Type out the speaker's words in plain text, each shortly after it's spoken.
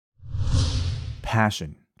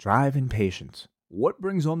passion, drive, and patience. What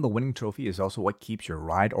brings home the winning trophy is also what keeps your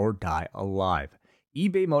ride or die alive.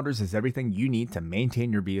 eBay Motors has everything you need to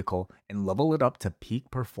maintain your vehicle and level it up to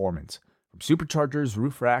peak performance. From superchargers,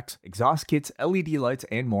 roof racks, exhaust kits, LED lights,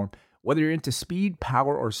 and more, whether you're into speed,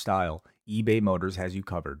 power, or style, eBay Motors has you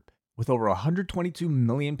covered. With over 122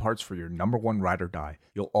 million parts for your number one ride or die,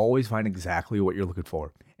 you'll always find exactly what you're looking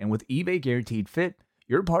for. And with eBay Guaranteed Fit,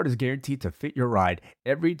 your part is guaranteed to fit your ride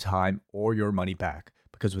every time or your money back.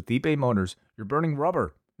 Because with eBay Motors, you're burning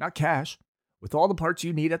rubber, not cash. With all the parts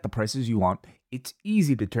you need at the prices you want, it's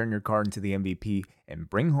easy to turn your car into the MVP and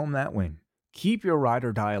bring home that win. Keep your ride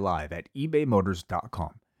or die alive at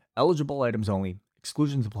ebaymotors.com. Eligible items only.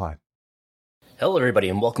 Exclusions apply. Hello, everybody,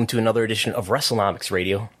 and welcome to another edition of WrestleNomics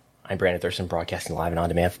Radio. I'm Brandon Thurston, broadcasting live and on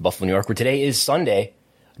demand from Buffalo, New York, where today is Sunday,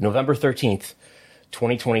 November 13th,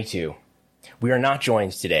 2022. We are not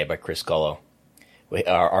joined today by Chris Gullo.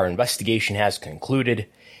 Our investigation has concluded,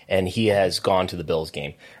 and he has gone to the Bills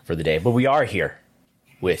game for the day. But we are here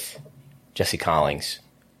with Jesse Collings,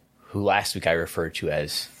 who last week I referred to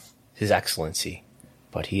as His Excellency,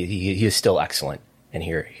 but he is still excellent, and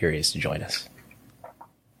here he is to join us.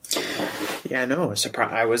 Yeah, no,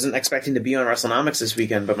 I wasn't expecting to be on WrestleNomics this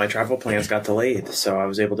weekend, but my travel plans got delayed, so I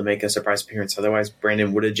was able to make a surprise appearance. Otherwise,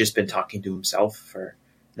 Brandon would have just been talking to himself for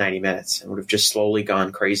 90 minutes and would have just slowly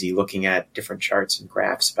gone crazy looking at different charts and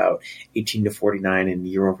graphs about 18 to 49 and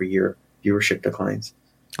year-over-year viewership declines.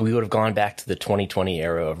 We would have gone back to the 2020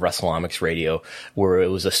 era of WrestleNomics Radio, where it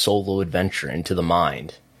was a solo adventure into the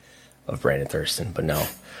mind of Brandon Thurston, but no.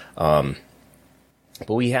 But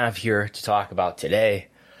we have here to talk about today,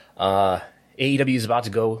 AEW is about to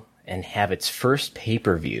go and have its first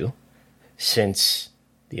pay-per-view since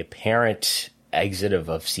the apparent exit of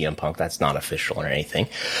CM Punk. That's not official or anything.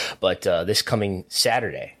 But this coming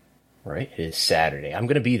Saturday, right? It is Saturday. I'm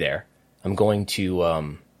going to be there. I'm going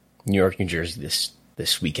to New York, New Jersey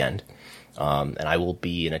this weekend, and I will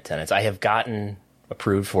be in attendance. I have gotten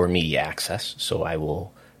approved for media access, so I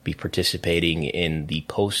will be participating in the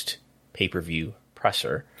post-pay-per-view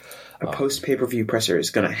presser. A post-pay-per-view presser is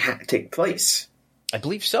going to take place. I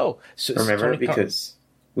believe so. Remember, because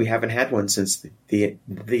we haven't had one since the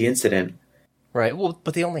incident. Right. Well,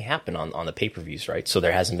 but they only happen on the pay-per-views, right? So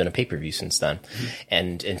there hasn't been a pay-per-view since then. Mm-hmm.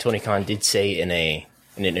 And Tony Khan did say in an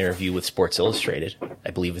interview with Sports Illustrated, I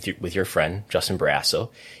believe with your friend Justin Barrasso,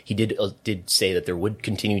 he did say that there would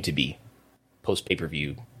continue to be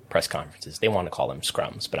post-pay-per-view press conferences. They want to call them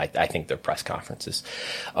scrums, but I think they're press conferences.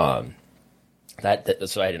 So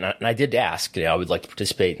I did ask. I would like to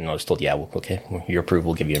participate, and I was told, yeah, well, okay, you're approved.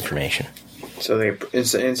 We'll give you information. So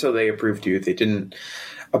they approved you. They didn't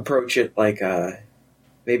approach it like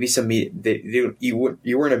maybe some you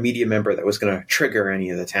weren't a media member that was going to trigger any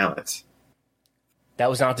of the talents. That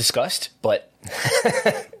was not discussed, but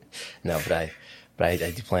no. But I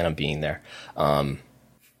do plan on being there.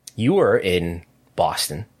 You were in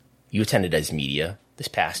Boston. You attended as media this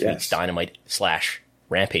past week's Dynamite /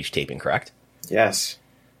 Rampage taping, correct? Yes.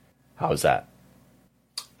 How was that?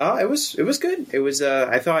 It was good. It was.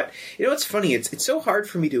 I thought, it's funny. It's so hard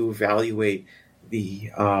for me to evaluate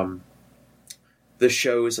the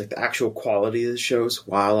shows, like the actual quality of the shows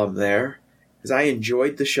while I'm there, because I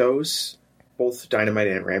enjoyed the shows, both Dynamite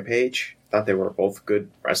and Rampage. Thought they were both good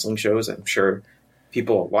wrestling shows. I'm sure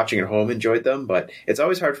people watching at home enjoyed them, but it's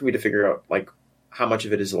always hard for me to figure out like how much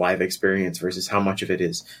of it is a live experience versus how much of it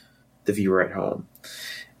is the viewer at home.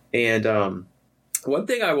 And one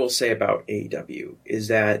thing I will say about AEW is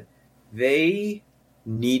that they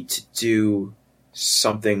need to do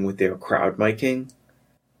something with their crowd miking,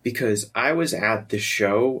 because I was at the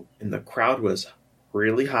show and the crowd was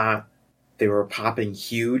really hot. They were popping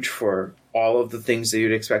huge for all of the things that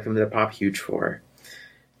you'd expect them to pop huge for.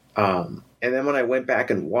 And then when I went back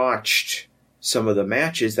and watched some of the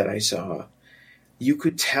matches that I saw, you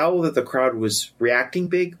could tell that the crowd was reacting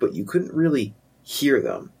big, but you couldn't really hear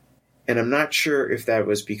them. And I'm not sure if that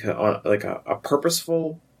was because like a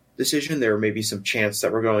purposeful decision. There were maybe some chants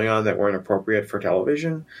that were going on that weren't appropriate for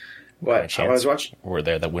television. But I was watching. Were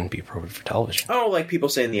there that wouldn't be appropriate for television? Oh, like people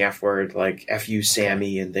saying the F word, like F you,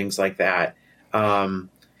 Sammy, and things like that. And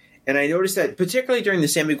I noticed that particularly during the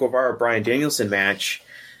Sammy Guevara-Bryan Danielson match,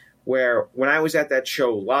 where when I was at that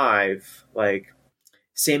show live, like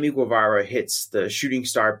Sammy Guevara hits the shooting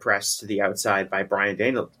star press to the outside by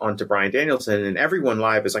onto Bryan Danielson, and everyone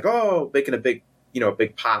live is like, oh, making a big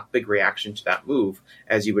pop, big reaction to that move,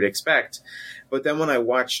 as you would expect. But then when I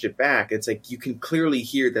watched it back, it's like you can clearly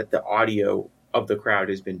hear that the audio of the crowd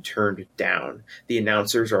has been turned down. The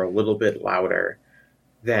announcers are a little bit louder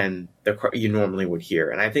than you normally would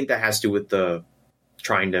hear. And I think that has to do with the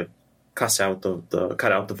trying to cut out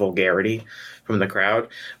the vulgarity from the crowd,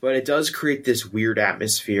 but it does create this weird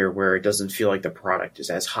atmosphere where it doesn't feel like the product is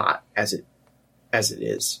as hot as it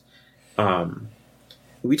is.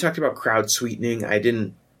 We talked about crowd sweetening. I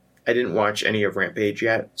didn't watch any of Rampage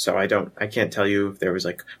yet, so I can't tell you if there was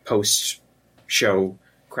like post show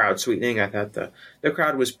crowd sweetening. I thought the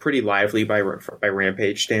crowd was pretty lively by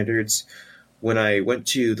Rampage standards. When I went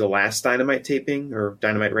to the last Dynamite taping, or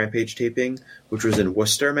Dynamite Rampage taping, which was in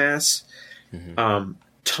Worcester, Mass,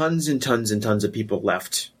 tons and tons and tons of people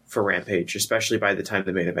left for Rampage, especially by the time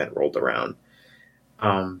the main event rolled around.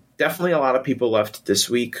 Definitely a lot of people left this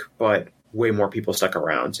week, but way more people stuck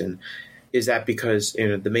around. And is that because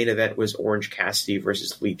the main event was Orange Cassidy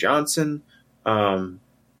versus Lee Johnson?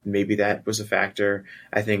 Maybe that was a factor.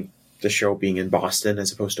 I think the show being in Boston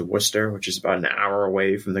as opposed to Worcester, which is about an hour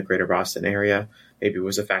away from the greater Boston area, maybe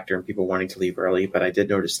was a factor in people wanting to leave early. But I did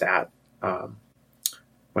notice that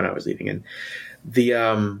when I was leaving. And the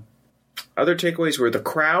other takeaways were the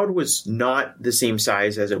crowd was not the same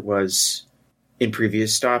size as it was in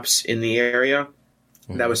previous stops in the area.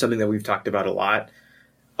 That was something that we've talked about a lot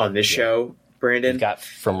on this show, Brandon. We got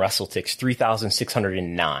from WrestleTix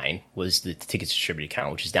 3,609 was the tickets distributed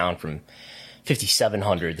count, which is down from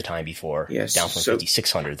 5,700 the time before, down from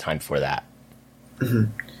 5,600 the time before that.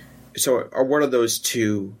 Mm-hmm. So what are those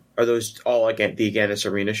two? Are those all the Agganis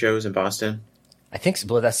Arena shows in Boston? I think so,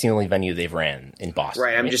 but that's the only venue they've ran in Boston.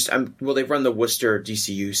 Right. Well, they've run the Worcester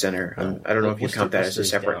DCU Center. I don't know if you count that as a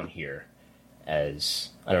separate. Down here as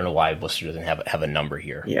I don't know why Worcester doesn't have a number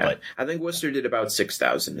here. Yeah, but I think Worcester did about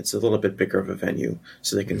 6,000. It's a little bit bigger of a venue,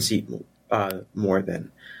 so they can seat more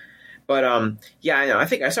than. But yeah, I know. I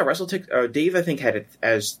think I saw WrestleTix. Dave, I think, had it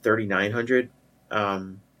as 3,900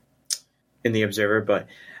 in the Observer,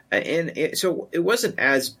 so it wasn't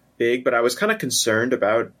as big. But I was kind of concerned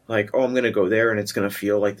about like, I'm going to go there and it's going to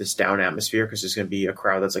feel like this down atmosphere because there's going to be a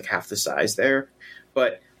crowd that's like half the size there.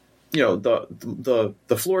 But the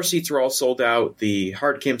floor seats were all sold out. The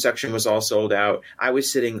hard cam section was all sold out. I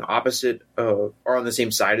was sitting opposite or on the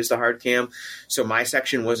same side as the hard cam, so my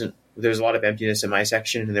section wasn't. There's a lot of emptiness in my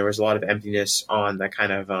section, and there was a lot of emptiness on the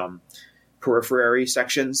kind of periphery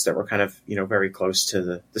sections that were kind of very close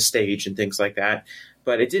to the stage and things like that.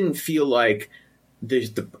 But it didn't feel like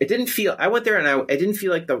it didn't feel. I went there and I didn't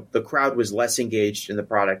feel like the crowd was less engaged in the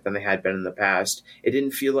product than they had been in the past. It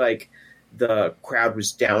didn't feel like the crowd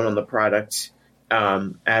was down on the product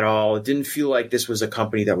at all. It didn't feel like this was a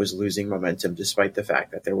company that was losing momentum, despite the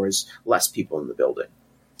fact that there was less people in the building.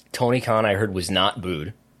 Tony Khan, I heard, was not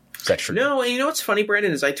booed. Is that true? No, and what's funny,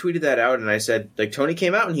 Brandon, is I tweeted that out and I said, like, Tony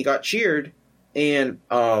came out and he got cheered, and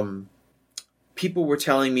people were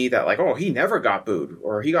telling me that, like, he never got booed,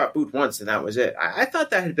 or he got booed once and that was it. I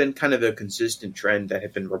thought that had been kind of a consistent trend that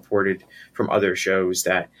had been reported from other shows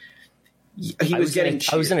that he was getting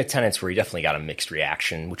cheered. I was in attendance where he definitely got a mixed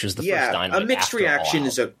reaction, which was the first Dynamite. A mixed reaction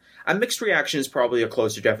a mixed reaction is probably a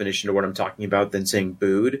closer definition to what I'm talking about than saying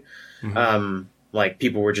booed. Mm-hmm. Like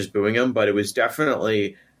people were just booing him, but it was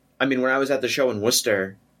definitely. I mean, when I was at the show in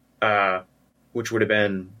Worcester, which would have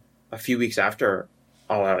been a few weeks after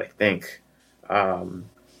All Out, I think,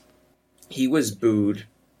 he was booed.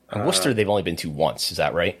 In Worcester, they've only been to once. Is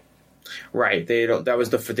that right? Right. They've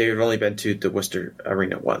only been to the Worcester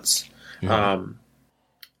Arena once. Mm-hmm.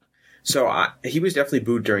 So he was definitely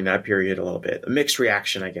booed during that period a little bit. A mixed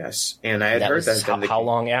reaction, I guess. And I had heard that. How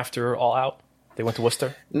long after All Out they went to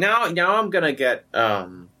Worcester? Now I'm gonna get.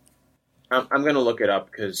 I'm gonna look it up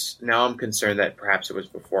because now I'm concerned that perhaps it was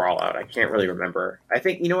before All Out. I can't really remember. I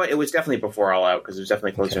think it was definitely before All Out because it was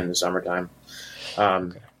definitely closer in the summertime.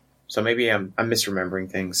 So maybe I'm misremembering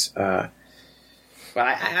things. But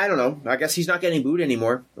I don't know. I guess he's not getting booed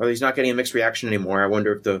anymore, or he's not getting a mixed reaction anymore. I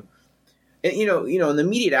wonder if in the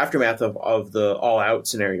immediate aftermath of the All Out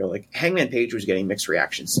scenario, like Hangman Page was getting mixed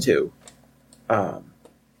reactions too.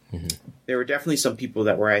 There were definitely some people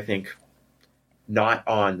that were, I think, not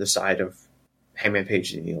on the side of Hangman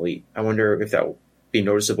Page and the Elite. I wonder if that will be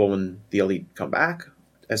noticeable when the Elite come back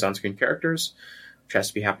as on-screen characters, which has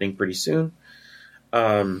to be happening pretty soon.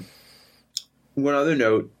 One other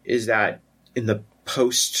note is that in the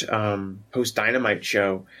post Dynamite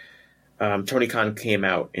show, Tony Khan came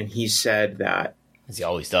out and he said that, as he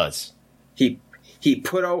always does, he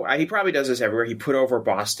probably does this everywhere. He put over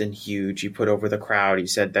Boston huge. He put over the crowd. He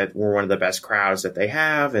said that we're one of the best crowds that they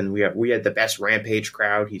have, and we had the best Rampage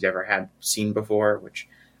crowd he's ever seen before. Which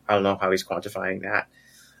I don't know how he's quantifying that.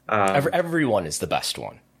 Everyone is the best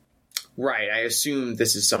one. Right. I assume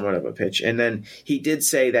this is somewhat of a pitch. And then he did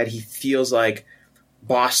say that he feels like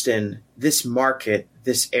Boston, this market,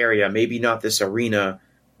 this area, maybe not this arena,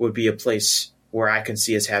 would be a place where I can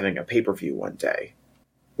see us having a pay-per-view one day,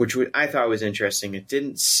 which I thought was interesting. It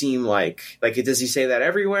didn't seem like does he say that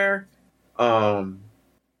everywhere?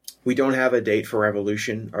 We don't have a date for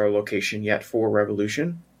Revolution or a location yet for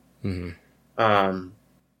Revolution. Mm-hmm.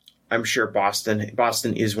 I'm sure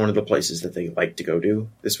Boston is one of the places that they like to go to.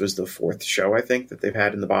 This was the 4th show, I think, that they've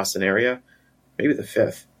had in the Boston area. Maybe the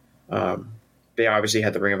 5th. They obviously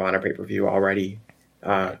had the Ring of Honor pay-per-view already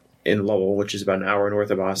in Lowell, which is about an hour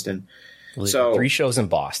north of Boston. Well, so 3 shows in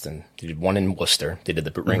Boston. They did 1 in Worcester. They did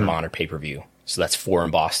the Ring of Honor pay-per-view. So that's 4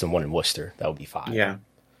 in Boston, 1 in Worcester. That would be 5. Yeah.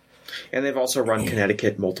 And they've also run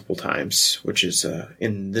Connecticut multiple times, which is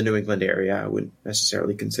in the New England area. I wouldn't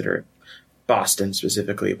necessarily consider it Boston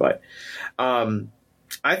specifically, but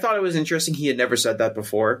I thought it was interesting. He had never said that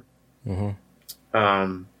before.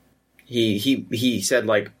 Mm-hmm. He said,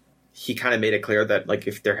 like, he kind of made it clear that, like,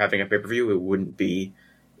 if they're having a pay-per-view, it wouldn't be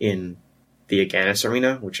in the Agganis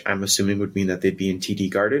Arena, which I'm assuming would mean that they'd be in TD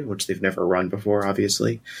Garden, which they've never run before,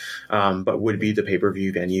 obviously, but would be the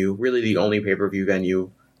pay-per-view venue, really the only pay-per-view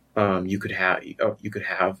venue you could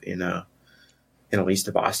have in at least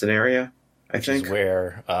the Boston area, I think. Which is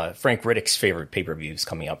where Frank Riddick's favorite pay-per-view is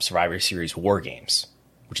coming up, Survivor Series War Games,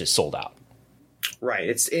 which is sold out. Right.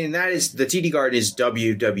 That is the TD Garden is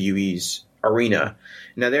WWE's arena.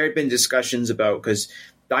 Now, there had been discussions about, because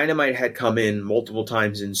Dynamite had come in multiple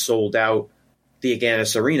times and sold out the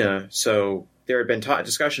Agganis Arena, so there had been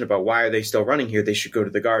discussion about why are they still running here? They should go to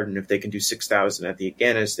the Garden. If they can do 6,000 at the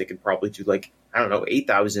Agganis, they could probably do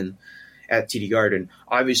 8,000 at TD Garden.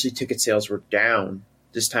 Obviously, ticket sales were down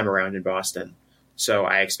this time around in Boston, so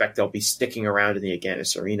I expect they'll be sticking around in the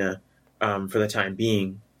Agganis Arena for the time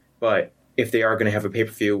being. But if they are going to have a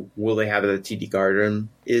pay-per-view, will they have it at TD Garden?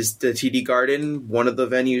 Is the TD Garden one of the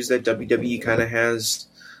venues that WWE kind of has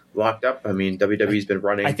locked up? I mean, WWE's been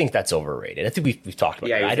running. I think that's overrated. I think we've talked about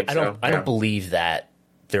that. I don't believe that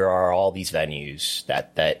there are all these venues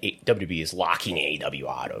that WWE is locking AEW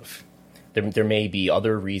out of. There may be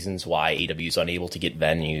other reasons why AEW is unable to get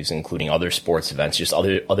venues, including other sports events, just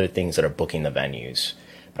other things that are booking the venues.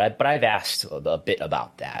 But I've asked a bit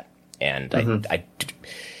about that, and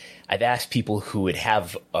I've asked people who would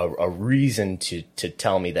have a reason to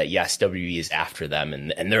tell me that, yes, WWE is after them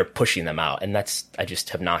and they're pushing them out. And I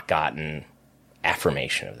just have not gotten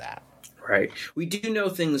affirmation of that. Right. We do know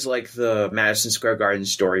things like the Madison Square Garden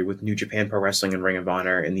story with New Japan Pro Wrestling and Ring of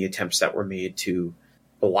Honor and the attempts that were made to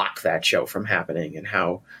block that show from happening, and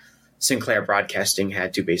how Sinclair Broadcasting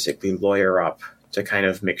had to basically lawyer up to kind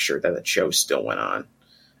of make sure that the show still went on.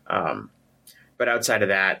 But outside of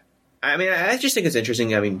that, I mean, I just think it's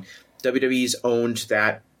interesting. I mean, WWE's owned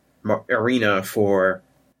that arena for,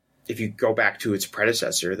 if you go back to its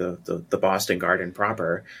predecessor, the Boston Garden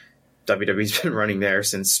proper, WWE's been running there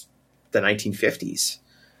since the 1950s,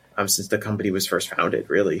 since the company was first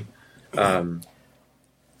founded, really.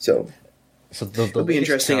 So it'll be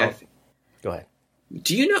interesting. Go ahead.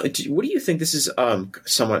 Do you know? What do you think? This is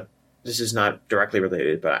somewhat. This is not directly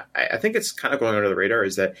related, but I think it's kind of going under the radar.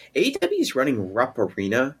 Is that AEW is running Rupp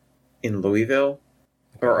Arena in Louisville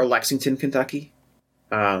or Lexington, Kentucky,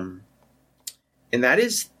 and that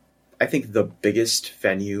is, I think, the biggest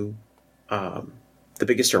venue, the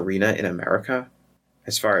biggest arena in America,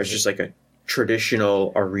 as far as just like a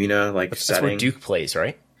traditional arena setting. That's where Duke plays,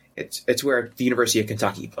 right? It's where the University of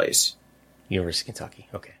Kentucky plays. University of Kentucky.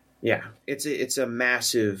 Okay. Yeah, it's a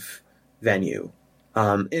massive venue,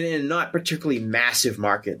 in a not particularly massive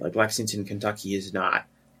market. Like Lexington, Kentucky is not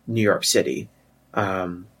New York City,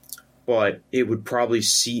 but it would probably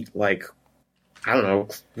seat I don't know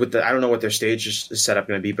I don't know what their stage is set up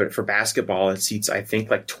going to be, but for basketball it seats I think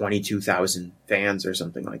 22,000 fans or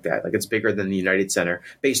something like that. It's bigger than the United Center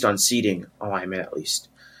based on seating alignment at least.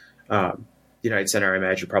 The United Center I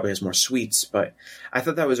imagine probably has more suites, but I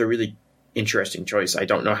thought that was a really interesting choice. I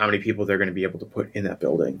don't know how many people they're going to be able to put in that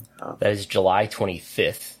building. That is July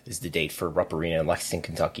 25th is the date for Rupp Arena in Lexington,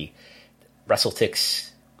 Kentucky.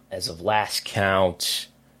 WrestleTix, as of last count,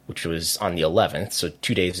 which was on the 11th, so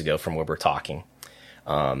 2 days ago from where we're talking,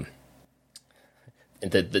 the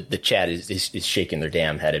chat is shaking their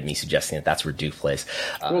damn head at me suggesting that that's where Duke plays.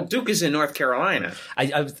 Well, Duke is in North Carolina.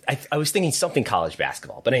 I was thinking something college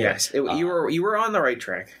basketball, but anyway. Yes, you were on the right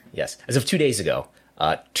track. Yes, as of 2 days ago,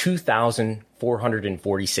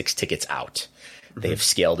 2,446 tickets out. They have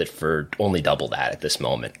scaled it for only double that at this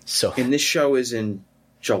moment. So, and this show is in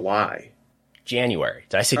January.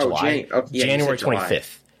 Did I say July? January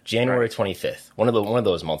 25th. January 25th. One of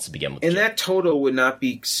those months to begin with. And that total would not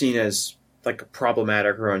be seen as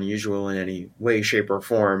problematic or unusual in any way, shape, or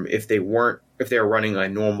form if they were running a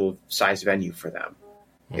normal size venue for them.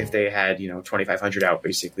 If they had 2,500 out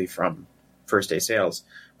basically from first day sales.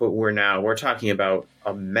 But we're talking about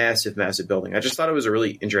a massive, massive building. I just thought it was a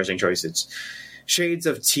really interesting choice. It's shades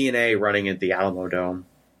of TNA running at the Alamo Dome,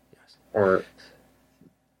 or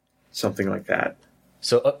something like that.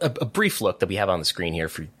 So a brief look that we have on the screen here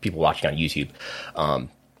for people watching on YouTube.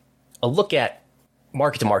 A look at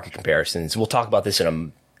market-to-market comparisons. We'll talk about this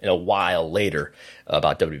in a while later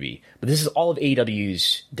about WWE. But this is all of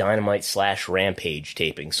AEW's Dynamite / Rampage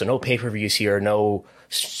taping. So no pay-per-views here, no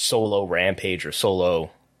solo Rampage or solo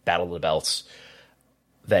Battle of the Belts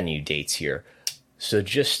venue dates here. So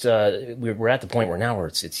just we're at the point where now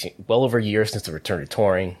it's well over a year since the return to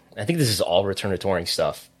touring. I think this is all return to touring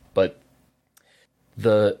stuff, but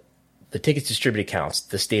the tickets distributed counts,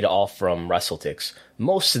 this data all from WrestleTix,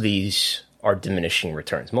 most of these are diminishing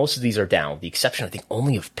returns. Most of these are down, with the exception, I think,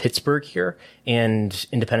 only of Pittsburgh here and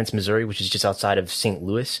Independence, Missouri, which is just outside of St.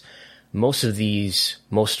 Louis. Most of these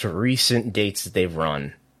most recent dates that they've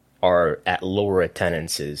run are at lower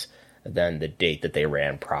attendances than the date that they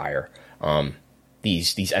ran prior.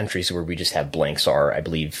 These entries where we just have blanks are, I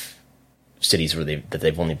believe, cities where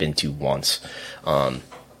they've only been to once.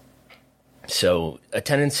 So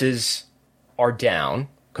attendances are down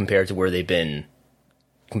compared to where they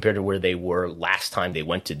were last time they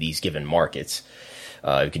went to these given markets.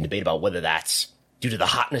 We can debate about whether that's due to the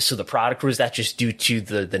hotness of the product, or is that just due to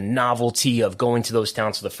the novelty of going to those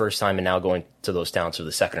towns for the first time and now going to those towns for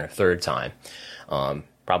the second or third time.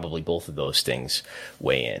 Probably both of those things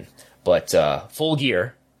weigh in. But Full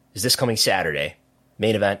Gear is this coming Saturday.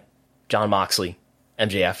 Main event, Jon Moxley,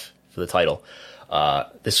 MJF for the title.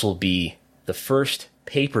 This will be the first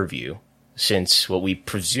pay-per-view since what we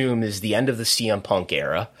presume is the end of the CM Punk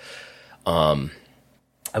era. I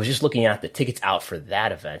was just looking at the tickets out for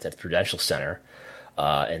that event at the Prudential Center,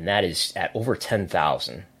 and that is at over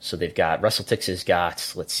 10,000. So they've got, WrestleTix has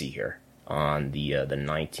got, let's see here, on the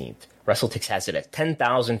 19th. WrestleTix has it at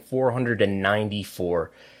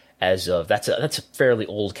 10,494 as of, that's a fairly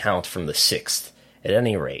old count from the 6th. At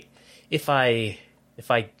any rate, if I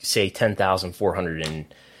say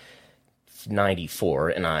 10,494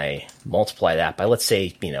 and I multiply that by, let's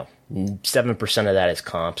say, 7% of that is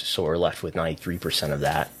comps, so we're left with 93% of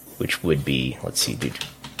that, which would be, let's see,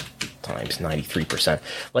 times 93%.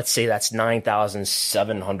 Let's say that's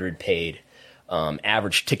 9,700 paid.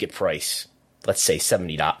 Average ticket price, let's say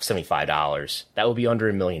 $75. That would be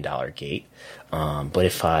under $1 million gate. But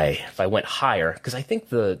if I went higher, because I think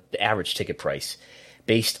the average ticket price,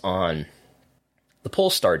 based on the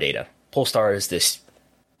Polestar data. Polestar is this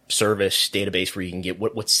service database where you can get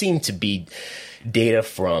what seem to be data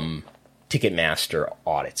from Ticketmaster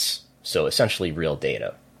audits. So essentially real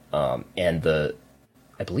data. And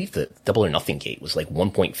I believe the Double or Nothing gate was like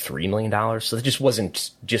 $1.3 million. So that just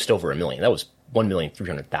wasn't just over $1 million. That was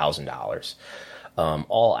 $1,300,000.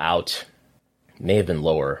 All Out may have been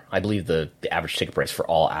lower. I believe the average ticket price for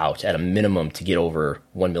All Out at a minimum to get over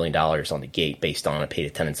 $1 million on the gate based on a paid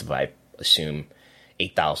attendance of, I assume,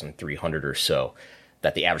 8,300 or so,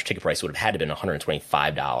 that the average ticket price would have had to been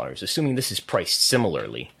 $125, assuming this is priced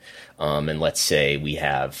similarly. And let's say we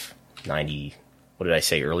have 90, what did I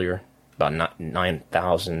say earlier? About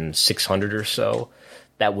 9,600 or so.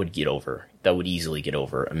 That would easily get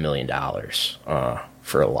over $1 million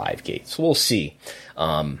for a live gate. So we'll see.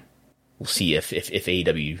 We'll see if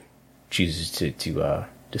AEW chooses to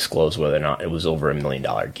disclose whether or not it was over $1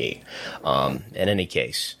 million gate. In any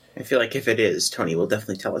case, I feel like if it is, Tony will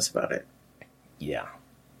definitely tell us about it. Yeah.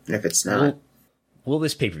 And if it's not, will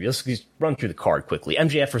this pay-per-view? Let's just run through the card quickly.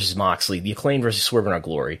 MJF versus Moxley, The Acclaimed versus Swerve in Our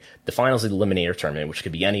Glory, the finals of the Eliminator Tournament, which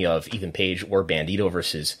could be any of Ethan Page or Bandito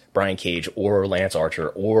versus Brian Cage or Lance Archer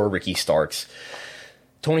or Ricky Starks.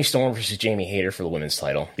 Tony Storm versus Jamie Hayter for the women's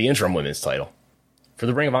title, the interim women's title. For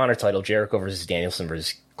the Ring of Honor title, Jericho versus Danielson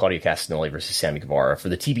versus Claudio Castagnoli versus Sammy Guevara. For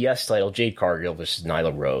the TBS title, Jade Cargill versus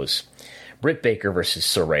Nyla Rose. Britt Baker versus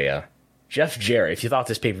Saraya. Jeff Jarrett, if you thought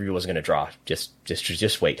this pay-per-view wasn't going to draw, just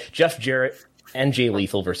wait. Jeff Jarrett and Jay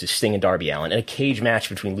Lethal versus Sting and Darby Allin in a cage match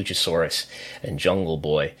between Luchasaurus and Jungle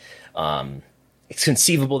Boy. It's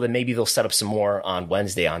conceivable that maybe they'll set up some more on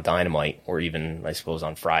Wednesday on Dynamite, or even, I suppose,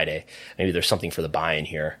 on Friday. Maybe there's something for the buy-in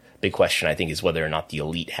here. Big question, I think, is whether or not the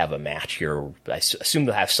Elite have a match here. I assume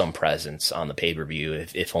they'll have some presence on the pay-per-view,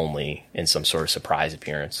 if only in some sort of surprise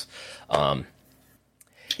appearance.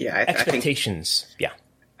 Expectations, yeah.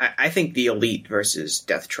 I think the Elite versus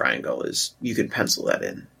Death Triangle is, you can pencil that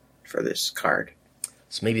in for this card.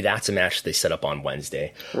 So maybe that's a match they set up on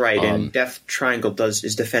Wednesday. Right, and Death Triangle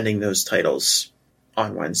is defending those titles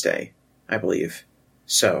on Wednesday, I believe.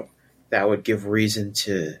 So that would give reason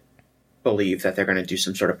to believe that they're going to do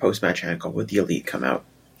some sort of post-match angle with the Elite come out.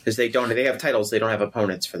 because they have titles, they don't have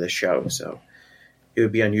opponents for this show, so it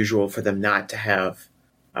would be unusual for them not to have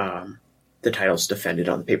the titles defended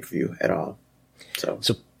on the pay-per-view at all.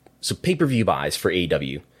 So pay-per-view buys for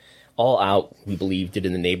AEW, All Out, we believe, did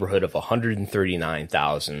in the neighborhood of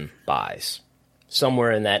 139,000 buys,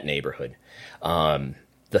 somewhere in that neighborhood.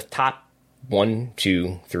 The top 1,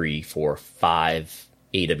 2, 3, 4, 5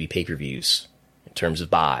 AEW pay-per-views in terms of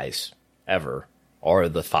buys ever are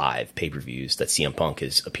the 5 pay-per-views that CM Punk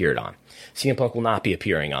has appeared on. CM Punk will not be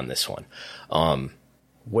appearing on this one,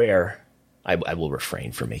 where I will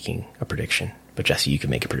refrain from making a prediction. But Jesse, you can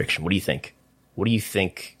make a prediction. What do you think? What do you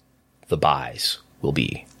think the buys will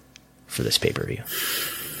be for this pay-per-view?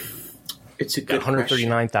 It's a good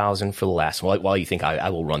 139,000 for the last one. While you think, I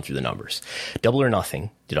will run through the numbers. Double or Nothing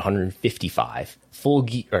did 155.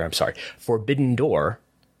 Forbidden Door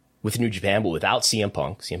with New Japan, but without CM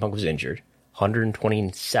Punk. CM Punk was injured.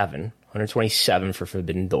 127 for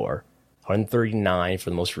Forbidden Door. 139 for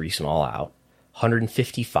the most recent All Out.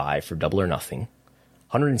 155 for Double or Nothing.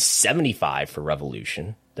 175 for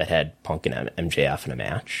Revolution that had Punk and MJF in a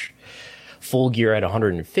match. Full Gear at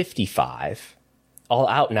 155. All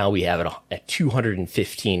Out now we have it at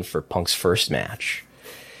 215 for Punk's first match.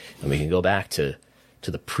 And we can go back to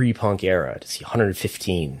the pre-Punk era to see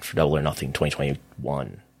 115 for Double or Nothing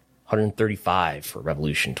 2021. 135 for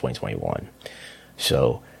Revolution 2021.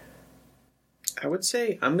 So I'm going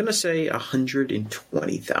to say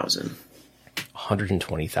 120,000.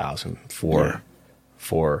 120,000 for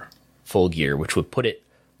Full Gear, which would put it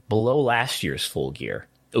below last year's Full Gear.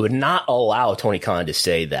 It would not allow Tony Khan to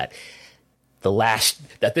say that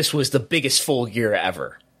this was the biggest Full Gear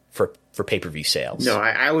ever for pay-per-view sales. No,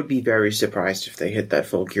 I would be very surprised if they hit that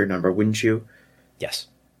Full Gear number, wouldn't you? Yes.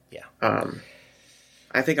 Yeah.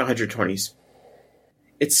 I think 120.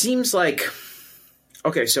 It seems like,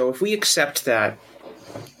 okay, so if we accept that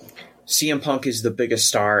CM Punk is the biggest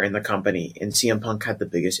star in the company and CM Punk had the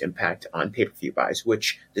biggest impact on pay-per-view buys,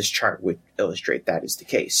 which this chart would illustrate that is the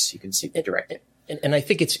case. You can see the direct. And I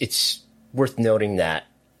think it's worth noting that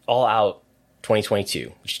All Out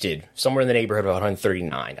 2022, which did somewhere in the neighborhood of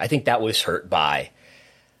 139, I think that was hurt by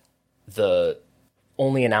the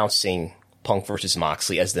only announcing Punk versus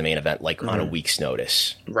Moxley as the main event, on a week's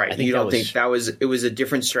notice. Right. You don't think it was a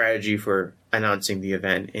different strategy for announcing the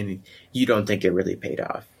event, and you don't think it really paid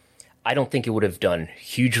off? I don't think it would have done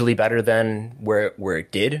hugely better than where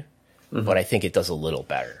it did, but I think it does a little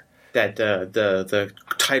better. That the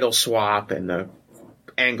title swap and the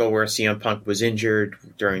angle where CM Punk was injured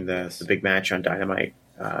during the big match on Dynamite.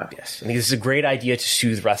 Yes. I think this is a great idea to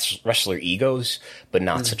soothe wrestler egos, but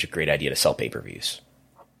not such a great idea to sell pay-per-views.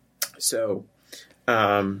 So,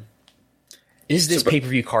 is this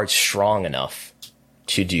pay-per-view card strong enough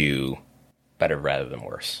to do better rather than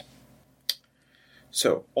worse?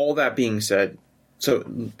 So, all that being said,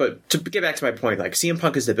 but to get back to my point, CM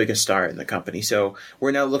Punk is the biggest star in the company. So,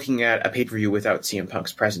 we're now looking at a pay-per-view without CM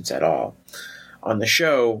Punk's presence at all. On the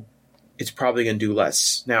show, it's probably going to do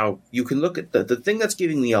less. Now, you can look at the thing that's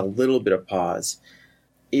giving me a little bit of pause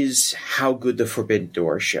is how good the Forbidden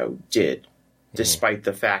Door show did, despite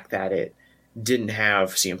the fact that it didn't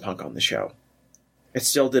have CM Punk on the show. It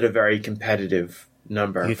still did a very competitive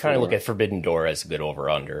number. You kind of look at Forbidden Door as a good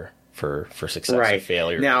over-under for success or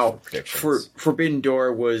failure. Now, Forbidden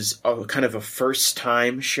Door was kind of a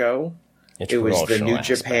first-time show. It was the New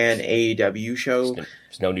Japan AEW show.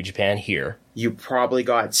 There's no New Japan here. You probably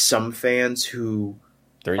got some fans who...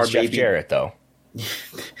 There's Jeff Jarrett, though.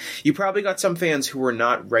 You probably got some fans who were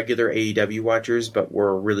not regular AEW watchers, but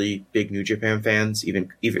were really big New Japan fans,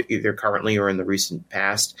 either currently or in the recent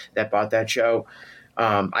past, that bought that show.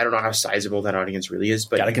 I don't know how sizable that audience really is,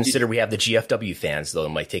 but gotta consider we have the GFW fans, though, that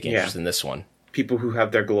might take interest in this one. People who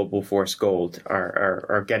have their Global Force Gold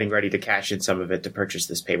are getting ready to cash in some of it to purchase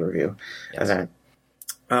this pay-per-view. Yes.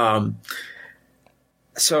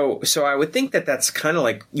 So I would think that's kind of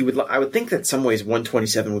like I would think that some ways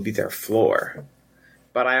 127 would be their floor,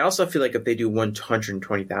 but I also feel like if they do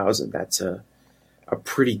 120,000, that's a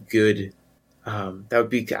pretty good. That would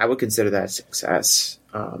be, I would consider that a success.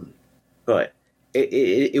 But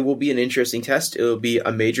it will be an interesting test. It will be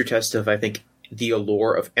a major test of, I think, the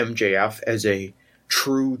allure of MJF as a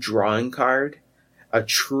true drawing card, a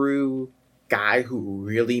true guy who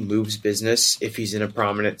really moves business if he's in a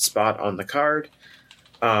prominent spot on the card.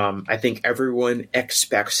 I think everyone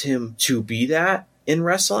expects him to be that in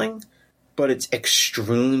wrestling, but it's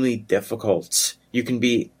extremely difficult. You can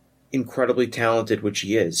be incredibly talented, which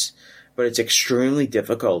he is, but it's extremely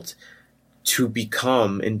difficult to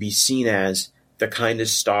become and be seen as the kind of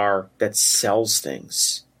star that sells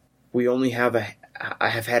things. We only have I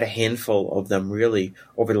have had a handful of them really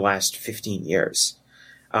over the last 15 years.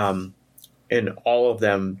 And all of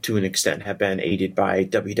them, to an extent, have been aided by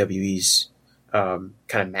WWE's kind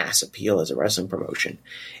of mass appeal as a wrestling promotion.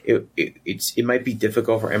 It might be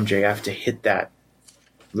difficult for MJF to hit that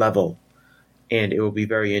level, and it will be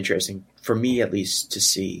very interesting, for me at least, to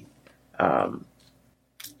see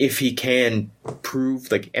if he can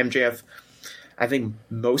prove, like, MJF. I think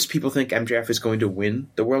most people think MJF is going to win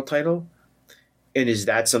the world title, and is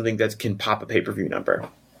that something that can pop a pay-per-view number?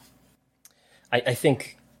 I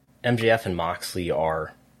think MJF and Moxley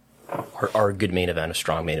are a good main event, a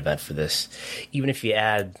strong main event for this. Even if you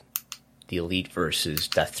add the Elite versus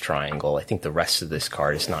Death Triangle, I think the rest of this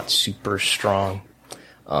card is not super strong.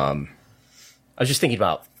 I was just thinking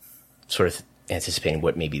about sort of anticipating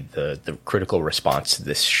what maybe the critical response to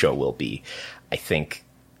this show will be. I think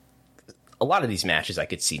a lot of these matches I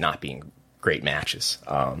could see not being great matches.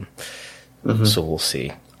 So we'll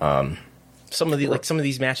see. Some of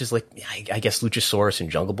these matches, like I guess Luchasaurus and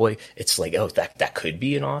Jungle Boy, it's like, oh, that could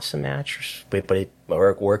be an awesome match, but it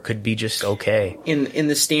could be just okay. In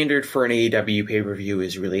the standard for an AEW pay-per-view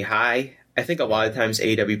is really high. I think a lot of times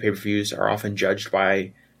AEW pay-per-views are often judged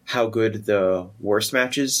by how good the worst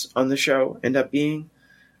matches on the show end up being.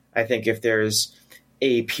 I think if there's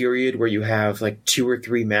a period where you have like 2 or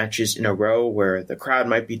 3 matches in a row where the crowd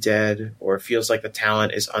might be dead or it feels like the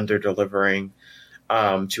talent is under-delivering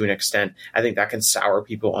to an extent, I think that can sour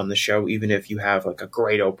people on the show, even if you have like a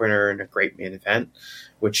great opener and a great main event,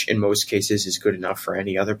 which in most cases is good enough for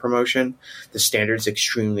any other promotion. The standard's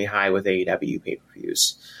extremely high with AEW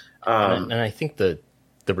pay-per-views. And I think the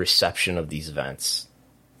reception of these events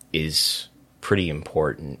is pretty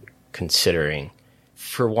important, considering,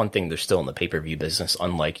 for one thing, they're still in the pay-per-view business,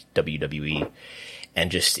 unlike WWE,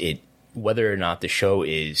 and just whether or not the show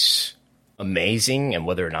is amazing and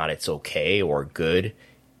whether or not it's okay or good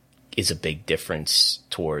is a big difference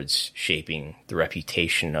towards shaping the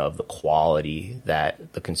reputation of the quality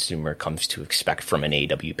that the consumer comes to expect from an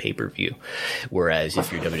AEW pay-per-view. Whereas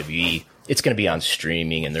if you're WWE, it's going to be on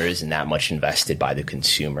streaming and there isn't that much invested by the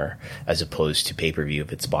consumer, as opposed to pay-per-view.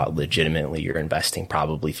 If it's bought legitimately, you're investing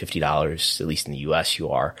probably $50, at least in the US you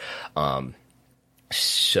are.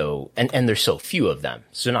 So there's so few of them.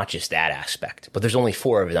 So not just that aspect, but there's only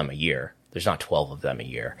 4 of them a year. There's not 12 of them a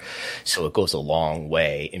year. So it goes a long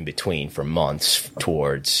way in between for months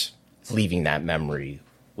towards leaving that memory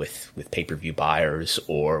with pay-per-view buyers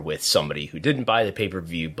or with somebody who didn't buy the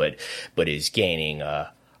pay-per-view but is gaining an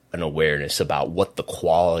awareness about what the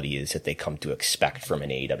quality is that they come to expect from an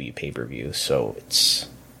AEW pay-per-view. So it's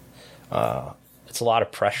a lot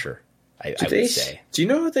of pressure, I would say. Do you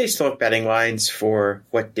know if they still have betting lines for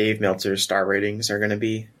what Dave Meltzer's star ratings are going to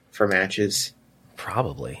be for matches?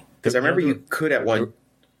 Probably. Because I remember you could at one...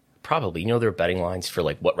 Probably. There are betting lines for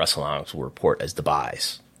like what WrestleNomics will report as the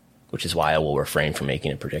buys, which is why I will refrain from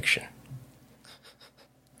making a prediction.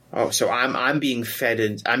 Oh, so I'm being fed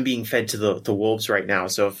to the wolves right now.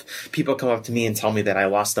 So if people come up to me and tell me that I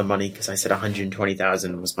lost the money because I said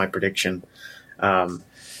 120,000 was my prediction, but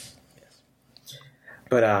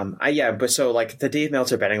so like the Dave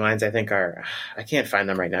Meltzer betting lines, I think I can't find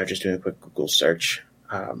them right now. Just doing a quick Google search.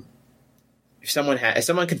 If someone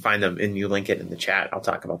can find them and you link it in the chat, I'll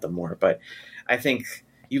talk about them more. But I think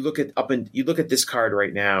you look at this card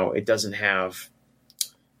right now, it doesn't have,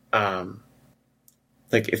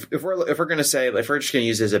 like if we're gonna say, if we're just gonna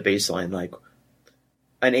use it as a baseline, like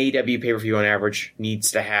an AEW pay-per-view on average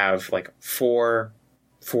needs to have like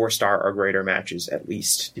 4-star or greater matches at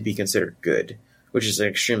least to be considered good, which is an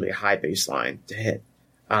extremely high baseline to hit.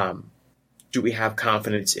 Do we have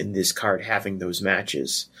confidence in this card having those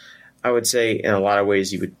matches? I would say in a lot of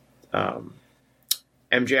ways you would,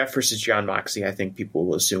 MJF versus Jon Moxley, I think people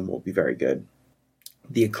will assume will be very good.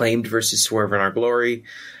 The Acclaimed versus Swerve in Our Glory,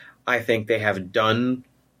 I think they have done,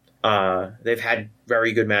 they've had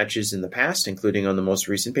very good matches in the past, including on the most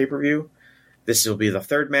recent pay-per-view. This will be the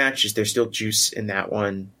 3rd match. Is there still juice in that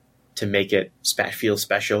one to make it feel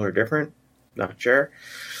special or different? Not sure.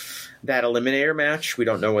 That Eliminator match, we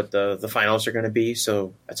don't know what the finals are going to be,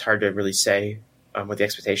 so it's hard to really say what the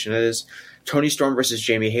expectation is. Tony Storm versus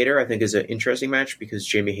Jamie Hayter, I think, is an interesting match because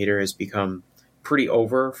Jamie Hayter has become pretty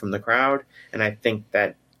over from the crowd, and I think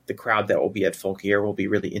that the crowd that will be at Full Gear will be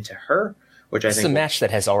really into her, which I think... It's a match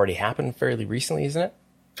that has already happened fairly recently, isn't it?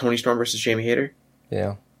 Tony Storm versus Jamie Hayter?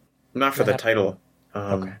 Yeah. Not for the title.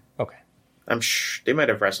 Okay. I'm sure they might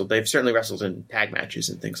have wrestled. They've certainly wrestled in tag matches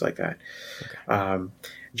and things like that. Okay.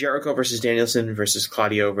 Jericho versus Danielson versus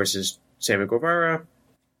Claudio versus Sammy Guevara.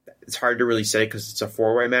 It's hard to really say because it's a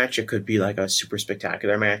 4-way match. It could be like a super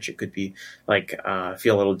spectacular match. It could be like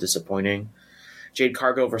feel a little disappointing. Jade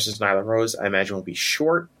Cargill versus Nyla Rose, I imagine will be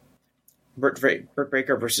short. Britt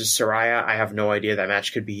Baker versus Saraya, I have no idea. That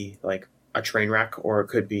match could be like a train wreck or it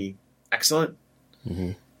could be excellent.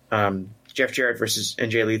 Jeff Jarrett versus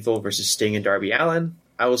Jay Lethal versus Sting and Darby Allin.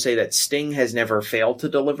 I will say that Sting has never failed to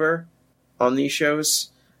deliver on these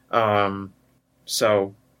shows.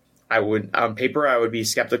 So I would, on paper, I would be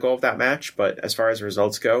skeptical of that match, but as far as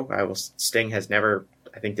results go, Sting has never,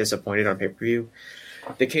 I think, disappointed on pay-per-view.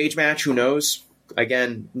 The cage match, who knows?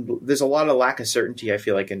 Again, there's a lot of lack of certainty, I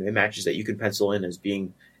feel like, in matches that you can pencil in as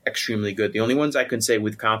being extremely good. The only ones I can say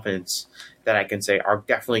with confidence that I can say are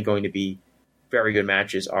definitely going to be very good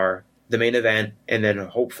matches are the main event and then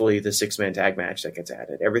hopefully the 6-man tag match that gets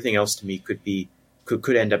added. Everything else to me could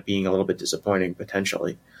end up being a little bit disappointing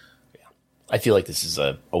potentially. Yeah, I feel like this is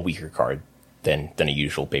a weaker card than a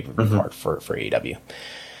usual pay-per-view card for AEW.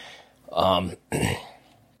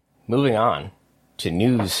 Moving on to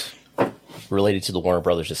news related to the Warner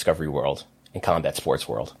Brothers Discovery World and Combat Sports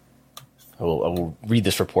World. I will read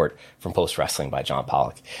this report from Post Wrestling by John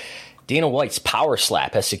Pollock. Dana White's Power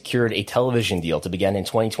Slap has secured a television deal to begin in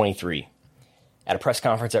 2023. At a press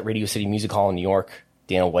conference at Radio City Music Hall in New York,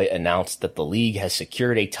 Dana White announced that the league has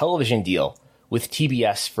secured a television deal with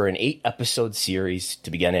TBS for an 8-episode series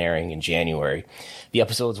to begin airing in January. The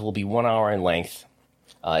episodes will be 1 hour in length.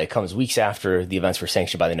 It comes weeks after the events were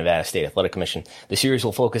sanctioned by the Nevada State Athletic Commission. The series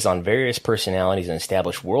will focus on various personalities and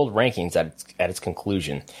establish world rankings at its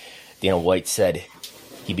conclusion. Dana White said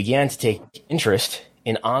he began to take interest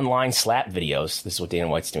in online slap videos. This is what Dana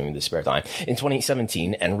White's doing in his spare time in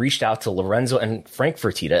 2017, and reached out to Lorenzo and Frank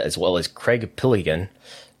Fertitta as well as Craig Pilligan,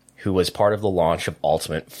 who was part of the launch of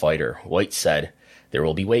Ultimate Fighter. White said there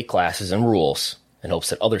will be weight classes and rules and hopes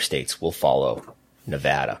that other states will follow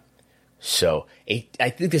Nevada. So I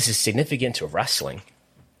think this is significant to wrestling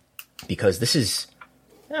because this is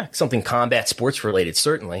something combat sports related,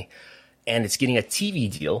 certainly, and it's getting a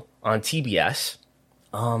TV deal on TBS.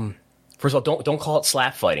 First of all, don't call it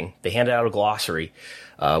slap fighting. They handed out a glossary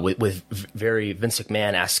with very Vince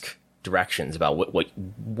McMahon-esque directions about what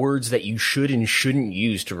words that you should and shouldn't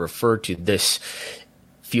use to refer to this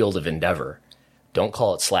field of endeavor. Don't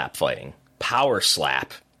call it slap fighting. Power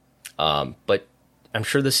slap. But I'm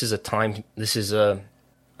sure this is an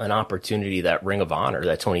opportunity that Ring of Honor,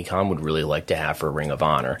 that Tony Khan would really like to have for Ring of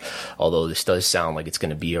Honor. Although this does sound like it's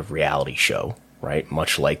going to be a reality show, right?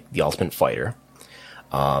 Much like The Ultimate Fighter.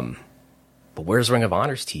 But where's Ring of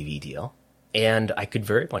Honor's TV deal? And I could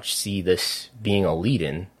very much see this being a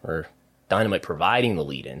lead-in, or Dynamite providing the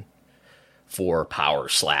lead-in for Power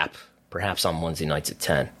Slap, perhaps on Wednesday nights at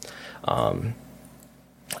 10.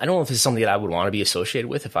 I don't know if this is something that I would want to be associated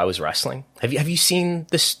with if I was wrestling. Have you seen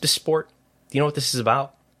this sport? Do you know what this is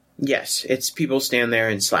about? Yes, it's people stand there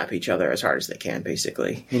and slap each other as hard as they can,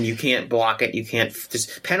 basically, and you can't block it. You can't.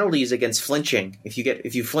 There's penalties against flinching. If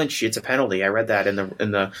you flinch, it's a penalty. I read that in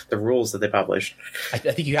the rules that they published. I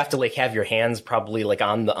think you have to have your hands probably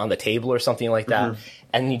on the table or something like that,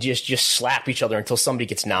 and you just slap each other until somebody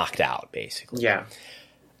gets knocked out, basically. Yeah.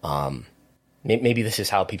 Maybe this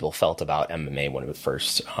is how people felt about MMA when it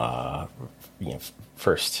first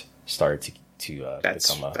started to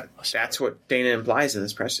become a that's what Dana implies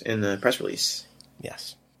in the press release.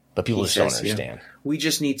 Yes, but people just don't understand. We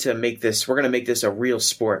just need to make this. We're going to make this a real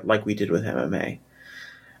sport, like we did with MMA.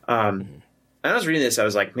 And I was reading this, I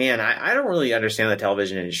was like, man, I don't really understand the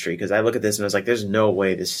television industry, because I look at this and I was like, there's no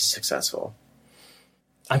way this is successful.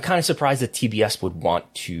 I'm kind of surprised that TBS would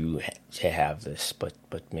want to have this, but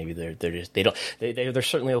maybe they're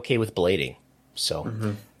certainly okay with blading,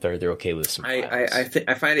 so they're okay with some.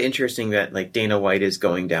 I find it interesting that Dana White is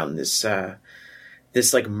going down this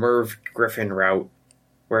Merv Griffin route,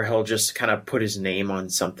 where he'll just kind of put his name on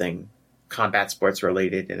something combat sports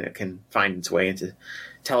related, and it can find its way into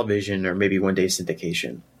television or maybe one day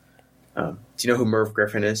syndication. Do you know who Merv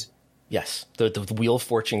Griffin is? Yes, the Wheel of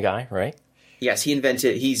Fortune guy, right? Yes,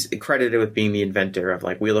 he's credited with being the inventor of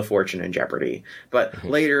Wheel of Fortune and Jeopardy. But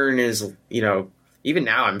later in his, even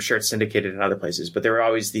now I'm sure it's syndicated in other places, but there were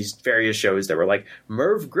always these various shows that were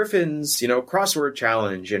Merv Griffin's, crossword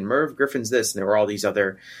challenge and Merv Griffin's this, and there were all these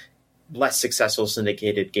other less successful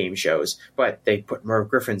syndicated game shows, but they put Merv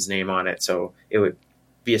Griffin's name on it, so it would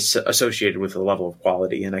be associated with a level of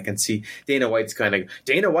quality. And I can see Dana White's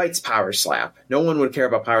Power Slap. No one would care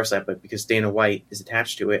about Power Slap, but because Dana White is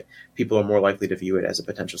attached to it, people are more likely to view it as a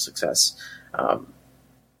potential success.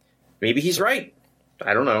 Maybe he's right.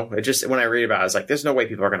 I don't know. It just, when I read about it, I was like, there's no way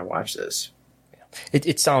people are going to watch this.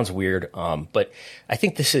 It sounds weird, but I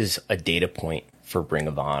think this is a data point for Ring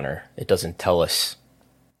of Honor. It doesn't tell us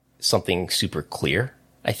something super clear,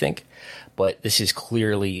 I think. But this is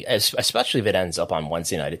clearly, especially if it ends up on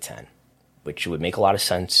Wednesday night at 10, which would make a lot of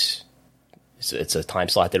sense. It's a time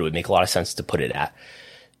slot that it would make a lot of sense to put it at.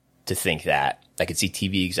 To think that, I could see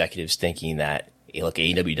TV executives thinking that, hey, look,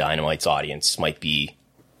 AEW Dynamite's audience might be,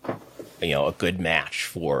 a good match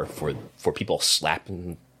for people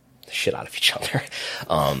slapping the shit out of each other.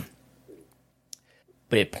 But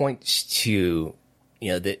it points to,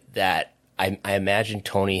 that I imagine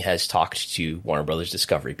Tony has talked to Warner Brothers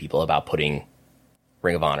Discovery people about putting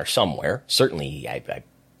Ring of Honor somewhere. Certainly, I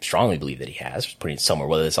strongly believe that he has, putting it somewhere,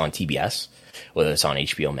 whether it's on TBS, whether it's on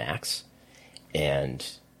HBO Max. And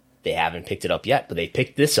they haven't picked it up yet, but they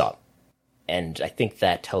picked this up. And I think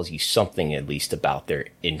that tells you something, at least, about their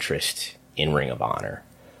interest in Ring of Honor.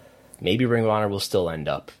 Maybe Ring of Honor will still end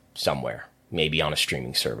up somewhere, maybe on a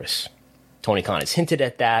streaming service. Tony Khan has hinted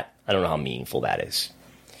at that. I don't know how meaningful that is.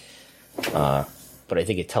 But I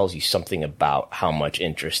think it tells you something about how much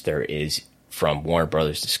interest there is from Warner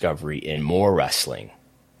Brothers Discovery in more wrestling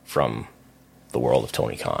from the world of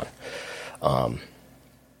Tony Khan.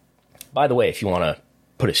 By the way, if you want to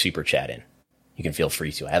put a super chat in, you can feel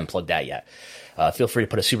free to. I haven't plugged that yet. Feel free to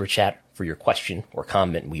put a super chat for your question or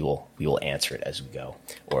comment, and we will answer it as we go,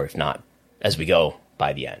 or if not, as we go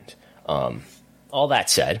by the end. All that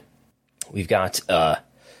said, we've got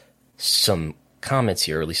some comments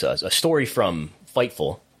here, or at least a story from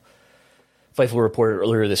Fightful. Fightful reported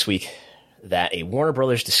earlier this week that a Warner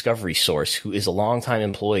Brothers Discovery source, who is a longtime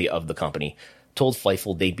employee of the company, told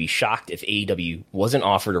Fightful they'd be shocked if AEW wasn't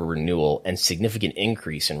offered a renewal and significant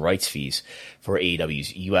increase in rights fees for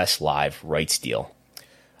AEW's U.S. live rights deal,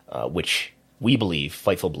 which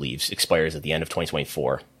Fightful believes, expires at the end of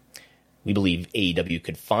 2024. We believe AEW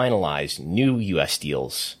could finalize new U.S.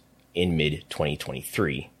 deals in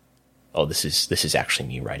mid-2023. Oh, this is actually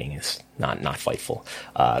me writing. It's not Fightful.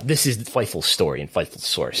 This is Fightful's story and Fightful's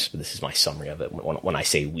source, but this is my summary of it when I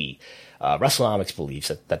say we. WrestleNomics believes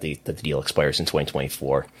that the deal expires in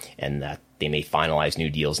 2024 and that they may finalize new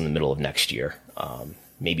deals in the middle of next year,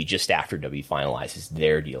 maybe just after W finalizes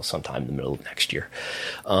their deal sometime in the middle of next year.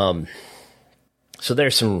 So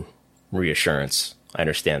there's some reassurance. I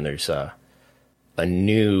understand there's a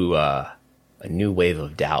new wave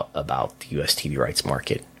of doubt about the U.S. TV rights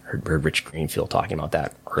market. Heard Rich Greenfield talking about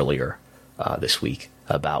that earlier this week,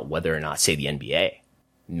 about whether or not, say, the NBA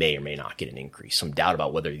may or may not get an increase. Some doubt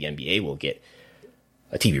about whether the NBA will get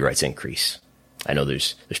a TV rights increase. I know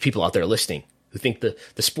there's people out there listening who think the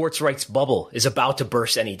sports rights bubble is about to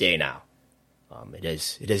burst any day now.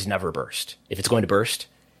 It has never burst. If it's going to burst,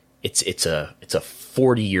 it's a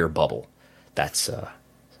 40-year bubble. That's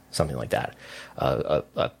something like that.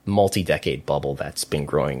 A multi-decade bubble that's been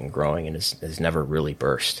growing and growing and has never really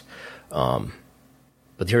burst.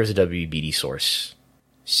 But here's a WBD source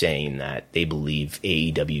saying that they believe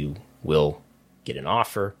AEW will get an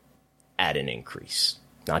offer at an increase.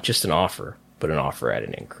 Not just an offer, but an offer at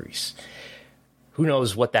an increase. Who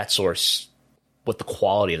knows what the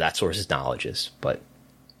quality of that source's knowledge is, but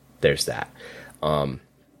there's that. I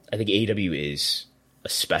think AEW is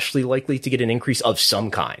especially likely to get an increase of some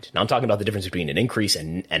kind. Now I'm talking about the difference between an increase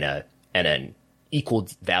and an equal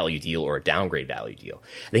value deal or a downgrade value deal.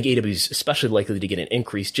 I think AEW is especially likely to get an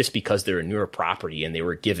increase just because they're a newer property and they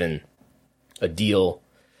were given a deal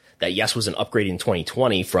that, yes, was an upgrade in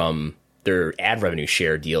 2020 from their ad revenue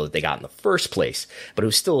share deal that they got in the first place, but it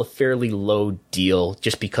was still a fairly low deal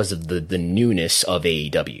just because of the newness of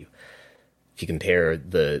AEW. If you compare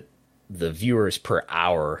the viewers per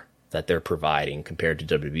hour that they're providing compared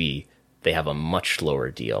to WWE, they have a much lower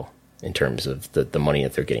deal in terms of the money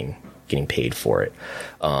that they're getting paid for it.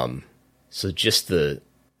 So just the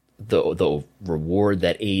reward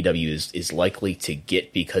that AEW is likely to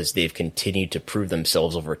get because they've continued to prove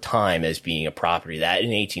themselves over time as being a property that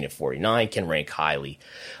in 18 of 49 can rank highly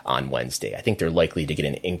on Wednesday. I think they're likely to get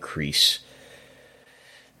an increase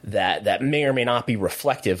that may or may not be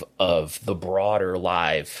reflective of the broader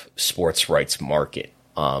live sports rights market.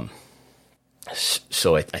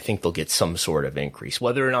 So I think they'll get some sort of increase.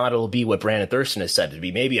 Whether or not it'll be what Brandon Thurston has said to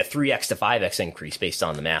be, maybe a 3x to 5x increase based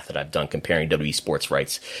on the math that I've done comparing WWE sports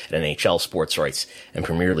rights and NHL sports rights and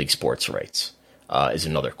Premier League sports rights, is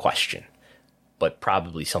another question. But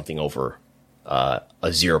probably something over a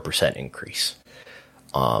 0% increase.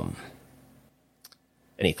 Any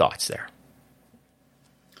thoughts there?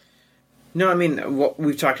 No, I mean, what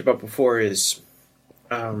we've talked about before is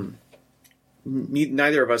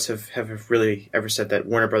neither of us have really ever said that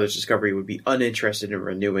Warner Brothers Discovery would be uninterested in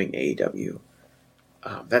renewing AEW.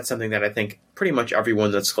 That's something that I think pretty much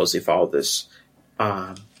everyone that's closely followed this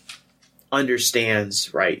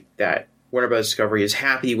understands, right? That Warner Brothers Discovery is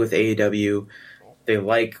happy with AEW. They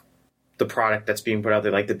like the product that's being put out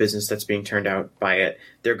there, like the business that's being turned out by it,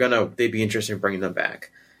 they'd be interested in bringing them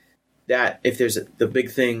back. That if there's the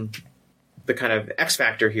big thing, the kind of X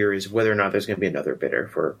factor here is whether or not there's going to be another bidder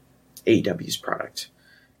for AEW's product.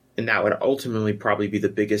 And that would ultimately probably be the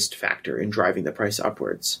biggest factor in driving the price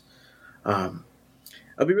upwards.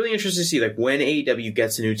 I'll be really interested to see like when AEW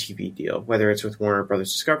gets a new TV deal, whether it's with Warner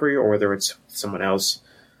Brothers Discovery or whether it's with someone else.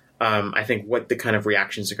 I think what the kind of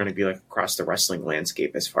reactions are going to be like across the wrestling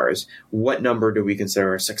landscape as far as what number do we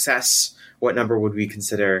consider a success? What number would we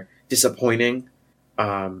consider disappointing?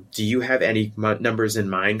 Do you have any numbers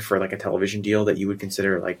in mind for like a television deal that you would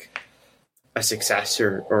consider like a success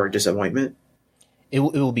or a disappointment? It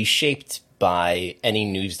will be shaped by any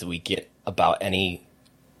news that we get about any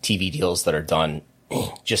TV deals that are done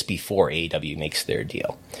just before AEW makes their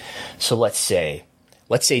deal. So let's say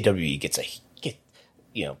WWE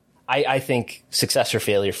I think success or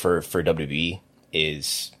failure for WWE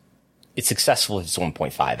is it's successful if it's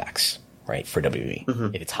 1.5x, right, for WWE.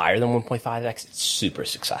 Mm-hmm. If it's higher than 1.5x, it's super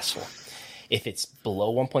successful. If it's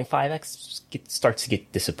below 1.5x, it starts to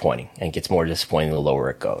get disappointing and gets more disappointing the lower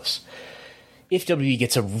it goes. If WWE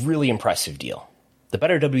gets a really impressive deal, the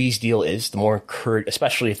better WWE's deal is, the more encouraged,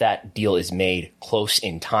 especially if that deal is made close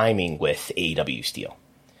in timing with AEW's deal.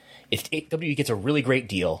 If WWE gets a really great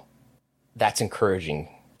deal, that's encouraging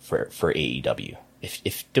for AEW.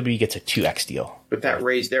 If WWE gets a 2x deal. But that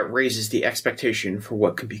raises the expectation for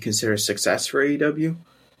what could be considered success for AEW?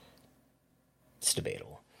 It's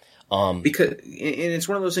debatable. Because and it's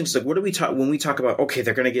one of those things like what do we talk when we talk about okay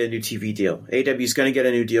they're going to get a new TV deal, AEW is going to get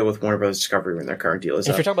a new deal with Warner Brothers Discovery when their current deal is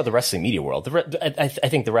up. If you're talking about the wrestling media world, I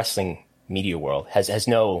think the wrestling media world has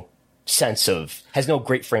no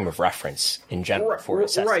great frame of reference in general for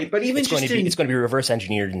assessing. Right, but even it's going to be reverse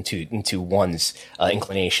engineered into one's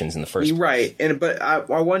inclinations in the first place. Right, but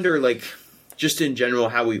I wonder like. Just in general,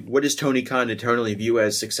 what does Tony Khan internally view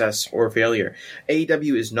as success or failure?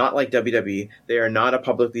 AEW is not like WWE. They are not a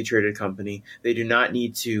publicly traded company. They do not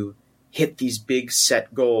need to hit these big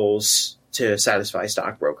set goals to satisfy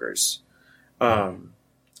stockbrokers. I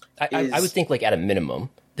would think, like at a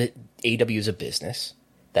minimum, that AEW is a business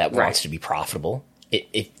that wants to be profitable.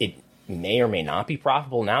 It may or may not be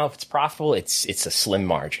profitable now. If it's profitable, it's a slim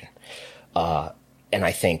margin, and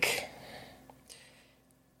I think.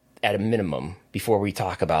 At a minimum, before we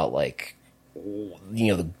talk about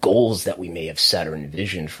the goals that we may have set or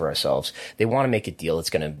envisioned for ourselves, they want to make a deal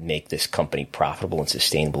that's going to make this company profitable and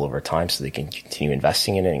sustainable over time so they can continue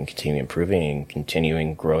investing in it and continue improving and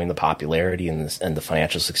continuing growing the popularity and the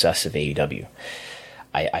financial success of AEW.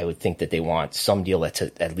 I would think that they want some deal that's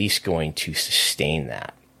at least going to sustain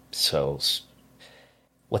that. So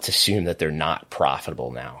let's assume that they're not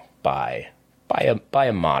profitable now by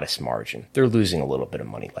a modest margin. They're losing a little bit of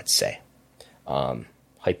money, let's say.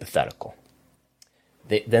 Hypothetical.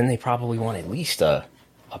 Then they probably want at least a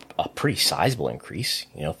pretty sizable increase,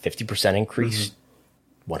 50% increase,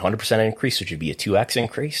 100% increase, which would be a 2x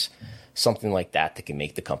increase, something like that can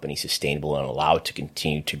make the company sustainable and allow it to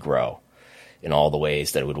continue to grow in all the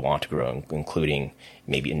ways that it would want to grow, including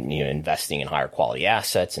maybe investing in higher quality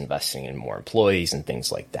assets, investing in more employees and things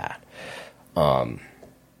like that.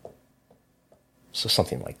 So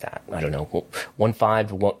something like that. I don't know,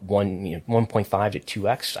 1.5 to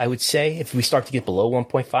 2x. I would say if we start to get below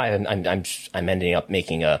 1.5, I'm ending up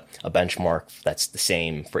making a benchmark that's the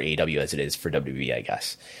same for AEW as it is for WWE. I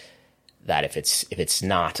guess that if it's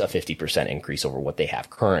not a 50% increase over what they have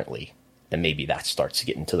currently, then maybe that starts to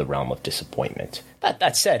get into the realm of disappointment.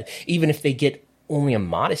 That said, even if they get only a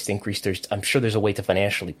modest increase, I'm sure there's a way to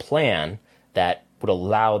financially plan that would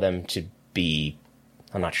allow them to be.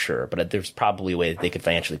 I'm not sure, but there's probably a way that they could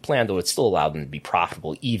financially plan, though it still allow them to be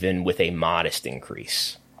profitable, even with a modest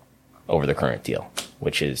increase over the current deal,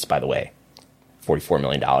 which is, by the way, $44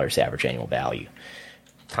 million average annual value.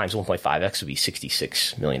 Times 1.5x would be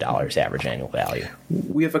 $66 million average annual value.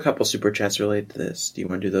 We have a couple super chats related to this. Do you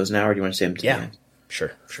want to do those now, or do you want to say them today? Yeah,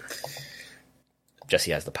 sure.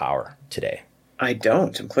 Jesse has the power today. I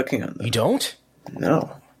don't. I'm clicking on them. You don't?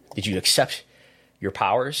 No. Did you accept your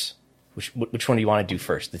powers? Which one do you want to do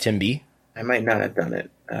first? The Tim B? I might not have done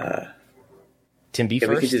it. Tim B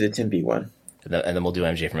first? We can do the Tim B one. And then we'll do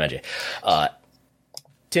MJ from MJ.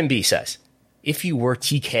 Tim B says, if you were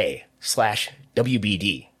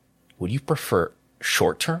TK/WBD, would you prefer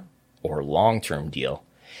short-term or long-term deal?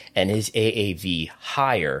 And is AAV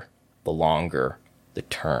higher the longer the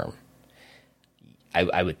term?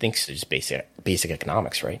 I would think so. Just basic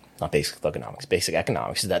economics, right? Not basic economics. Basic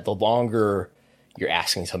economics is that the longer you're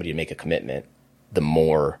asking somebody to make a commitment, the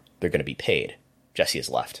more they're going to be paid. Jesse has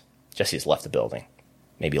left. Jesse has left the building.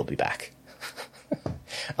 Maybe he'll be back.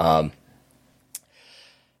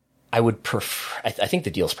 I would prefer. I think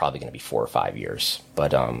the deal's probably going to be 4 or 5 years,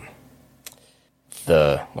 but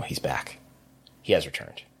he's back. He has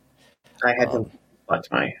returned. I had to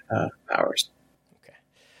select my powers.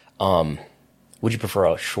 Okay. Would you prefer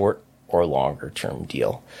a short or longer term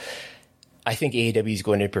deal? I think AEW is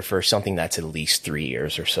going to prefer something that's at least 3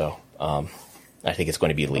 years or so. I think it's going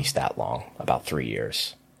to be at least that long, about 3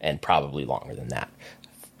 years, and probably longer than that,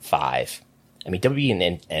 5. I mean,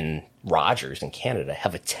 WWE and Rogers in Canada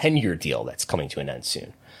have a 10-year deal that's coming to an end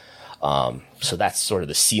soon. So that's sort of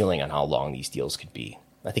the ceiling on how long these deals could be.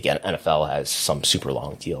 I think NFL has some super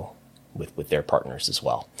long deal with their partners as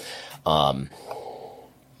well. I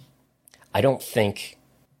don't think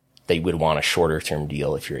they would want a shorter term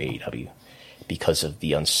deal if you're AEW because of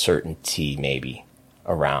the uncertainty maybe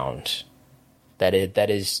around that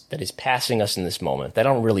is passing us in this moment. That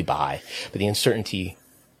I don't really buy, but the uncertainty,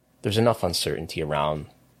 there's enough uncertainty around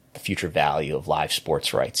the future value of live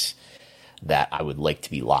sports rights that I would like to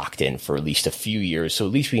be locked in for at least a few years. So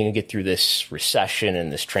at least we can get through this recession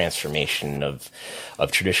and this transformation of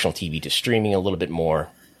traditional TV to streaming a little bit more,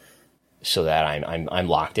 so that I'm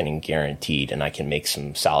locked in and guaranteed, and I can make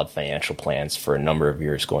some solid financial plans for a number of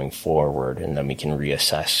years going forward, and then we can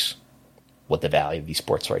reassess what the value of these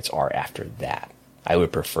sports rights are after that. I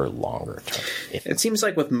would prefer longer term. It seems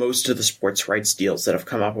like with most of the sports rights deals that have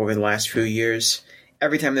come up over the last few years,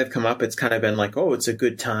 every time they've come up, it's kind of been like, oh, it's a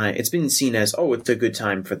good time. It's been seen as, oh, it's a good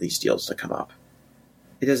time for these deals to come up.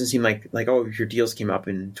 It doesn't seem like oh, your deals came up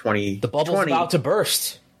in 2020. The bubble's about to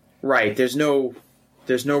burst. Right. There's no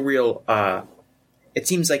real. It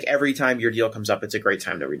seems like every time your deal comes up, it's a great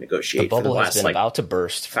time to renegotiate. The bubble has been about to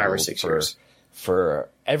burst 5 or 6 years. For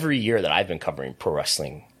every year that I've been covering pro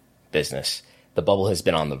wrestling business, the bubble has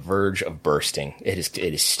been on the verge of bursting. It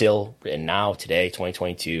is still, and now today,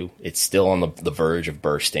 2022, it's still on the verge of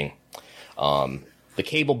bursting. The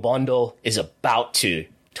cable bundle is about to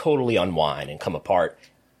totally unwind and come apart.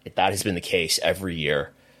 That has been the case every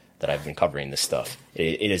year that I've been covering this stuff.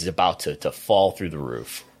 It is about to fall through the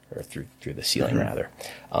roof, or through the ceiling, rather.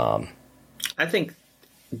 I think,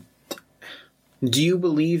 do you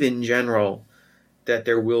believe in general that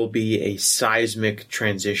there will be a seismic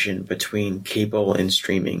transition between cable and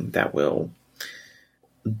streaming that will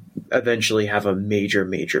eventually have a major,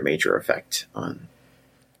 major, major effect on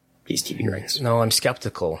these TV rights? No, I'm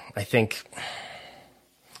skeptical. I think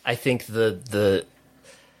the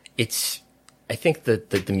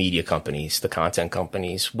media companies, the content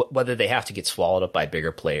companies, whether they have to get swallowed up by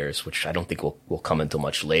bigger players, which I don't think will come until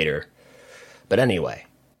much later. But anyway,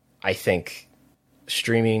 I think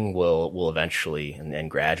streaming will eventually and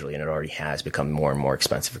gradually, and it already has, become more and more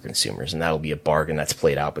expensive for consumers. And that'll be a bargain that's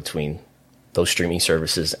played out between those streaming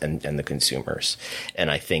services and the consumers. And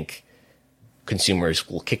I think consumers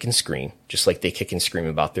will kick and scream, just like they kick and scream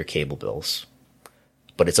about their cable bills.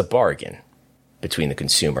 But it's a bargain between the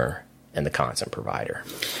consumer and the content provider.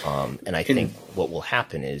 And I think what will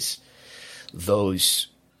happen is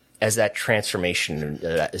as that transformation,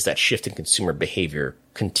 as that shift in consumer behavior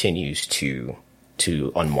continues to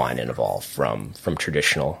unwind and evolve from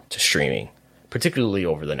traditional to streaming, particularly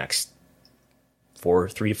over the next 3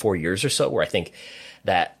 to 4 years or so, where I think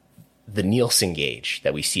that the Nielsen gauge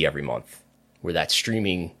that we see every month, where that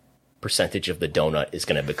streaming percentage of the donut is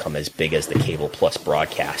going to become as big as the cable plus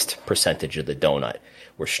broadcast percentage of the donut,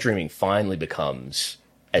 where streaming finally becomes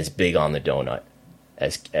as big on the donut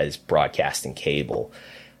as broadcast and cable.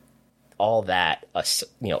 All that,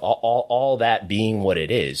 all that being what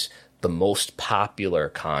it is, the most popular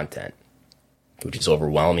content, which is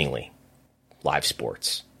overwhelmingly live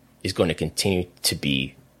sports, is going to continue to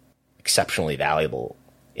be exceptionally valuable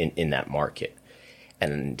in that market.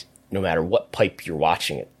 And no matter what pipe you're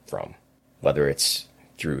watching it from, whether it's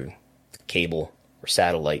through cable or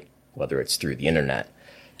satellite, whether it's through the internet,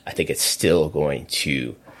 I think it's still going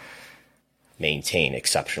to maintain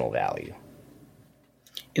exceptional value.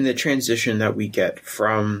 In the transition that we get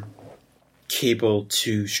from cable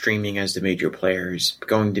to streaming as the major players,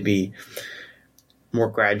 going to be more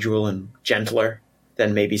gradual and gentler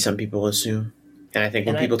than maybe some people assume. And I think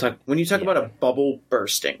when you talk about a bubble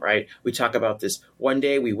bursting, right? We talk about this one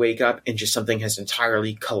day we wake up and just something has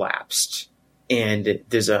entirely collapsed. And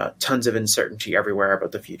there's tons of uncertainty everywhere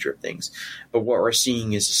about the future of things. But what we're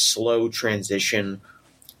seeing is a slow transition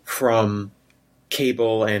from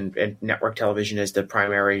cable and network television as the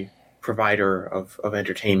primary provider of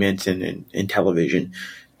entertainment and television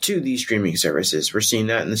to these streaming services. We're seeing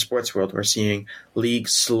that in the sports world. We're seeing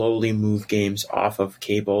leagues slowly move games off of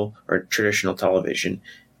cable or traditional television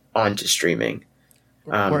onto streaming.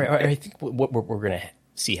 I think what we're going to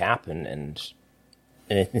see happen, and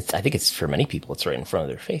I think it's for many people, it's right in front of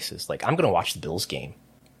their faces. Like, I'm going to watch the Bills game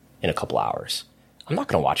in a couple hours. I'm not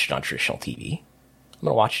going to watch it on traditional TV. I'm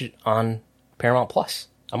going to watch it on Paramount Plus.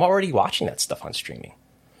 I'm already watching that stuff on streaming.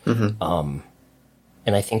 Mm-hmm.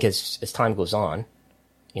 And I think as time goes on,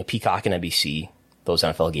 Peacock and NBC, those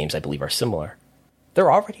NFL games I believe are similar.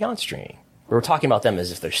 They're already on streaming. We're talking about them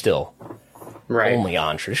as if they're still only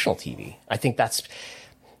on traditional TV. I think that's.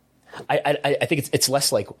 I think it's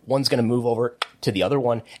less like one's going to move over to the other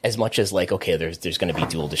one as much as like, okay, there's going to be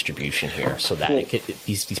dual distribution here so that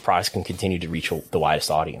these products can continue to reach the widest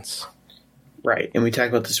audience. Right, and we talked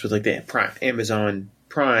about this with like the Amazon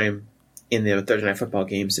Prime in the Thursday Night Football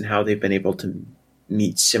games and how they've been able to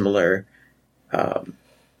meet similar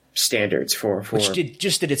standards for which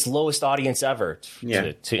did its lowest audience ever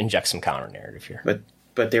to inject some counter narrative here.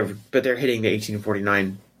 But they're hitting the 18 to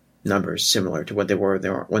 49 numbers similar to what they were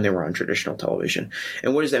when they were on traditional television.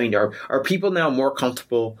 And what does that mean? Are people now more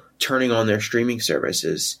comfortable turning on their streaming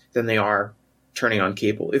services than they are turning on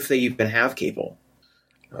cable, if they even have cable?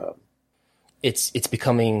 It's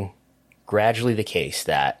becoming gradually the case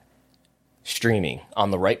that streaming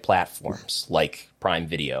on the right platforms like Prime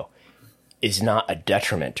Video is not a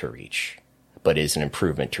detriment to reach, but is an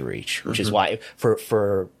improvement to reach, which is why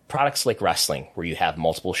for products like wrestling, where you have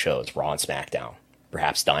multiple shows, Raw and SmackDown,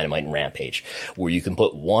 perhaps Dynamite and Rampage, where you can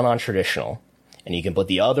put one on traditional and you can put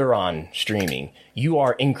the other on streaming, you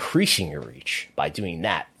are increasing your reach by doing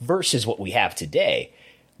that versus what we have today,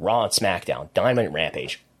 Raw and SmackDown, Dynamite and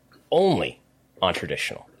Rampage, only on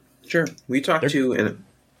traditional. Sure. We talked about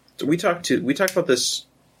this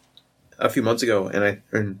a few months ago,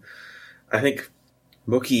 and I think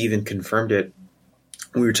Mookie even confirmed it.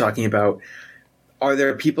 We were talking about, are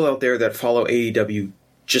there people out there that follow AEW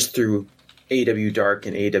just through AEW Dark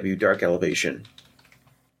and AEW Dark Elevation?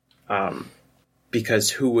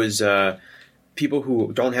 Because people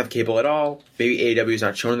who don't have cable at all, maybe AEW is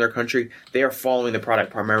not shown in their country, they are following the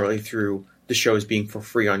product primarily through the shows being for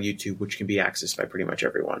free on YouTube, which can be accessed by pretty much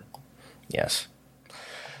everyone. Yes.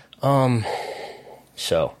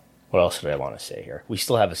 So what else did I want to say here? We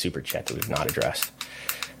still have a super chat that we've not addressed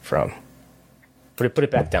from. Put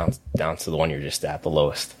it back down to the one you're just at, the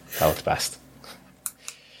lowest. That looks best.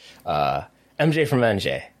 MJ from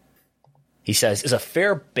NJ. He says, is a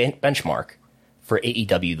fair benchmark for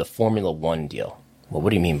AEW the Formula One deal? Well, what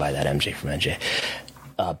do you mean by that, MJ from NJ?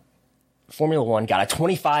 Formula One got a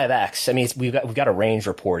 25x. I mean, we've got a range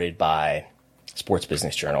reported by Sports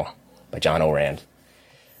Business Journal by John Orand,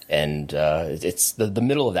 and it's the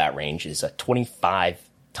middle of that range is a 25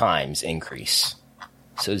 times increase.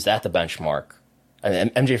 So is that the benchmark?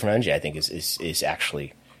 And MJ from NJ, I think, is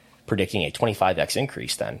actually predicting a 25x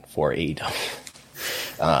increase then for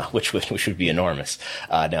AEW, which would be enormous.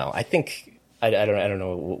 No, I think I don't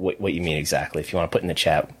know what you mean exactly. If you want to put in the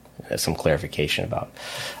chat some clarification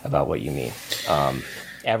about what you mean.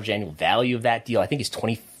 Average annual value of that deal, I think, is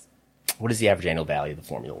 20. What is the average annual value of the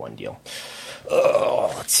Formula One deal?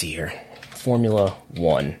 Oh, let's see here. Formula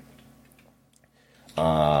One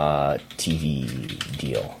TV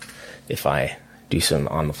deal. If I do some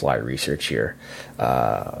on-the-fly research here.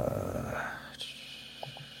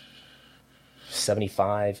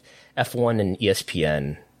 75. F1 and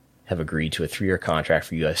ESPN have agreed to a 3-year contract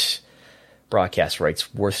for U.S. broadcast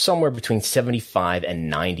rights worth somewhere between 75 and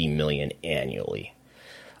 90 million annually.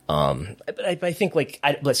 But I think,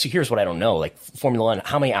 so here's what I don't know. Like, Formula One,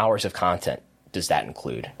 how many hours of content does that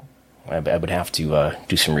include? I would have to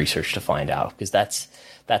do some research to find out, because that's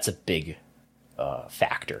a big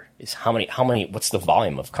factor. Is how many? What's the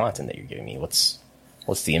volume of content that you're giving me? What's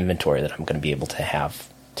the inventory that I'm going to be able to have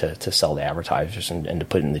to sell to advertisers and to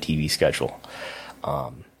put in the TV schedule?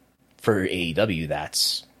 For AEW,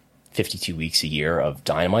 that's 52 weeks a year of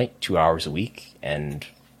Dynamite, 2 hours a week, and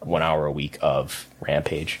 1 hour a week of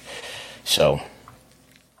Rampage. So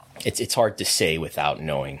it's hard to say without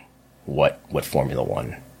knowing what Formula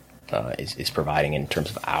One is providing in terms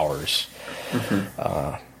of hours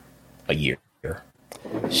a year.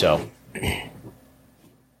 So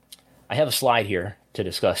I have a slide here to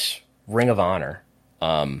discuss Ring of Honor,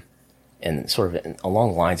 and sort of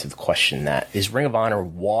along the lines of the question that is Ring of Honor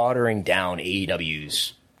watering down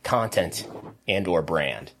AEW's content and or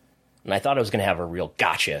brand. And I thought I was going to have a real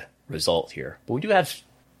gotcha result here, but we do have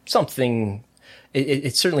something.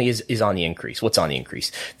 It certainly is on the increase. What's on the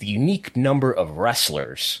increase? The unique number of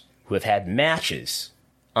wrestlers who have had matches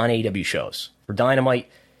on AEW shows. For Dynamite,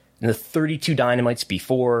 in the 32 Dynamites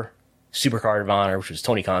before Supercard of Honor, which was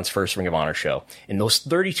Tony Khan's first Ring of Honor show, in those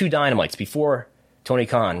 32 Dynamites before Tony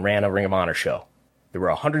Khan ran a Ring of Honor show, there were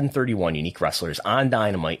 131 unique wrestlers on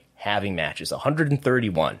Dynamite having matches.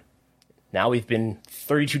 131. Now we've been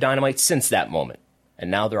 32 Dynamites since that moment. And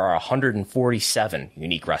now there are 147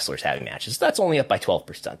 unique wrestlers having matches. That's only up by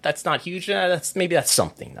 12%. That's not huge. Maybe that's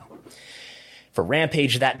something, though. For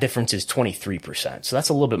Rampage, that difference is 23%. So that's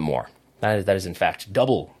a little bit more. That is in fact,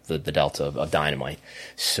 double the delta of Dynamite.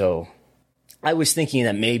 So I was thinking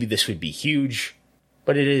that maybe this would be huge,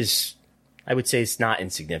 but it is, I would say it's not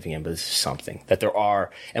insignificant, but this is something that there are.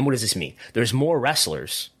 And what does this mean? There's more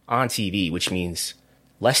wrestlers on TV, which means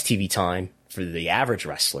less TV time for the average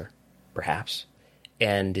wrestler, perhaps.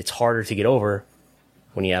 And it's harder to get over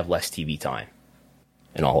when you have less TV time,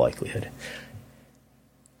 in all likelihood.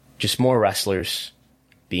 Just more wrestlers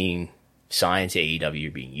being signed to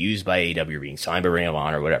AEW, being used by AEW, being signed by Ring of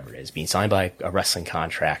Honor, whatever it is, being signed by a wrestling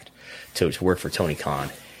contract to work for Tony Khan,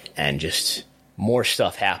 and just more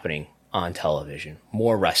stuff happening on television,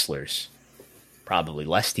 more wrestlers, probably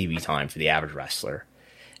less TV time for the average wrestler.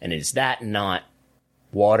 And is that not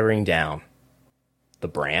watering down the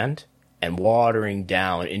brand and watering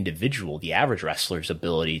down the average wrestler's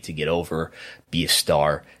ability to get over, be a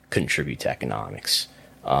star, contribute to economics?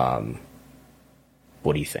 What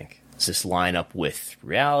do you think? Does this line up with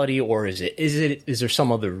reality, or is there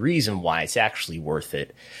some other reason why it's actually worth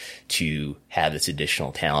it to have this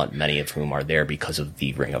additional talent, many of whom are there because of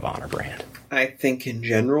the Ring of Honor brand? I think in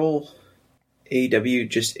general,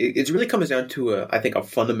 AEW it really comes down to a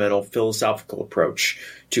fundamental philosophical approach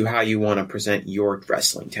to how you want to present your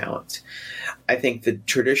wrestling talent. I think the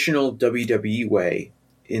traditional WWE way,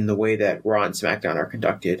 in the way that Raw and SmackDown are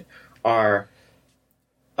conducted, are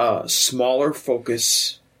a smaller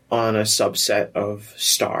focus on a subset of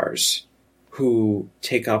stars who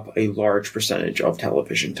take up a large percentage of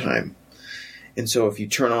television time. And so if you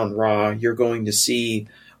turn on Raw, you're going to see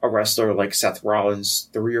a wrestler like Seth Rollins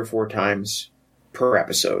 3 or 4 times per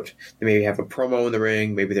episode. They maybe have a promo in the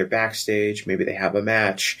ring, maybe they're backstage, maybe they have a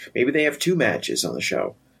match, maybe they have 2 matches on the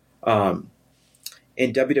show. And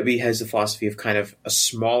WWE has the philosophy of kind of a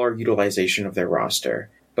smaller utilization of their roster,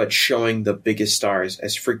 but showing the biggest stars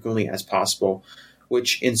as frequently as possible,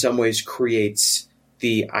 which in some ways creates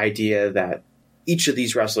the idea that each of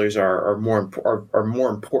these wrestlers are more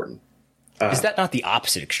important. Is that not the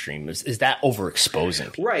opposite extreme? Is that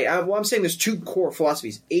overexposing people? Right. Well, I'm saying there's 2 core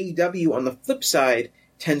philosophies. AEW, on the flip side,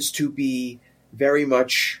 tends to be very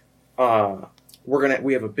much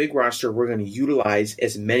we have a big roster. We're going to utilize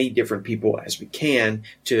as many different people as we can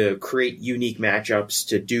to create unique matchups,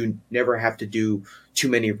 to never have to do too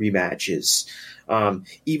many rematches.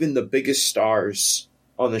 Even the biggest stars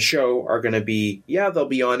on the show are going to be, they'll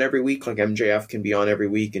be on every week. Like MJF can be on every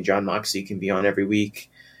week, and Jon Moxley can be on every week,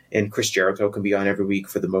 and Chris Jericho can be on every week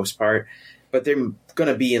for the most part. But they're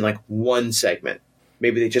going to be in like one segment.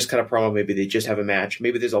 Maybe they just cut a promo. Maybe they just have a match.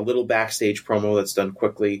 Maybe there's a little backstage promo that's done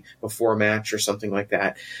quickly before a match or something like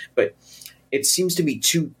that. But it seems to be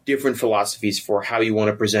 2 different philosophies for how you want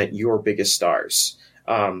to present your biggest stars.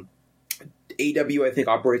 AEW, I think,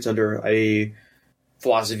 operates under a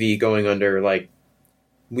philosophy going under, like,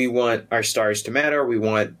 we want our stars to matter. We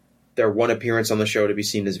want their one appearance on the show to be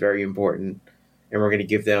seen as very important. And we're going to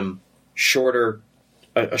give them a shorter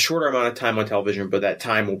amount of time on television, but that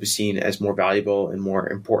time will be seen as more valuable and more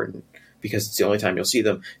important because it's the only time you'll see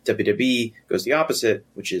them. WWE goes the opposite,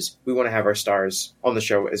 which is we want to have our stars on the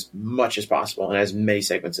show as much as possible and as many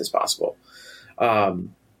segments as possible.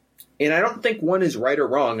 And I don't think one is right or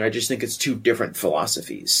wrong. I just think it's 2 different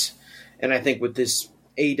philosophies. And I think with this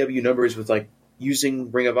AEW numbers, with like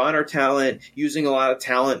using Ring of Honor talent, using a lot of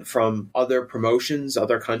talent from other promotions,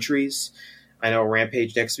 other countries. I know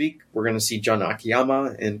Rampage next week, we're going to see Jun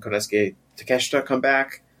Akiyama and Konosuke Takeshita come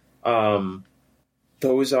back.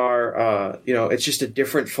 Those are, it's just a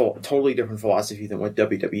totally different philosophy than what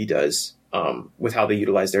WWE does with how they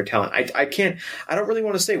utilize their talent. I don't really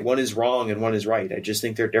want to say one is wrong and one is right. I just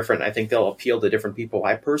think they're different. I think they'll appeal to different people.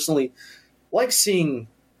 I personally like seeing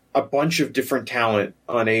a bunch of different talent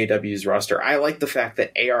on AEW's roster. I like the fact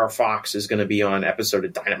that AR Fox is going to be on an episode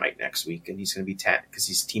of Dynamite next week, and he's going to be because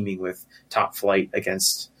he's teaming with Top Flight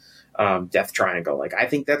against Death Triangle. Like, I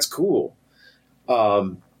think that's cool.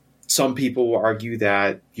 Some people will argue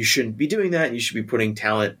that you shouldn't be doing that, and you should be putting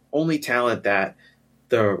only talent that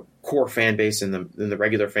the core fan base and the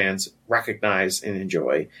regular fans recognize and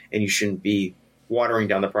enjoy, and you shouldn't be watering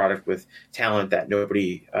down the product with talent that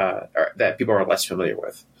that people are less familiar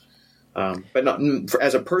with. But not,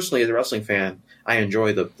 as a wrestling fan, I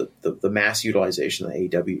enjoy the mass utilization that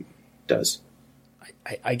AEW does.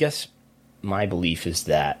 I guess my belief is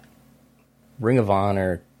that Ring of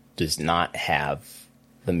Honor does not have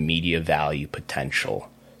the media value potential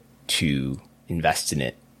to invest in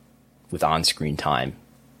it with on-screen time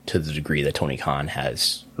to the degree that Tony Khan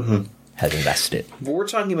has has invested. But we're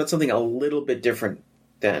talking about something a little bit different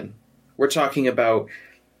then. We're talking about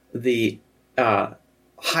the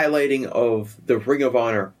highlighting of the Ring of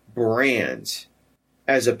Honor brand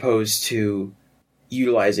as opposed to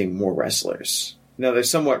utilizing more wrestlers. Now, they're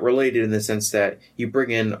somewhat related in the sense that you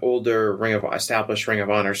bring in older established Ring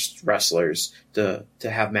of Honor wrestlers to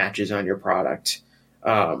have matches on your product.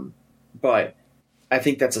 But I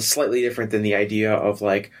think that's a slightly different than the idea of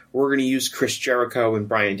like, we're going to use Chris Jericho and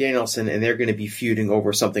Bryan Danielson and they're going to be feuding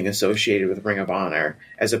over something associated with Ring of Honor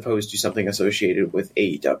as opposed to something associated with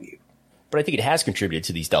AEW. But I think it has contributed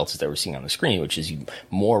to these deltas that we're seeing on the screen, which is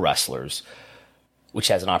more wrestlers, which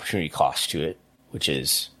has an opportunity cost to it, which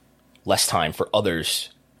is less time for others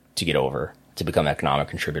to get over, to become economic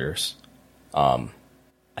contributors. I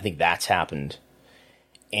think that's happened.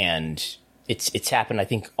 And it's happened, I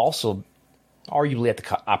think, also arguably at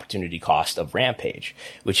the opportunity cost of Rampage,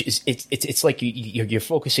 which is it's like you're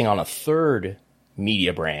focusing on a third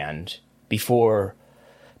media brand before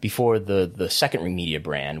the second media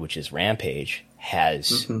brand, which is Rampage,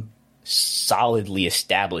 has solidly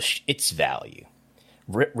established its value.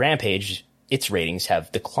 Rampage, its ratings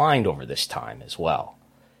have declined over this time as well,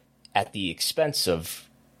 at the expense of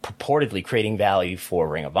purportedly creating value for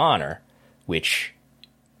Ring of Honor, which,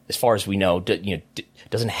 as far as we know,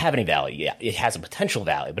 doesn't have any value yet. It has a potential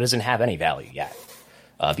value, but doesn't have any value yet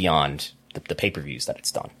beyond the pay-per-views that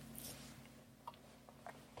it's done.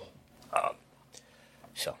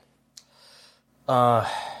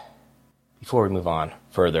 Before we move on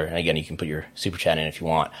further, and again, you can put your super chat in if you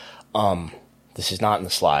want. This is not in the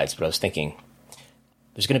slides, but I was thinking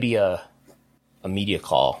there's going to be a media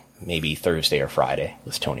call maybe Thursday or Friday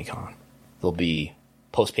with Tony Khan. There'll be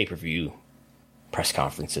post pay-per-view press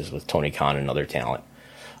conferences with Tony Khan and other talent.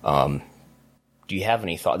 Do you have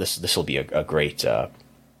any thought? This will be a great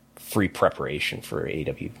free preparation for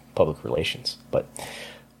AEW public relations. But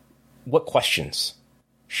what questions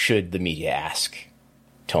should the media ask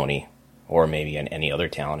Tony, or maybe any other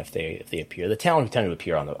talent if they appear? The talent who tend to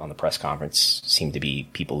appear on the press conference seem to be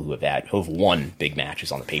people who have won big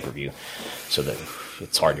matches on the pay-per-view, so that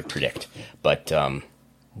it's hard to predict. But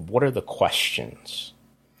what are the questions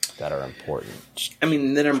that are important? I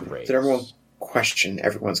mean, the number one question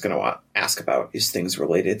everyone's going to ask about is things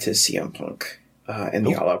related to CM Punk and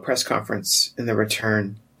the All Out press conference and the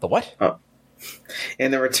return. The what?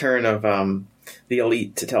 And the return of the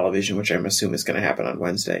Elite to television, which I'm assuming is going to happen on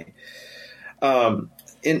Wednesday. And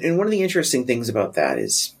one of the interesting things about that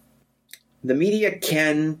is the media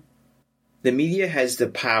has the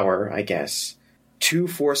power, I guess, to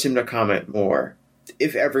force him to comment more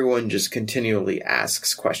if everyone just continually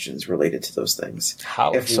asks questions related to those things.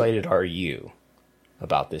 How excited are you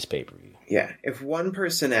about this pay-per-view? Yeah. If one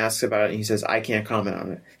person asks about it and he says, I can't comment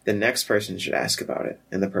on it, the next person should ask about it.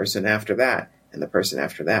 And the person after that, and the person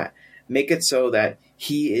after that. Make it so that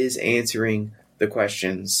he is answering the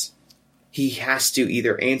questions. He has to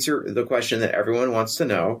either answer the question that everyone wants to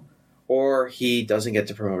know, or he doesn't get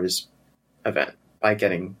to promote his event by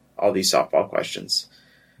getting all these softball questions.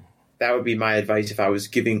 That would be my advice if I was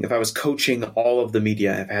coaching all of the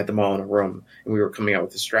media, if I had them all in a room and we were coming out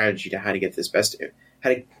with a strategy to how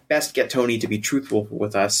to best get Tony to be truthful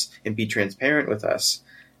with us and be transparent with us.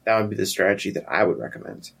 That would be the strategy that I would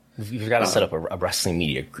recommend. You've got to set up a wrestling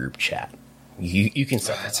media group chat. You can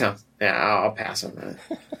set that up. Yeah, I'll pass on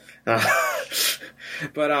that.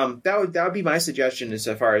 But that would be my suggestion as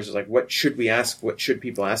far as like what should we ask? What should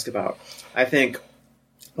people ask about? I think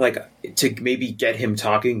like to maybe get him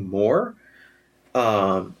talking more.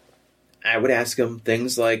 I would ask him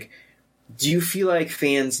things like, do you feel like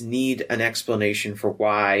fans need an explanation for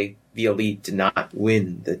why the Elite did not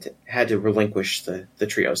win, had to relinquish the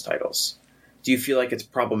trios titles? Do you feel like it's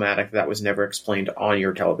problematic that was never explained on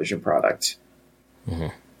your television product? Mm-hmm.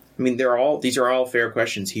 I mean, these are all fair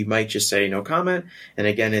questions. He might just say no comment, and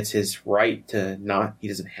again, it's his right to not. He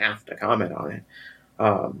doesn't have to comment on it.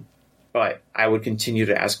 But I would continue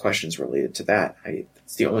to ask questions related to that.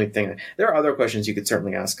 It's the only thing. There are other questions you could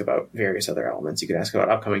certainly ask about various other elements. You could ask about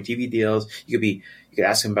upcoming TV deals. You could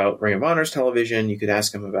ask him about Ring of Honor's television. You could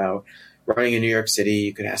ask him about running in New York City.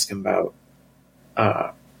 You could ask him about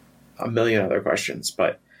a million other questions.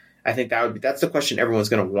 But I think that's the question everyone's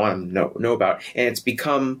going to want to know about. And it's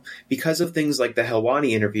become, because of things like the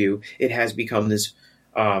Helwani interview, it has become this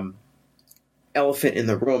elephant in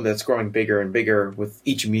the room that's growing bigger and bigger with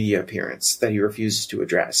each media appearance that he refuses to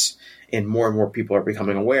address. And more people are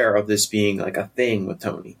becoming aware of this being like a thing with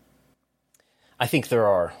Tony. I think there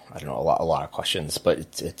are, I don't know, a lot of questions,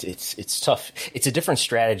 but it's tough. It's a different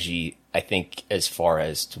strategy, I think, as far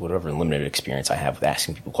as whatever limited experience I have with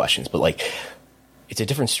asking people questions. But like, it's a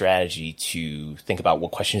different strategy to think about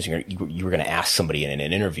what questions you were going to ask somebody in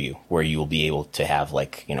an interview, where you will be able to have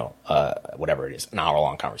like, whatever it is, an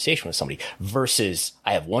hour-long conversation with somebody, versus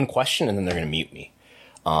I have one question and then they're going to mute me.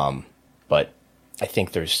 But I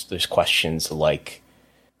think there's questions like,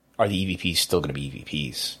 are the EVPs still going to be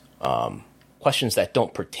EVPs? Questions that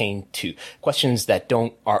don't pertain to, questions that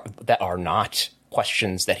are not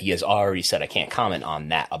questions that he has already said I can't comment on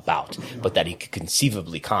that about, but that he could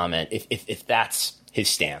conceivably comment if that's his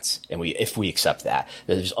stance, and if we accept that.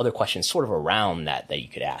 There's other questions sort of around that you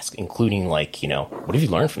could ask, including like, what have you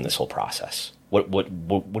learned from this whole process? What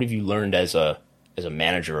have you learned as a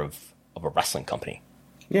manager of a wrestling company?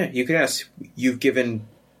 Yeah, you could ask. You've given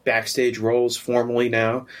backstage roles formally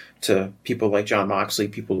now to people like Jon Moxley,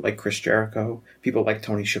 people like Chris Jericho, people like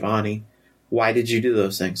Tony Schiavone. Why did you do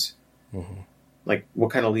those things? Mm-hmm. Like, what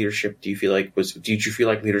kind of leadership do you feel like did you feel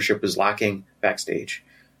like leadership was lacking backstage?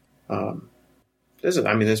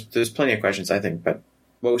 There's plenty of questions, I think, but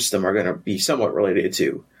most of them are going to be somewhat related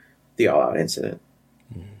to the All Out incident.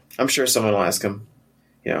 Mm-hmm. I'm sure someone will ask him,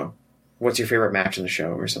 what's your favorite match in the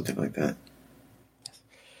show or something like that.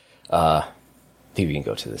 I think we can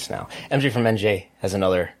go to this now. MJ from NJ has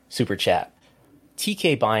another super chat.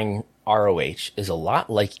 TK buying ROH is a lot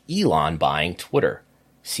like Elon buying Twitter.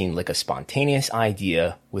 Seemed like a spontaneous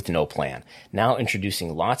idea with no plan. Now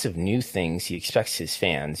introducing lots of new things he expects his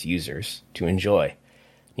fans, users, to enjoy.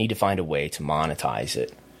 Need to find a way to monetize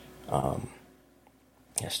it.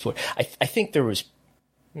 Yes, Twitter. I think there was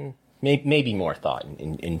maybe more thought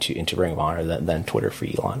into Ring of Honor than Twitter for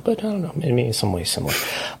Elon, but I don't know. Maybe in some ways similar.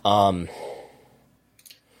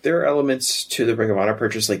 There are elements to the Ring of Honor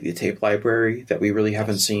purchase, like the tape library, that we really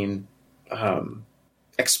haven't seen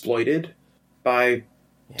exploited by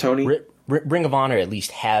Tony. Ring of Honor at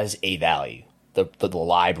least has a value, the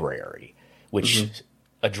library, which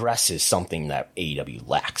addresses something that AEW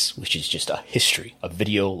lacks, which is just a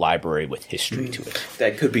video library with history to it.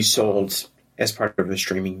 That could be sold as part of a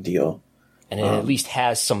streaming deal. And it at least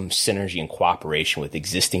has some synergy and cooperation with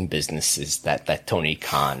existing businesses that Tony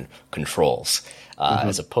Khan controls,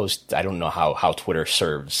 as opposed to, I don't know how Twitter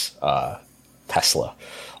serves Tesla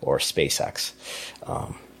or SpaceX.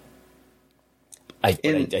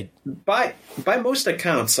 By most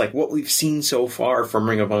accounts, like what we've seen so far from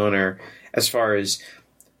Ring of Honor, as far as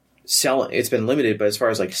selling, it's been limited, but as far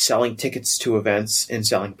as like selling tickets to events and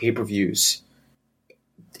selling pay-per-views,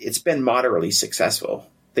 it's been moderately successful.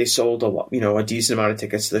 They sold a decent amount of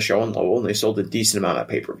tickets to the show in Lowell, and they sold a decent amount of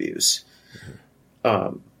pay-per-views.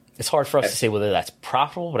 It's hard for us to say whether that's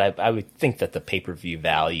profitable, but I would think that the pay-per-view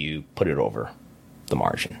value put it over the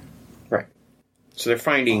margin. Right. So they're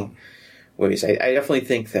finding ways. I definitely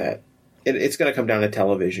think that it's going to come down to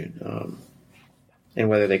television and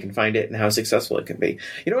whether they can find it and how successful it can be.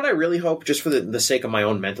 You know what I really hope, just for the sake of my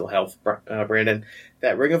own mental health, Brandon,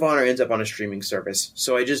 that Ring of Honor ends up on a streaming service,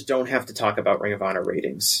 so I just don't have to talk about Ring of Honor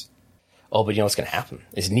ratings. Oh, but you know what's going to happen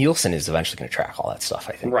is Nielsen is eventually going to track all that stuff,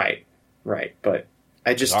 I think. Right. But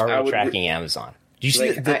it's already tracking Amazon. Did you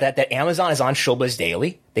see that Amazon is on Showbuzz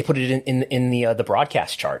Daily? They put it in the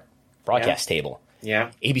broadcast chart, table.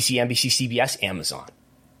 Yeah. ABC, NBC, CBS, Amazon.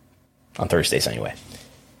 On Thursdays, anyway.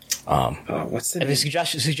 What's the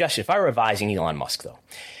suggestion? If I were advising Elon Musk, though,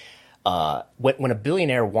 when a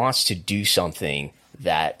billionaire wants to do something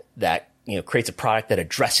that creates a product that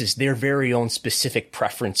addresses their very own specific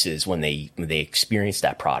preferences when they experience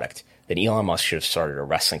that product, then Elon Musk should have started a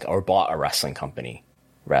wrestling or bought a wrestling company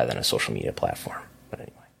rather than a social media platform. But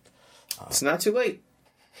anyway, it's not too late.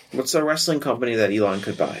 What's a wrestling company that Elon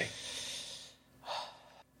could buy?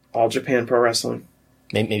 All Japan Pro Wrestling.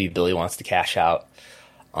 Maybe Billy wants to cash out.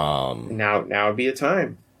 Now would be a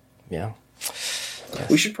time. Yeah. Yes.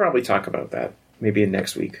 We should probably talk about that maybe in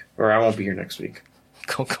next week, or I won't be here next week.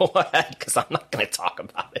 Go ahead, because I'm not going to talk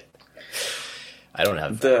about it. I don't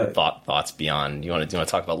have thoughts beyond. You want to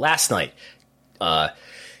talk about last night? The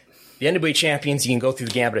NWA champions. You can go through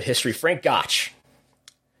the gambit of history. Frank Gotch,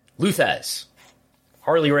 Luthez,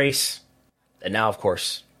 Harley Race, and now, of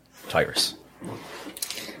course, Tyrus.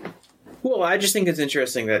 Well, I just think it's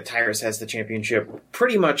interesting that Tyrus has the championship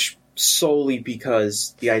pretty much solely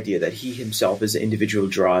because the idea that he himself is an individual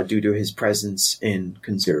draw due to his presence in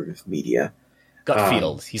conservative media.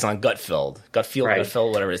 Gutfield. He's on Gutfield. Right.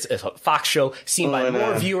 Gutfield, whatever. It's a Fox show seen by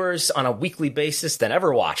more viewers on a weekly basis than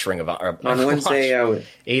ever watch Ring of Honor. On Wednesday,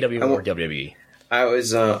 AEW or WWE. I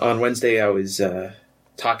was on Wednesday. I was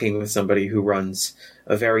talking with somebody who runs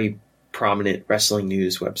a very prominent wrestling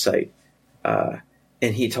news website,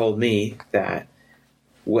 and he told me that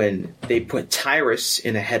when they put Tyrus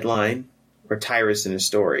in a headline or Tyrus in a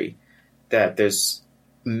story, that there's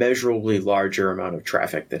measurably larger amount of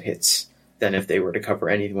traffic that hits than if they were to cover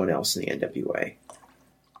anyone else in the NWA.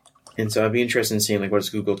 And so I'd be interested in seeing, like, what does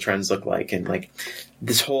Google Trends look like? And, like,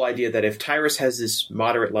 this whole idea that if Tyrus has this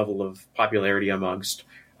moderate level of popularity amongst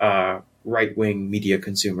right-wing media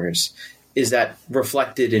consumers, is that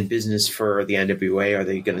reflected in business for the NWA? Are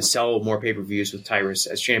they going to sell more pay-per-views with Tyrus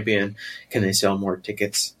as champion? Can they sell more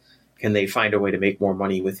tickets? Can they find a way to make more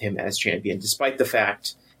money with him as champion, despite the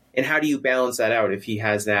fact? And how do you balance that out if he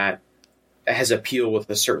has appeal with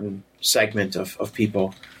a certain segment of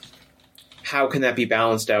people? How can that be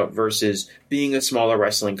balanced out versus being a smaller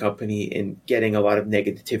wrestling company and getting a lot of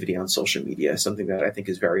negativity on social media, something that I think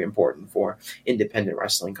is very important for independent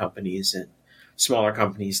wrestling companies and smaller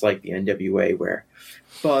companies like the NWA, where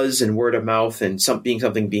buzz and word of mouth and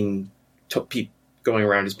going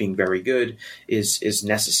around as being very good is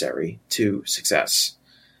necessary to success.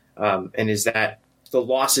 And is that the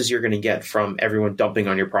losses you're going to get from everyone dumping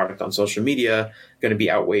on your product on social media going to be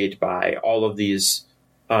outweighed by all of these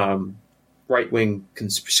right-wing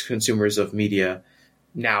consumers of media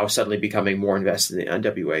now suddenly becoming more invested in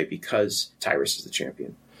NWA because Tyrus is the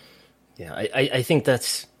champion? Yeah, I think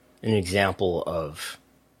that's an example of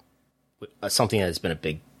something that has been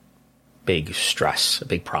a big stress, a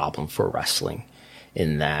big problem for wrestling,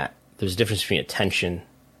 in that there's a difference between attention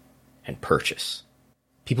and purchase.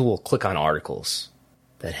 People will click on articles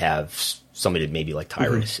that have somebody maybe like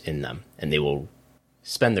Tyrus in them, and they will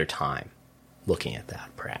spend their time looking at that,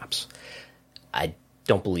 perhaps. I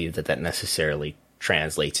don't believe that necessarily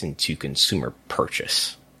translates into consumer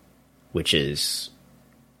purchase, which is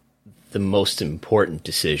the most important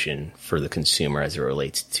decision for the consumer as it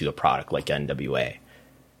relates to a product like NWA,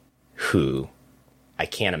 who I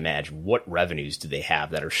can't imagine what revenues do they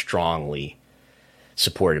have that are strongly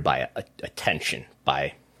supported by attention,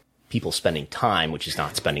 by people spending time, which is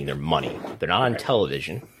not spending their money. They're not on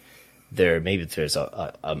television. There's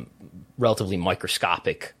a relatively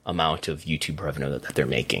microscopic amount of YouTube revenue that they're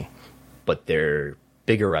making, but their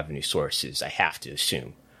bigger revenue sources, I have to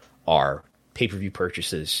assume, are pay-per-view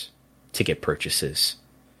purchases, ticket purchases.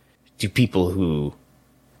 Do people who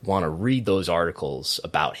want to read those articles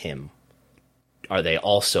about him, are they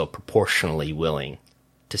also proportionally willing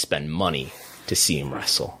to spend money to see him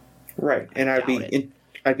wrestle? Right, and I'd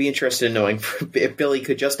be interested in knowing if Billy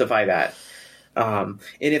could justify that. And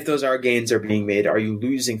if those gains are being made, are you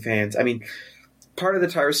losing fans? I mean, part of the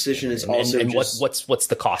Tyrus decision is also what's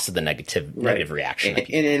the cost of the negative reaction?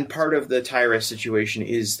 And part of the Tyrus situation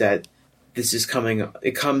is that this is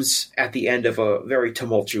it comes at the end of a very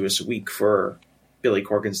tumultuous week for Billy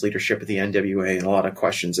Corgan's leadership of the NWA, and a lot of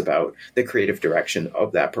questions about the creative direction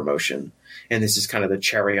of that promotion. And this is kind of the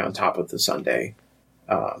cherry on top of the sundae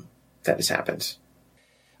that has happened.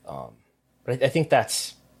 But I think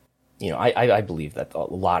that's, I believe that a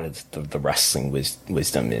lot of the wrestling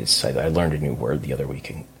wisdom is, I learned a new word the other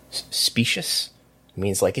week, specious. It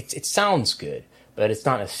means, like, it sounds good, but it's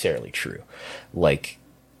not necessarily true. Like,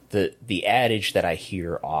 the adage that I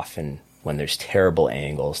hear often when there's terrible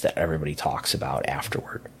angles that everybody talks about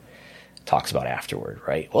afterward,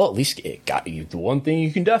 right? Well, at least it got you. The one thing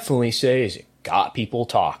you can definitely say is it got people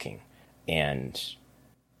talking.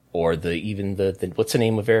 Or the what's the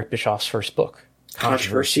name of Eric Bischoff's first book?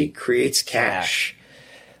 Controversy creates cash.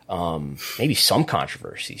 Maybe some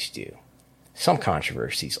controversies do. Some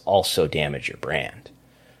controversies also damage your brand.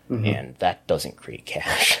 Mm-hmm. And that doesn't create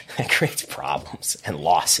cash. That creates problems and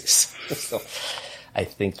losses. So I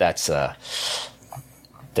think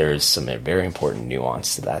there's some very important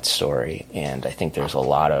nuance to that story. And I think there's a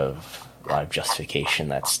lot of justification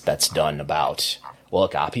that's done about, well,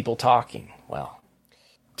 it got people talking. Well,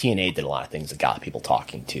 TNA did a lot of things that got people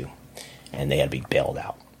talking too, and they had to be bailed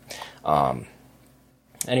out.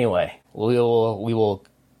 Anyway, we will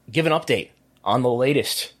give an update on the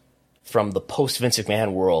latest from the post Vince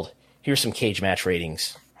McMahon world. Here's some cage match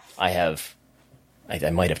ratings. I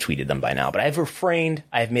might have tweeted them by now, but I've refrained.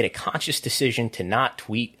 I have made a conscious decision to not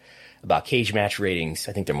tweet about cage match ratings.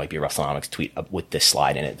 I think there might be a WrestleNomics tweet with this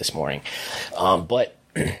slide in it this morning. But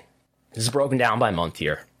this is broken down by month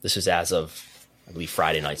here. This is as of, I believe,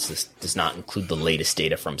 Friday nights. This does not include the latest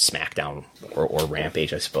data from SmackDown or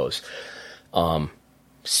Rampage, I suppose.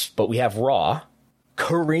 But we have Raw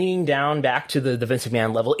careening down back to the Vince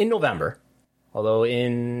McMahon level in November. Although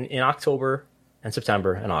in October and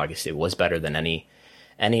September and August, it was better than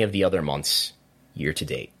any of the other months year to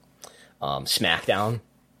date. SmackDown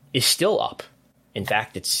is still up. In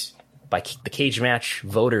fact, it's, by the cage match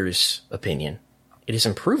voters' opinion, it is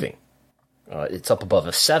improving. It's up above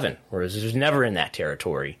a 7, whereas it was never in that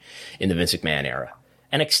territory in the Vince McMahon era.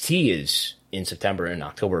 NXT is, in September and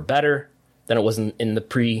October, better. than it was in the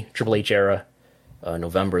pre-Triple H era.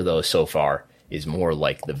 November, though, so far is more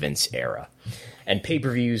like the Vince era. And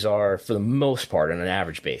pay-per-views are, for the most part, on an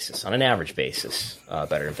average basis,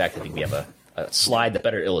 better. In fact, I think we have a slide that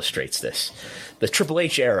better illustrates this. The Triple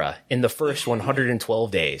H era, in the first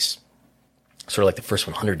 112 days, sort of like the first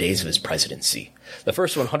 100 days of his presidency, the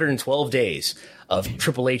first 112 days of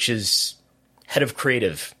Triple H's head of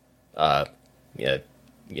creative run,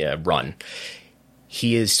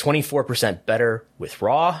 he is 24% better with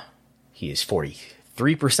Raw. He is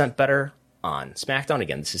 43% better on SmackDown.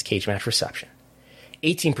 Again, this is Cage Match Reception.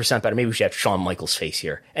 18% better. Maybe we should have Shawn Michaels' face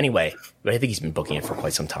here. Anyway, but I think he's been booking it for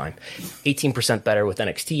quite some time. 18% better with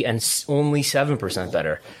NXT and only 7%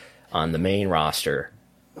 better on the main roster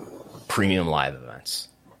premium live events.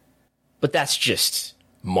 But that's just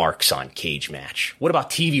marks on Cage Match. What about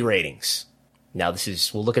TV ratings? Now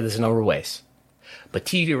we'll look at this in a number of ways. But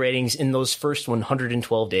TV ratings in those first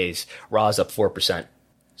 112 days, Raw is up 4%,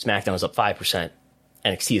 SmackDown is up 5%,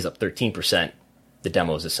 NXT is up 13%. The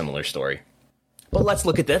demo is a similar story. But let's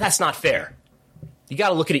look at that. That's not fair. You got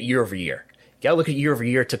to look at it year over year. You got to look at year over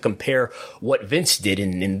year to compare what Vince did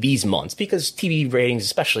in these months, because TV ratings,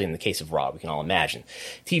 especially in the case of Raw, we can all imagine,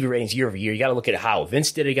 TV ratings year over year, you got to look at how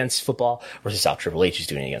Vince did against football versus how Triple H is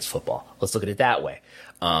doing against football. Let's look at it that way.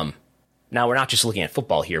 Now, we're not just looking at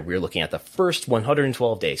football here. We're looking at the first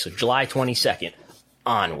 112 days, so July 22nd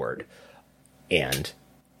onward. And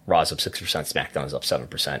Raw's up 6%, SmackDown is up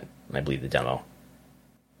 7%. And I believe the demo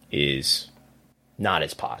is not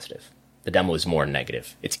as positive. The demo is more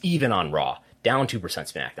negative. It's even on Raw. Down 2%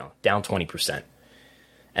 SmackDown. Down 20%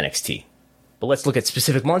 NXT. But let's look at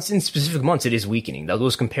specific months. In specific months, it is weakening. Now,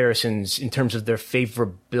 those comparisons, in terms of their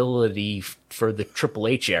favorability for the Triple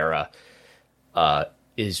H era,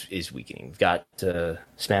 is weakening. We've got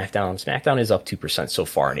SmackDown. SmackDown is up 2% so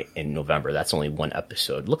far in November. That's only one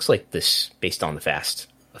episode. Looks like this, based on the Fast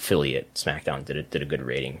affiliate, SmackDown did a good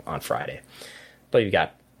rating on Friday. But you've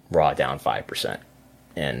got Raw down 5%.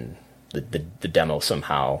 And the demo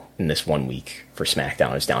somehow in this 1 week for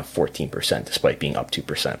SmackDown is down 14%, despite being up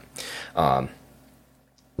 2%.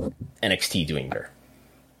 NXT doing better.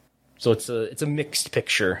 So it's a mixed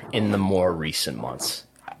picture in the more recent months,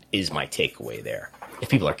 is my takeaway there. If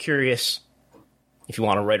people are curious, if you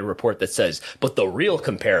want to write a report that says, but the real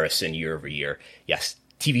comparison year over year, yes,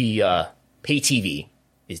 pay TV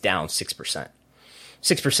is down 6%.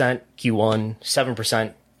 6% Q1,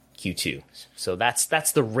 7% Q2. So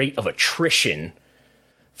that's the rate of attrition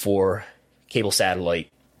for cable satellite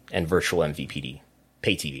and virtual MVPD,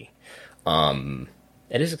 pay TV.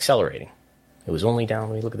 It is accelerating. It was only down,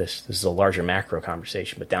 let me look at this. This is a larger macro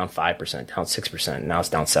conversation, but down 5%, down 6%. Now it's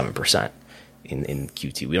down 7% in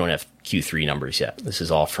Q2. We don't have Q3 numbers yet. This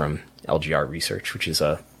is all from LGR Research, which is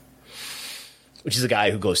a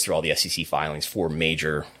guy who goes through all the SEC filings for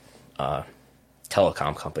major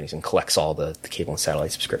telecom companies and collects all the cable and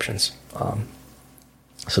satellite subscriptions.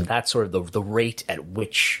 So that's sort of the rate at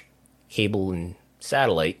which cable and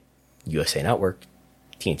satellite, USA Network,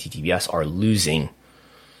 TNT, TBS are losing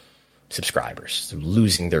subscribers. They're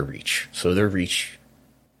losing their reach. So their reach,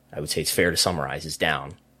 I would say it's fair to summarize, is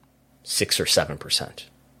down 6 or 7%.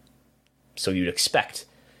 So you'd expect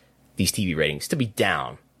these TV ratings to be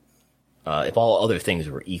down, if all other things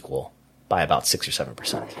were equal, by about 6 or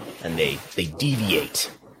 7%. And they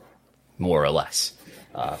deviate more or less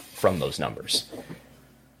from those numbers.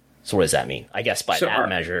 So what does that mean? I guess by that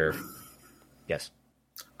measure, yes.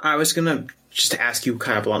 I was going to just ask you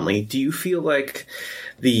kind of bluntly, do you feel like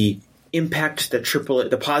the impact that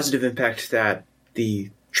the positive impact that the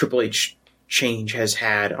Triple H change has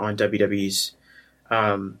had on WWE's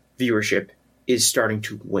viewership is starting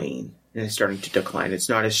to wane and it's starting to decline? It's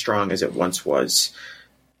not as strong as it once was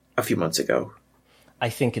a few months ago. I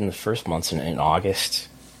think in the first months in August,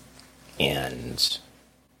 and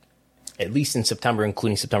at least in September,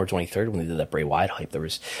 including September 23rd when they did that Bray Wyatt hype, there were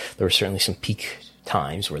certainly some peak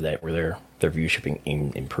times where their viewership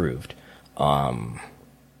improved.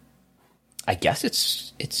 I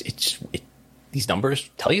guess these numbers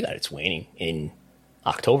tell you that it's waning in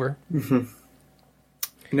October. Mm-hmm.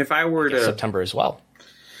 And if I were to September as well,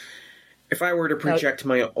 if I were to project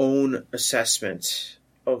my own assessment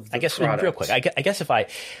of the product, real quick, I guess if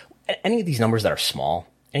any of these numbers that are small,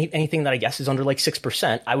 anything that I guess is under like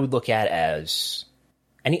 6%, I would look at as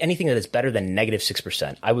anything that is better than negative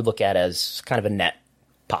 6%. I would look at as kind of a net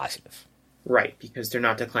positive. Right, because they're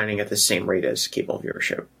not declining at the same rate as cable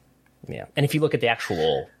viewership. Yeah, and if you look at the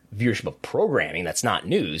actual viewership of programming, that's not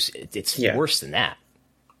news. It's worse than that.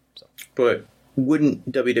 So. But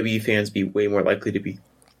wouldn't WWE fans be way more likely to be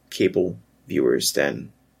cable viewers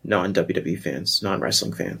than non-WWE fans,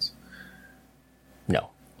 non-wrestling fans? No.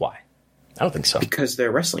 Why? I don't think so. Because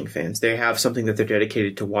they're wrestling fans. They have something that they're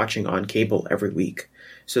dedicated to watching on cable every week.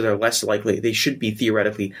 So they're less likely, they should be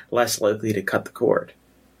theoretically less likely to cut the cord.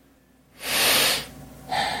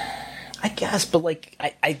 I guess, but like,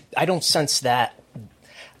 I don't sense that.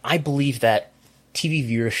 I believe that TV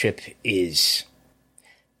viewership is,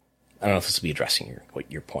 I don't know if this will be addressing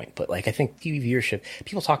your point, but like, I think TV viewership,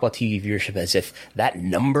 people talk about TV viewership as if that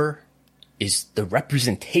number is the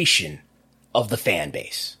representation of the fan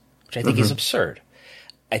base, which I think is absurd.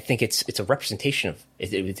 I think it's a representation of,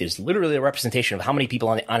 it is literally a representation of how many people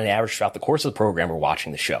on an average throughout the course of the program are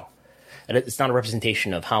watching the show. And it's not a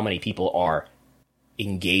representation of how many people are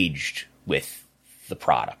engaged with the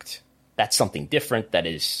product. That's something different that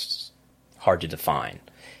is hard to define.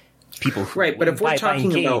 People who, right, but if we're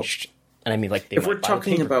talking engaged, and I mean like, if we're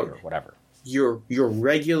talking about or whatever, your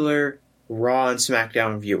regular Raw and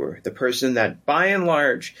SmackDown viewer, the person that by and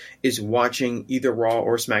large is watching either Raw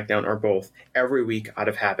or SmackDown or both every week out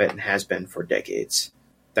of habit and has been for decades,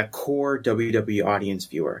 the core WWE audience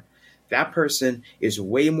viewer, that person is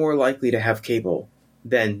way more likely to have cable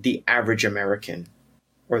than the average American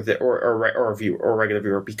or a viewer or a regular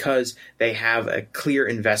viewer, because they have a clear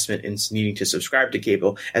investment in needing to subscribe to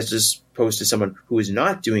cable, as opposed to someone who is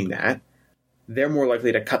not doing that. They're more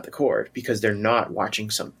likely to cut the cord because they're not watching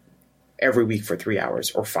some every week for 3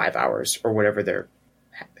 hours or 5 hours or whatever their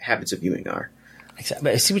habits of viewing are. Exactly.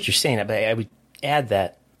 But I see what you're saying, but I would add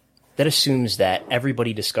that assumes that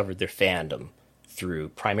everybody discovered their fandom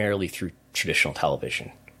primarily through traditional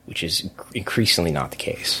television, which is increasingly not the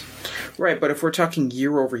case. Right, but if we're talking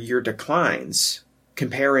year-over-year declines,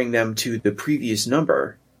 comparing them to the previous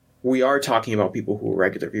number, we are talking about people who are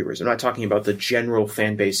regular viewers. I'm not talking about the general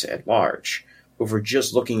fan base at large. If we're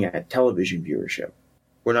just looking at television viewership,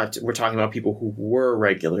 we're talking about people who were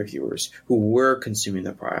regular viewers, who were consuming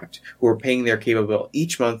the product, who were paying their cable bill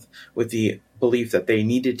each month with the belief that they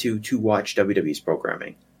needed to watch WWE's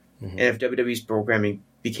programming. Mm-hmm. And if WWE's programming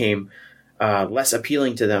became less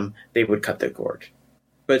appealing to them, they would cut the cord.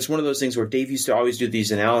 But it's one of those things where Dave used to always do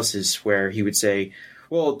these analyses where he would say,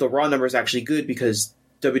 well, the Raw number is actually good because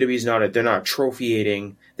WWE's they're not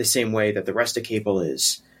trophying the same way that the rest of cable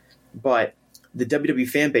is. But the WWE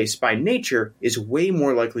fan base by nature is way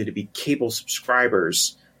more likely to be cable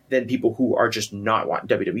subscribers than people who are just not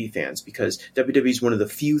WWE fans, because WWE is one of the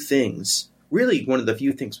few things, really one of the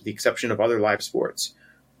few things with the exception of other live sports,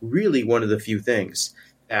 really one of the few things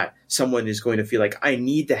that someone is going to feel like, I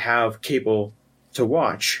need to have cable to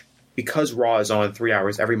watch because Raw is on 3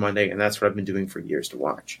 hours every Monday, and that's what I've been doing for years to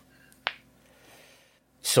watch.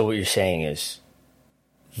 So what you're saying is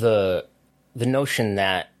the notion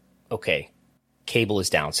that, okay, cable is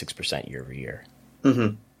down 6% year over year.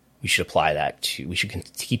 Mm-hmm. We should apply that we should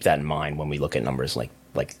keep that in mind when we look at numbers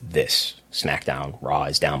like this. SmackDown, Raw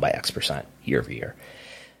is down by X% year over year.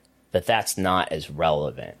 That's not as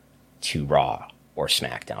relevant to Raw or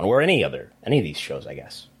SmackDown or any of these shows, I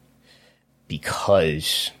guess.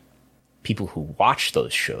 Because people who watch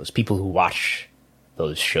those shows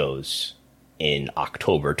in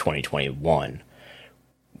October 2021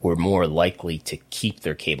 were more likely to keep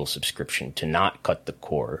their cable subscription, to not cut the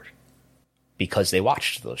cord, because they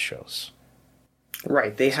watched those shows.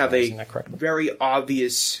 Right. They have a very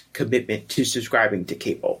obvious commitment to subscribing to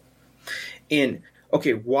cable. And,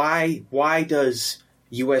 okay, why does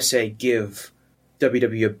USA give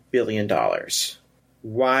WWE $1 billion?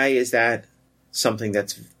 Why is that something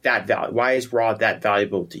that's that valuable? Why is Raw that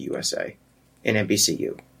valuable to USA and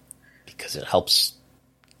NBCU? Because it helps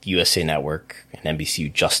USA Network and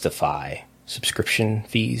NBCU justify subscription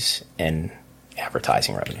fees and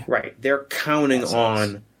advertising revenue. Right. They're counting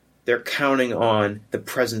on the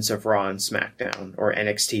presence of Raw and SmackDown or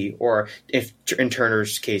NXT, or if in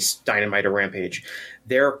Turner's case, Dynamite or Rampage.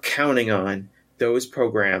 They're counting on those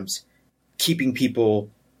programs keeping people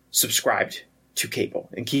subscribed to cable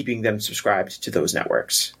and keeping them subscribed to those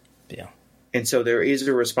networks. Yeah. And so there is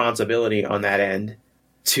a responsibility on that end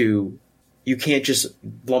you can't just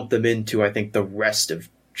lump them into, I think, the rest of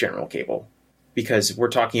general cable, because we're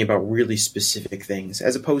talking about really specific things,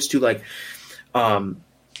 as opposed to like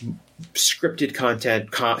scripted content,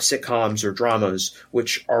 sitcoms or dramas,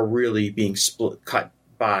 which are really being cut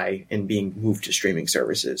by and being moved to streaming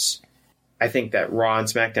services. I think that Raw and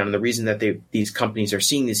SmackDown, and the reason that these companies are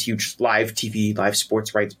seeing this huge live TV, live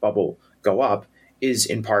sports rights bubble go up, is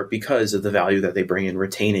in part because of the value that they bring in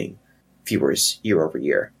retaining viewers year over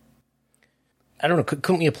year. I don't know.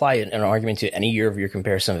 Couldn't we apply an argument to any year-over-year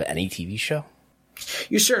comparison of any TV show?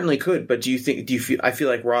 You certainly could, but I feel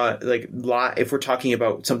like Raw, if we're talking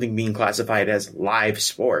about something being classified as live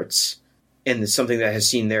sports, and it's something that has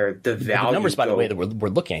seen the value. The numbers, by the way, that we're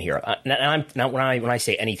looking at here. And I'm not when I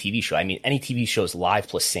say any TV show, I mean any TV show's live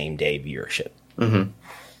plus same day viewership. Mm-hmm.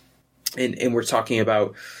 And we're talking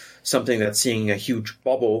about something that's seeing a huge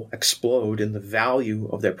bubble explode and the value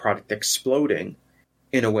of their product exploding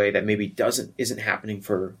in a way that maybe isn't happening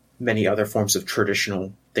for many other forms of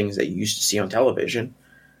traditional things that you used to see on television.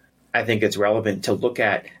 I think it's relevant to look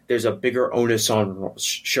at, there's a bigger onus on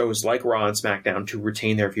shows like Raw and SmackDown to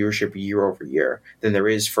retain their viewership year over year than there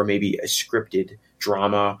is for maybe a scripted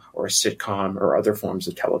drama or a sitcom or other forms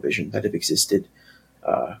of television that have existed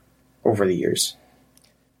over the years.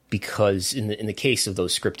 Because in the case of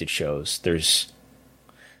those scripted shows,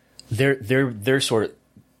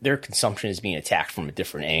 their consumption is being attacked from a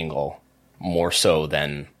different angle, more so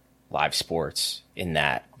than live sports, in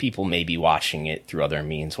that people may be watching it through other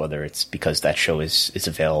means, whether it's because that show is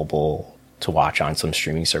available to watch on some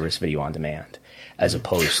streaming service, video on demand, as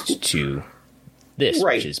opposed to this,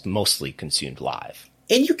 right, which is mostly consumed live.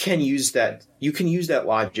 And you can use that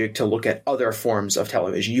logic to look at other forms of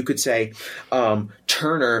television. You could say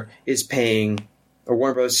Turner is paying, or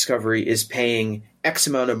Warner Bros. Discovery is paying X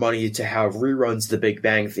amount of money to have reruns The Big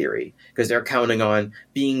Bang Theory, because they're counting on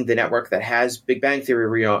being the network that has Big Bang Theory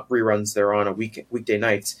reruns there on a weekday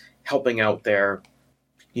nights, helping out their,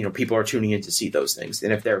 people are tuning in to see those things.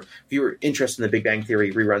 And if their viewer interest in The Big Bang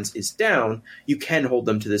Theory reruns is down, you can hold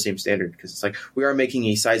them to the same standard, because it's like, we are making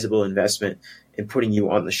a sizable investment in putting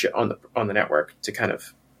you on the network to kind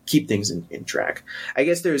of keep things in track. I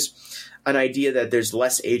guess there's an idea that there's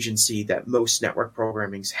less agency that most network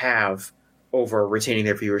programmings have over retaining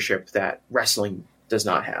their viewership that wrestling does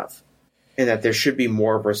not have. And that there should be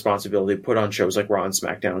more of a responsibility put on shows like Raw and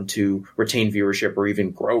SmackDown to retain viewership or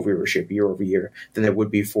even grow viewership year over year than there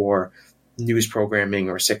would be for news programming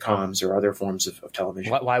or sitcoms or other forms of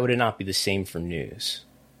television. Why would it not be the same for news?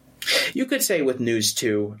 You could say with news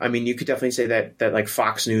too. I mean, you could definitely say that like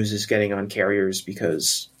Fox News is getting on carriers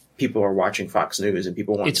because people are watching Fox News and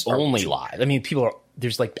people want it's only live. I mean, people are,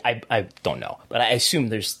 there's like, I don't know, but I assume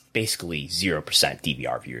there's basically 0%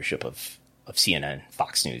 DVR viewership of CNN,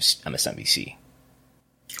 Fox News, MSNBC.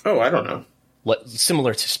 Oh, I don't know.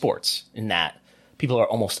 Similar to sports in that people are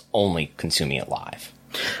almost only consuming it live.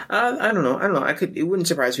 I don't know. It wouldn't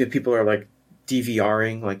surprise me if people are like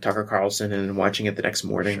DVRing like Tucker Carlson and watching it the next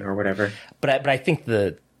morning or whatever. But I think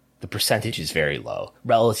the percentage is very low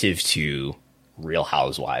relative to Real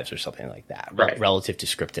Housewives or something like that. Right. Relative to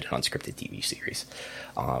scripted and unscripted TV series.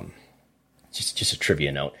 Just a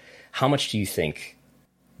trivia note. How much do you think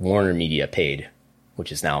Warner Media paid,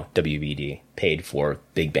 which is now WBD, paid for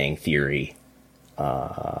Big Bang Theory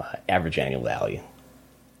average annual value?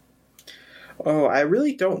 Oh, I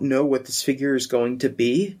really don't know what this figure is going to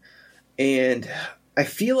be. And I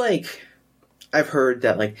feel like I've heard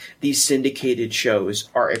that like these syndicated shows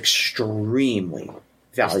are extremely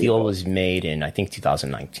valuable. This deal was made in, I think,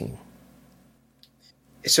 2019.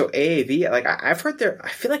 So AAV, like I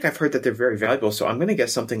feel like I've heard that they're very valuable. So I'm going to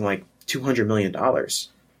guess something like $200 million.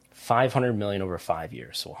 $500 million over 5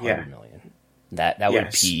 years, so $100 million. That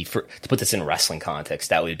would be, to put this in wrestling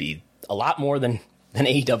context, that would be a lot more than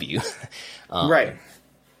AEW. Right.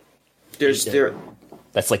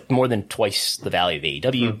 That's like more than twice the value of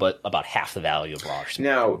AEW, but about half the value of Raw.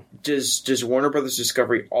 Now, does Warner Brothers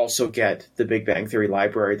Discovery also get the Big Bang Theory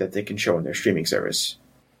library that they can show in their streaming service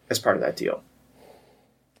as part of that deal?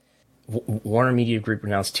 Warner Media Group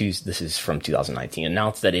announced this is from 2019,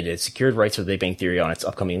 announced that it has secured rights for the Big Bang Theory on its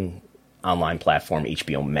upcoming online platform,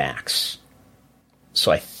 HBO Max.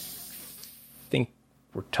 So I think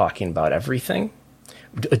we're talking about everything.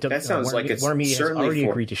 That sounds like it's Warner Media has certainly already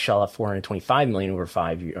agreed to shell out $425 million over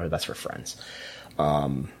 5 years. Or that's for Friends. I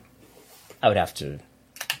would have to.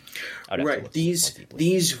 Right.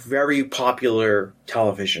 These very popular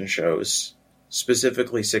television shows,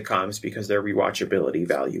 specifically sitcoms, because their rewatchability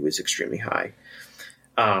value is extremely high.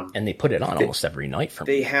 And they put it on almost every night for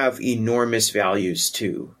me. They have enormous values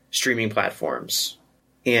to streaming platforms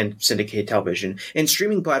and syndicated television. And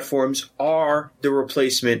streaming platforms are the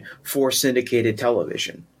replacement for syndicated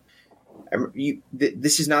television.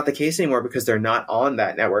 This is not the case anymore because they're not on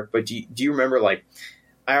that network. But do you remember, like,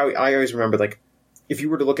 I always remember, like, if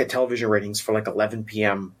you were to look at television ratings for, like, 11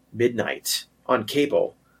 p.m. midnight on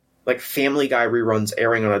cable, like, Family Guy reruns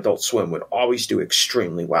airing on Adult Swim would always do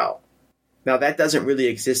extremely well. Now, that doesn't really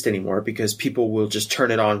exist anymore because people will just turn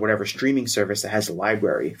it on whatever streaming service that has a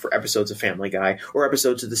library for episodes of Family Guy or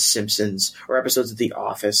episodes of The Simpsons or episodes of The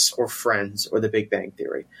Office or Friends or The Big Bang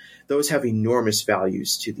Theory. Those have enormous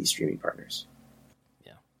values to these streaming partners.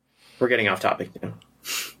 Yeah. We're getting off topic now.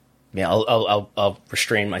 Yeah, I'll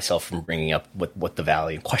restrain myself from bringing up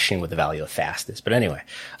questioning what the value of fast is. But anyway,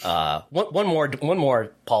 one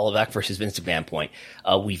more Paul Levesque versus Vince McMahon point.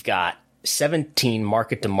 We've got 17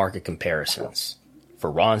 market-to-market comparisons for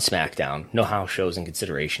Raw and SmackDown. No house shows in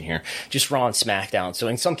consideration here. Just Raw and SmackDown. So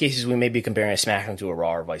in some cases, we may be comparing a SmackDown to a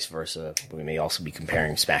Raw or vice versa. We may also be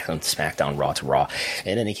comparing SmackDown to SmackDown, Raw to Raw.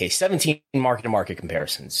 In any case, 17 market-to-market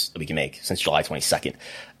comparisons that we can make since July 22nd.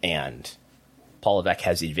 And Paul Levesque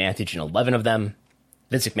has the advantage in 11 of them.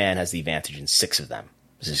 Vince McMahon has the advantage in 6 of them.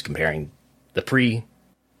 This is comparing the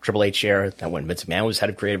pre-Triple H era, that when Vince McMahon was head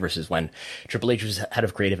of creative versus when Triple H was head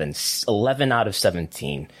of creative. And 11 out of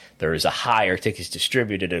 17, there is a higher tickets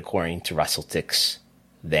distributed according to WrestleTix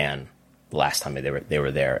than the last time they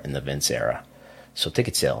were there in the Vince era. So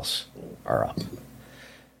ticket sales are up.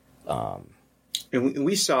 And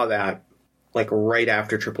we saw that like right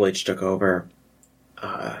after Triple H took over.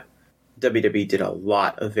 WWE did a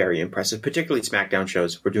lot of very impressive, particularly SmackDown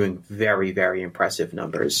shows were doing very, very impressive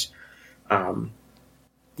numbers.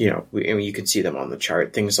 You can see them on the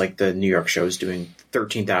chart. Things like the New York shows doing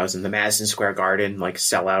 13,000, the Madison Square Garden, like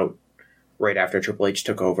sell out right after Triple H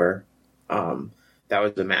took over. That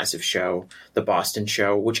was a massive show. The Boston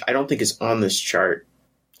show, which I don't think is on this chart,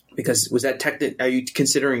 because was that are you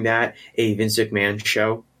considering that a Vince McMahon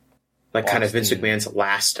show? Like Boston. Kind of Vince McMahon's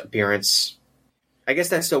last appearance? I guess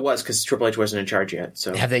that still was because Triple H wasn't in charge yet.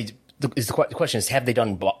 So the question is, have they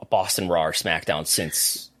done Boston Raw or SmackDown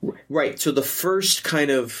since? Right. So the first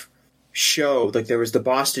kind of show, like there was the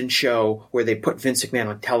Boston show where they put Vince McMahon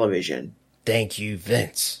on television. Thank you,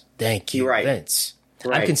 Vince. Thank you, Vince.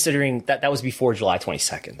 Right. I'm considering that was before July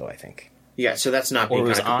 22nd, though, I think. Yeah, so that's not being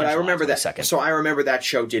counted. But I remember that. So I remember that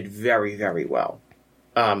show did very, very well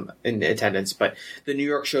in attendance. But the New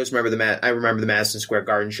York shows, I remember the Madison Square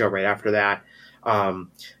Garden show right after that.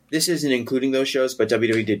 This isn't including those shows, but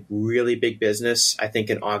WWE did really big business, I think,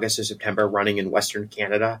 in August or September, running in Western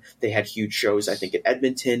Canada. They had huge shows, I think, at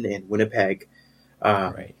Edmonton and Winnipeg.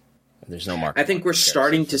 Right. There's no market. I think we're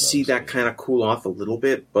starting to see that kind of cool off a little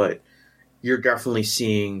bit, but you're definitely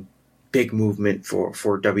seeing big movement for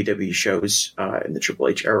WWE shows in the Triple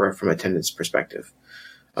H era from attendance perspective.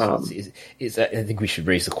 I think we should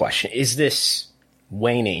raise the question. Is this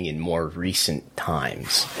waning in more recent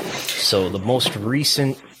times? So the most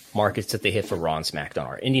recent markets that they hit for Raw and SmackDown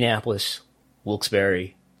are Indianapolis,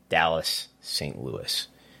 Wilkes-Barre, Dallas, St. Louis.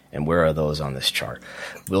 And where are those on this chart?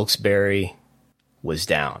 Wilkes-Barre was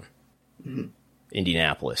down. Mm-hmm.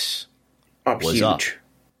 Indianapolis was huge. Up.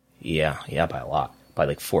 Yeah, by a lot. By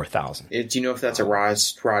like 4,000. Do you know if that's a Raw to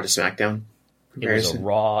SmackDown comparison?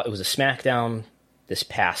 It was a SmackDown this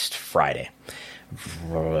past Friday.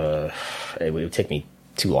 It would take me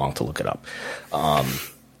too long to look it up.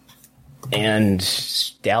 And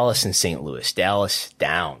Dallas and St. Louis. Dallas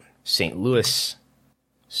down. St. Louis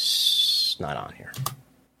not on here.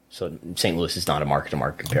 So St. Louis is not a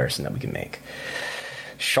market-to-market comparison that we can make.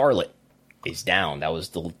 Charlotte is down. That was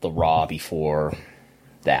the Raw before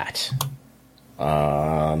that.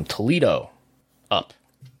 Toledo up.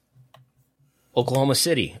 Oklahoma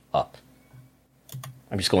City up.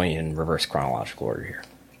 I'm just going in reverse chronological order here.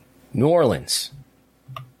 New Orleans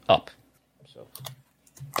up. So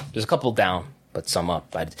there's a couple down, but some up.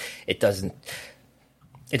 But it doesn't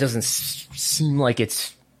seem like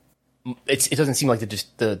it doesn't seem like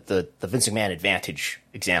the Vince McMahon advantage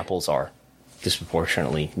examples are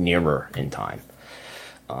disproportionately nearer in time.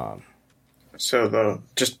 So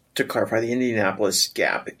just to clarify, the Indianapolis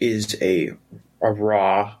gap is a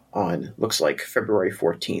Raw on, looks like February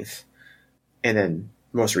 14th. And then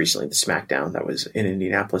most recently the SmackDown that was in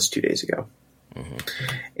Indianapolis 2 days ago. Mm-hmm.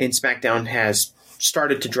 And SmackDown has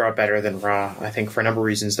started to draw better than Raw, I think, for a number of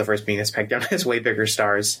reasons. The first being that SmackDown has way bigger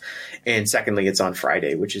stars. And secondly, it's on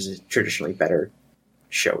Friday, which is a traditionally better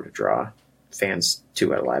show to draw fans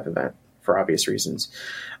to at a live event for obvious reasons.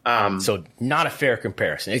 So not a fair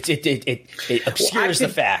comparison. It obscures the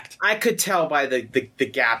fact. I could tell by the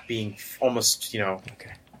gap being almost,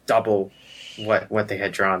 double what they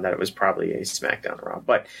had drawn that it was probably a SmackDown Raw.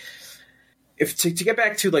 But if to get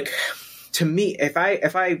back to, like, to me, if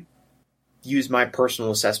I use my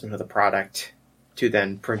personal assessment of the product to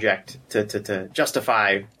then project to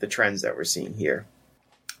justify the trends that we're seeing here,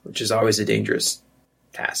 which is always a dangerous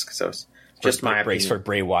task. So it's just my brace for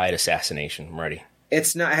Bray Wyatt assassination. I'm ready.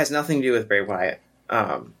 It has nothing to do with Bray Wyatt.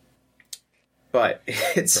 But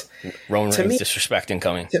it's Roman Reigns disrespect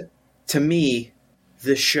incoming. To me,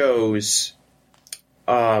 the shows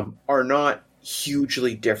are not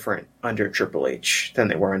hugely different under Triple H than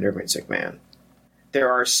they were under Vince McMahon.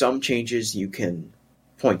 There are some changes you can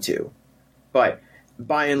point to, but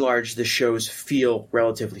by and large, the shows feel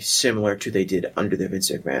relatively similar to they did under the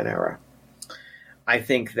Vince McMahon era. I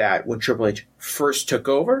think that when Triple H first took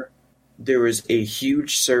over, there was a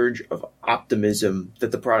huge surge of optimism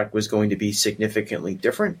that the product was going to be significantly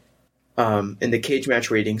different. And the cage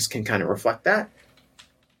match ratings can kind of reflect that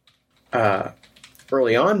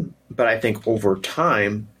early on. But I think over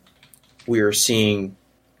time, we are seeing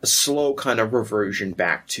a slow kind of reversion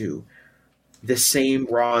back to the same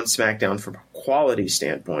Raw and SmackDown from a quality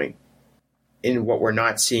standpoint. And what we're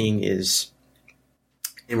not seeing is,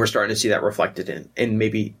 and we're starting to see that reflected in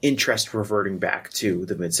maybe interest reverting back to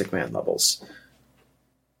the Vince McMahon levels.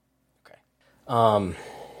 Okay. All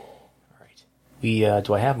right.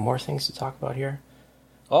 Do I have more things to talk about here?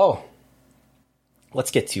 Oh,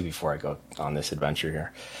 let's get to before I go on this adventure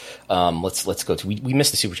here. Let's go to, we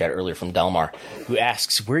missed the super chat earlier from Delmar, who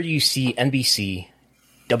asks, where do you see NBC,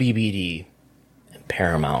 WBD, and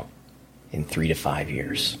Paramount in 3 to 5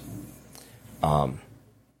 years?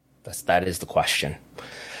 That is the question.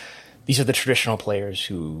 These are the traditional players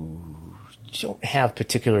who don't have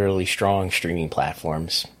particularly strong streaming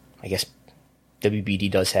platforms. I guess WBD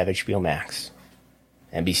does have HBO Max.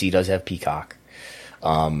 NBC does have Peacock.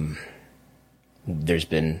 There's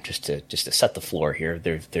been, just to set the floor here,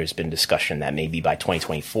 there's been discussion that maybe by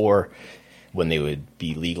 2024, when they would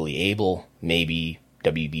be legally able, maybe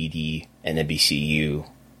WBD and NBCU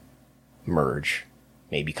merge.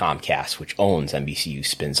 Maybe Comcast, which owns NBCU,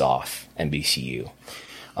 spins off NBCU.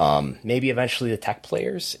 Maybe eventually the tech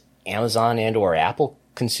players, Amazon and or Apple,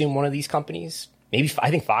 consume one of these companies. Maybe I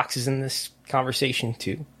think Fox is in this conversation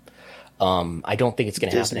too. I don't think it's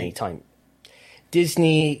going to happen anytime.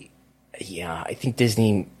 Disney, yeah, I think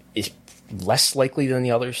Disney is less likely than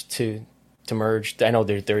the others to merge. I know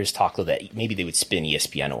there is talk though that maybe they would spin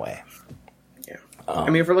ESPN away. Yeah, I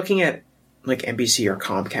mean, if we're looking at like NBC or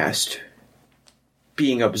Comcast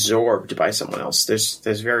being absorbed by someone else,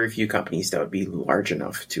 there's very few companies that would be large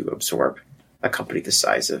enough to absorb a company the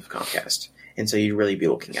size of Comcast. And so you'd really be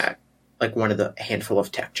looking at like one of the handful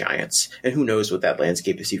of tech giants. And who knows what that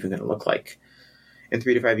landscape is even going to look like in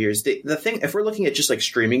 3 to 5 years. The thing, if we're looking at just like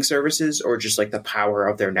streaming services or just like the power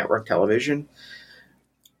of their network television,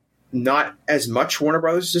 not as much Warner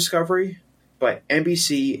Brothers Discovery, but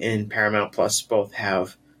NBC and Paramount Plus both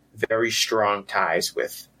have very strong ties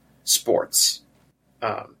with sports.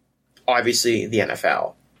 Obviously, the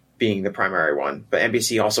NFL being the primary one, but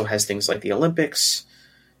NBC also has things like the Olympics.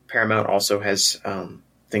 Paramount also has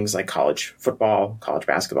things like college football, college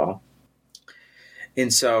basketball.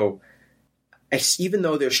 And so, even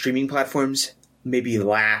though their streaming platforms maybe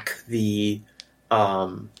lack the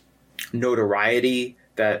notoriety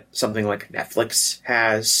that something like Netflix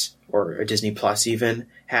has, or a Disney Plus even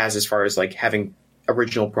has, as far as like having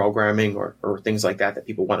original programming or things like that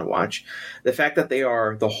people want to watch. The fact that they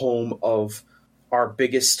are the home of our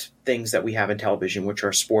biggest things that we have in television, which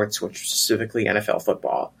are sports, which specifically NFL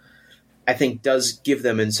football, I think does give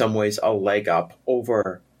them in some ways a leg up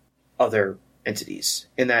over other entities.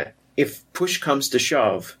 In that if push comes to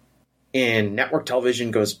shove and network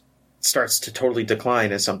television starts to totally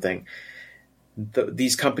decline as something,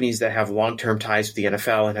 these companies that have long-term ties with the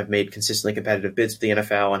NFL and have made consistently competitive bids with the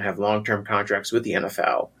NFL and have long-term contracts with the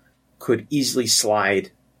NFL could easily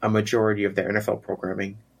slide a majority of their NFL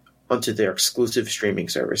programming onto their exclusive streaming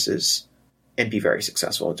services and be very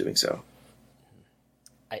successful at doing so.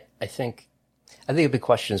 I think a big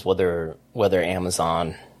question is whether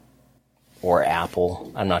Amazon or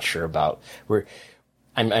Apple, I'm not sure about.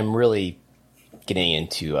 I'm really getting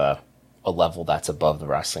into a level that's above the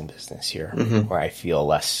wrestling business here, where I feel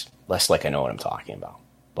less like I know what I'm talking about.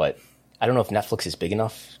 But I don't know if Netflix is big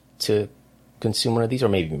enough to consume one of these, or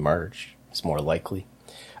maybe merge. It's more likely.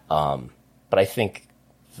 But I think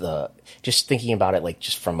just thinking about it, like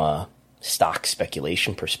just from a stock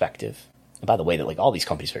speculation perspective. And by the way, that like all these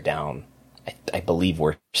companies are down. I believe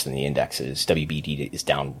worse than the indexes. WBD is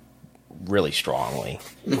down really strongly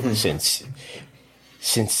since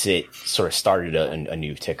it sort of started a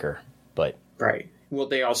new ticker. But right. Well,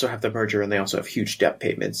 they also have the merger, and they also have huge debt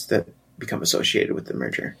payments that become associated with the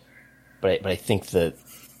merger. But I think that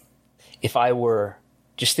if I were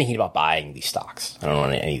just thinking about buying these stocks, I don't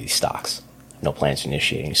own any of these stocks. No plans to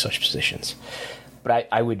initiate any such positions. But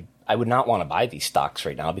I would not want to buy these stocks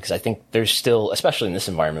right now because I think there's still, especially in this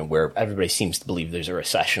environment where everybody seems to believe there's a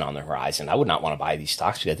recession on the horizon, I would not want to buy these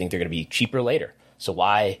stocks because I think they're going to be cheaper later. So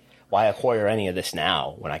why acquire any of this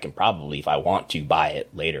now when I can probably, if I want to, buy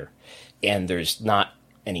it later? And there's not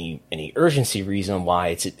any urgency reason why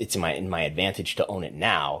it's in my advantage to own it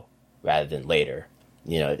now rather than later.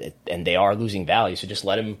 And they are losing value, so just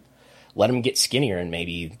let them let them get skinnier, and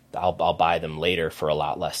maybe I'll buy them later for a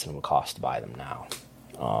lot less than it would cost to buy them now.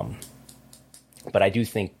 But I do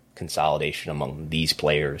think consolidation among these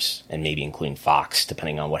players, and maybe including Fox,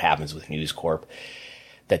 depending on what happens with News Corp,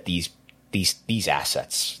 that these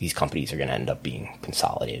assets, these companies are going to end up being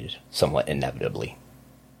consolidated somewhat inevitably.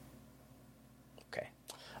 Okay.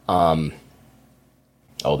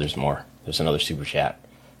 Oh, there's more. There's another super chat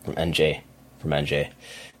from NJ,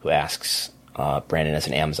 who asks, Brandon, as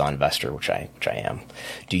an Amazon investor, which I am,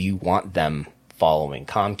 do you want them following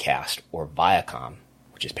Comcast or Viacom,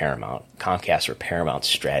 which is Paramount, Comcast or Paramount's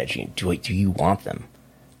strategy? Do you want them?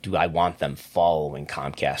 Do I want them following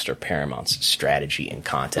Comcast or Paramount's strategy and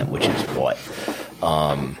content, which is what?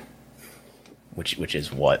 Which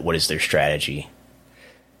is what? What is their strategy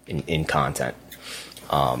in content?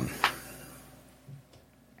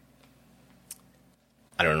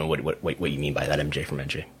 I don't know what you mean by that, MJ from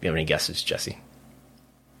NJ. Do you have any guesses, Jesse?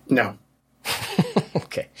 No.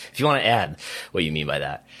 Okay. If you want to add what you mean by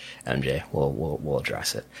that, MJ, we'll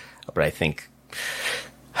address it. But I think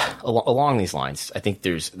along these lines, I think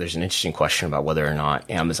there's an interesting question about whether or not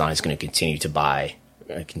Amazon is going to continue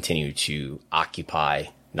to occupy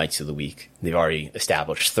nights of the week. They've already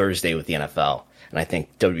established Thursday with the NFL, and I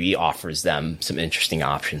think WWE offers them some interesting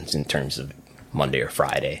options in terms of Monday or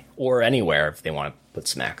Friday, or anywhere if they want to put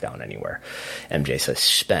SmackDown anywhere. MJ says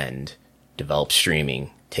spend, develop streaming,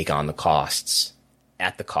 take on the costs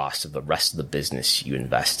at the cost of the rest of the business you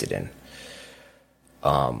invested in.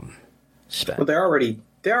 Spend. Well, they're already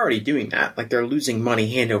doing that. Like, they're losing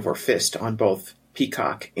money hand over fist on both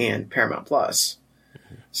Peacock and Paramount Plus.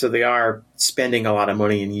 Mm-hmm. So they are spending a lot of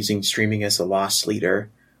money and using streaming as a loss leader,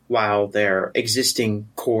 while their existing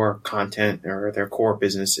core content or their core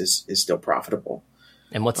business is still profitable.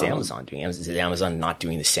 And what's Amazon doing? Is Amazon not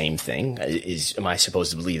doing the same thing? Am I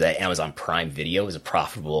supposed to believe that Amazon Prime Video is a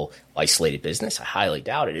profitable, isolated business? I highly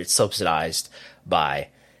doubt it. It's subsidized by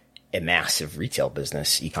a massive retail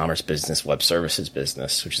business, e-commerce business, web services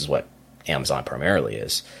business, which is what Amazon primarily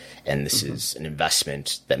is. And this is an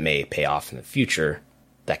investment that may pay off in the future,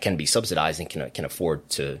 that can be subsidized and can afford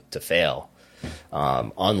to fail.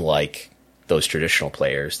 Unlike those traditional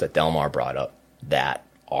players that Delmar brought up,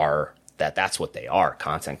 that's what they are,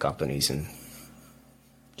 content companies and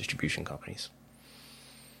distribution companies.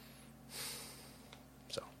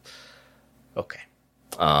 So, okay.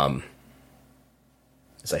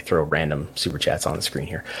 As I throw random super chats on the screen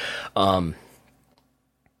here, I'm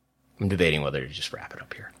debating whether to just wrap it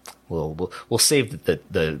up here. We'll save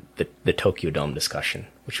the Tokyo Dome discussion,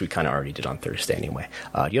 which we kind of already did on Thursday anyway.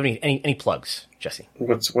 Do you have any plugs, Jesse?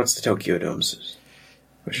 What's the Tokyo Dome's?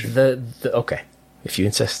 Okay, if you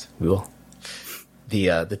insist, we will.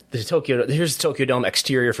 The Tokyo. Here's the Tokyo Dome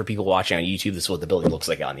exterior for people watching on YouTube. This is what the building looks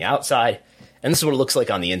like on the outside, and this is what it looks like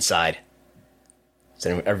on the inside.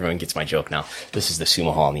 So everyone gets my joke now. This is the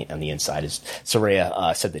Sumo Hall on the inside.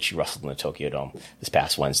 Saraya said that she wrestled in the Tokyo Dome this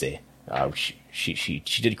past Wednesday. She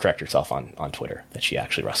did correct herself on Twitter that she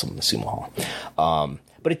actually wrestled in the Sumo Hall.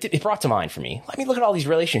 But it brought to mind for me. Let me look at all these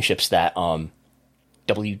relationships that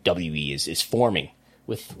WWE is forming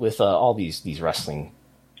with all these wrestling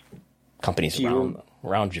companies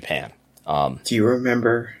around Japan. Do you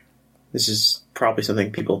remember? This is probably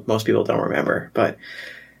something most people don't remember, but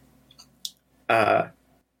I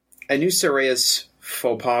knew Saraya's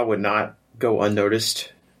faux pas would not go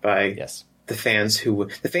unnoticed by the fans who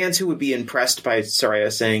would be impressed by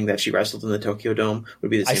Saraya saying that she wrestled in the Tokyo Dome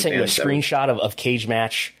would be the same. I sent you a screenshot of Cage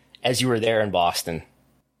Match as you were there in Boston.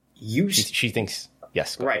 She thinks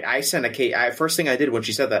yes. Right. I sent first thing I did when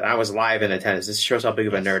she said that, I was live in attendance. This shows how big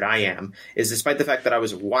of a nerd I am. Is despite the fact that I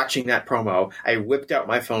was watching that promo, I whipped out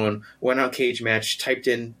my phone, went on Cage Match,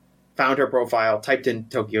 found her profile, typed in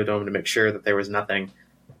Tokyo Dome to make sure that there was nothing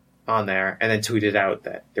on there, and then tweeted out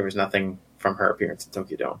that there was nothing from her appearance at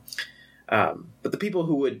Tokyo Dome. But the people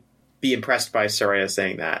who would be impressed by Saraya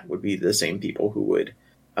saying that would be the same people who would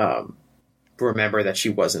remember that she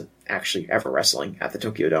wasn't actually ever wrestling at the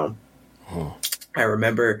Tokyo Dome. Oh. I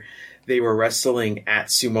remember they were wrestling at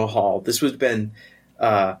Sumo Hall. This would have been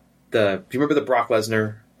do you remember the Brock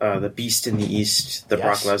Lesnar, the Beast in the East, the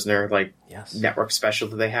Brock Lesnar network special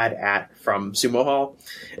that they had from Sumo Hall?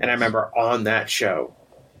 And I remember on that show,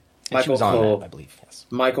 Michael Cole, I believe,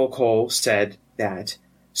 Michael Cole said that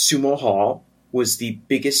Sumo Hall was the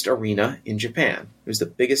biggest arena in Japan. It was the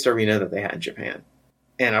biggest arena that they had in Japan.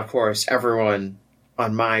 And of course, everyone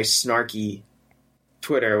on my snarky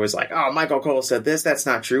Twitter was like, oh, Michael Cole said this. That's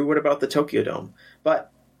not true. What about the Tokyo Dome? But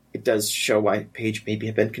it does show why Paige maybe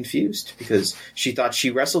have been confused, because she thought she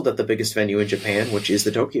wrestled at the biggest venue in Japan, which is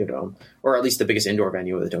the Tokyo Dome, or at least the biggest indoor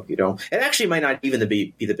venue of the Tokyo Dome. It actually might not even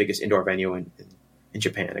be the biggest indoor venue in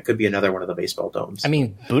Japan. It could be another one of the baseball domes. I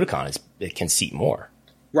mean, Budokan it can seat more.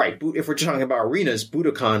 Right. If we're just talking about arenas,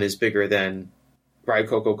 Budokan is bigger than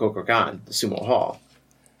Ryogoku Kokugan, the sumo hall.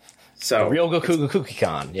 So Ryogoku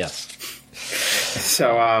Kokugan, yes.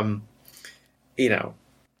 So, I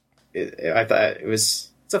thought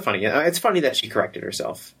it's funny. It's funny that she corrected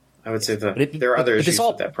herself. I would say there are other issues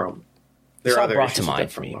with that promo. This all brought to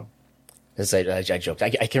mind for me. As I joked, I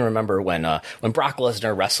can remember when Brock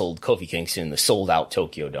Lesnar wrestled Kofi Kingston in the sold out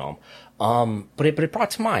Tokyo Dome. But it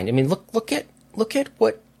brought to mind. I mean, look at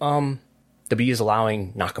what W is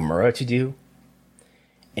allowing Nakamura to do,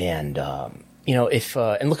 and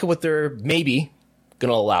and look at what they're maybe going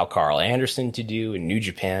to allow Carl Anderson to do in New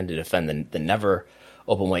Japan to defend the never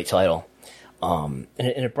openweight title. And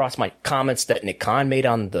it brought to my comments that Nick Khan made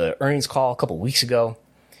on the earnings call a couple of weeks ago,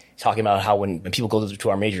 talking about how when people go to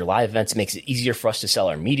our major live events, it makes it easier for us to sell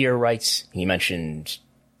our media rights. He mentioned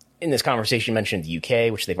in this conversation, mentioned the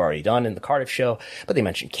UK, which they've already done in the Cardiff show, but they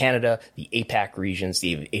mentioned Canada, the APAC regions,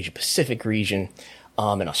 the Asia Pacific region,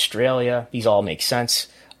 and Australia. These all make sense.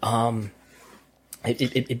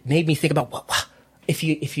 It made me think about if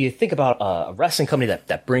you think about a wrestling company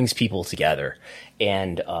that brings people together,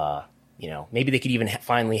 and maybe they could even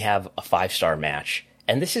finally have a 5-star match.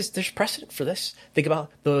 And there's precedent for this. Think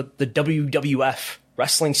about the WWF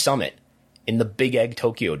Wrestling Summit in the Big Egg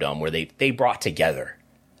Tokyo Dome, where they brought together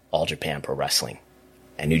All Japan Pro Wrestling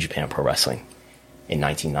and New Japan Pro Wrestling in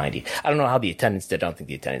 1990. I don't know how the attendance did. I don't think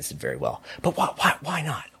the attendance did very well. But why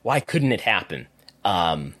not? Why couldn't it happen?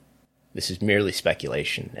 This is merely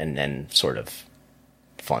speculation and sort of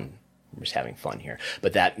fun. We're just having fun here.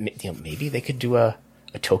 But that maybe they could do a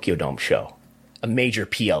Tokyo Dome show, a major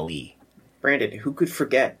PLE. Brandon, who could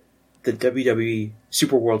forget the WWE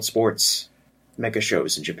Super World Sports mega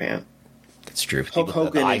shows in Japan? That's true. Hulk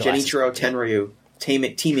Hogan and Genichiro Tenryu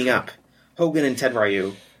teaming up. Hogan and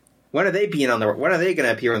Tenryu. When are they going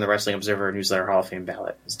to appear on the Wrestling Observer Newsletter Hall of Fame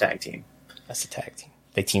ballot as tag team? That's a tag team.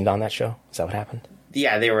 They teamed on that show? Is that what happened?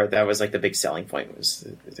 Yeah, they were. That was like the big selling point.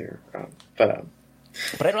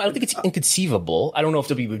 But I don't think it's inconceivable. I don't know if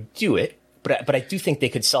WWE would do it, but I do think they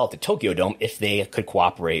could sell it to Tokyo Dome if they could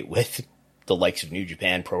cooperate with the likes of New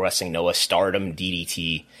Japan, Pro Wrestling Noah, Stardom,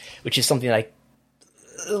 DDT, which is something I,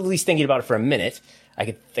 at least thinking about it for a minute, I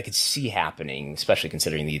could see happening, especially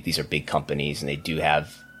considering these are big companies and they do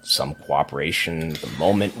have some cooperation at the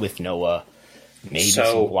moment with Noah, maybe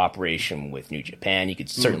some cooperation with New Japan. You could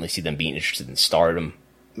certainly see them being interested in Stardom.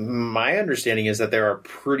 My understanding is that there are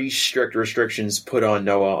pretty strict restrictions put on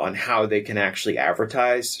Noah on how they can actually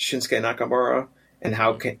advertise Shinsuke Nakamura and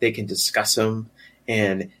how they can discuss him.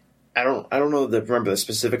 And I don't remember the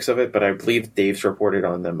specifics of it, but I believe Dave's reported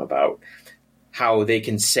on them about how they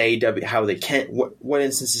can say what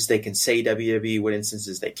instances they can say WWE, what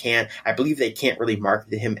instances they can't. I believe they can't really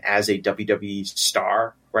market him as a WWE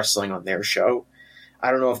star wrestling on their show. I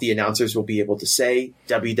don't know if the announcers will be able to say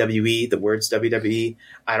WWE, the words WWE.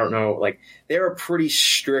 I don't know. Like, there are pretty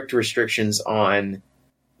strict restrictions on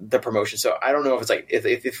the promotion. So I don't know if it's like,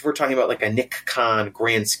 if we're talking about like a Nick Khan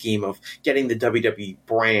grand scheme of getting the WWE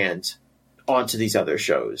brand onto these other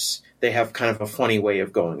shows, they have kind of a funny way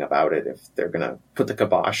of going about it if they're going to put the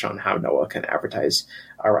kibosh on how Noah can advertise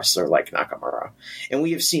a wrestler like Nakamura. And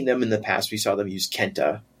we have seen them in the past. We saw them use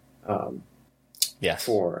Kenta. Yes.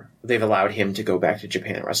 They've allowed him to go back to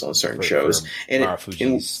Japan and wrestle on certain shows. And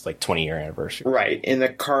Marufuji's like 20-year anniversary. Right. And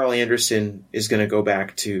that Carl Anderson is going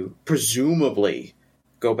to presumably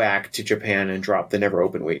go back to Japan and drop the Never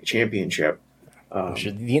Openweight Championship.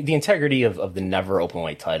 Sure. The integrity of the Never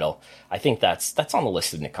Openweight title, I think that's on the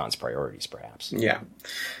list of Nick Khan's priorities, perhaps. Yeah.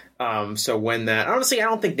 So when honestly, I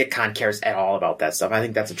don't think Nick Khan cares at all about that stuff. I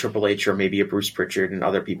think that's a Triple H or maybe a Bruce Pritchard and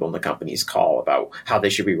other people in the company's call about how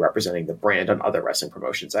they should be representing the brand on other wrestling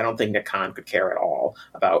promotions. I don't think Nick Khan could care at all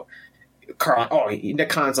about Carl. Oh, Nick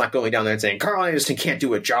Khan's not going down there and saying Carl Anderson can't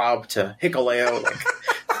do a job to Hikuleo.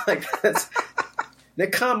 Like that's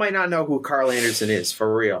Nick Khan might not know who Carl Anderson is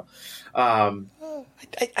for real.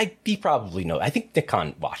 He probably knows. I think Nick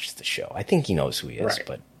Khan watches the show. I think he knows who he is, right.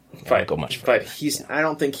 But don't go much further. But I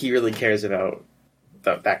don't think he really cares about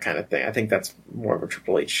that kind of thing. I think that's more of a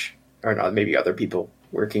Triple H or not, maybe other people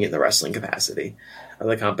working in the wrestling capacity of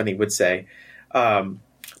the company would say. But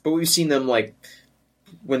we've seen them like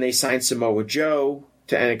when they signed Samoa Joe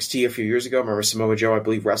to NXT a few years ago. Remember Samoa Joe, I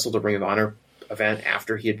believe, wrestled a Ring of Honor event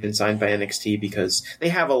after he had been signed by NXT because they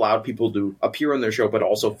have allowed people to appear on their show but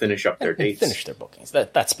also finish up their dates. Finish their bookings.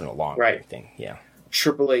 That's been a long right thing, yeah.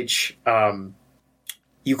 Triple H,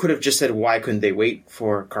 you could have just said, why couldn't they wait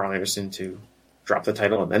for Carl Anderson to drop the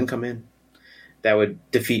title and then come in? That would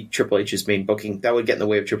defeat Triple H's main booking. That would get in the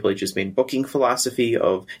way of Triple H's main booking philosophy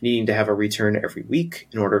of needing to have a return every week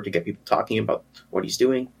in order to get people talking about what he's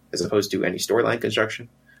doing, as opposed to any storyline construction,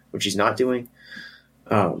 which he's not doing.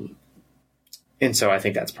 And so I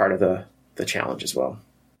think that's part of the challenge as well.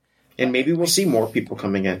 And maybe we'll see more people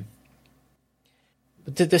coming in.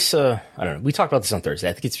 But this, I don't know. We talked about this on Thursday.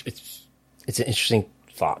 I think it's an interesting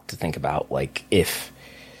thought to think about. Like, if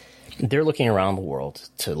they're looking around the world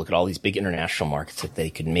to look at all these big international markets that they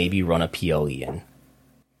could maybe run a PLE in.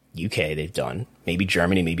 UK, they've done. Maybe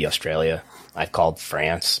Germany, maybe Australia. I've called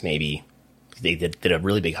France. Maybe they did a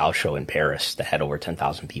really big house show in Paris that had over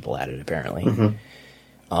 10,000 people at it, apparently.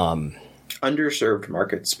 Underserved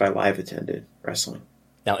markets by live attended wrestling.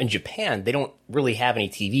 Now, in Japan, they don't really have any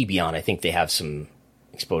TV beyond. I think they have some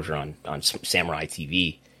exposure on some Samurai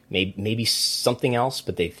TV. Maybe something else,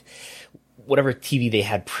 but whatever TV they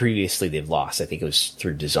had previously, they've lost. I think it was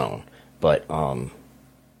through DAZN. But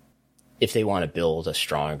if they want to build a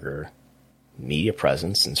stronger media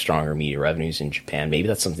presence and stronger media revenues in Japan, maybe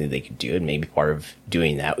that's something they could do. And maybe part of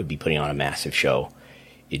doing that would be putting on a massive show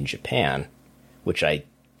in Japan, which I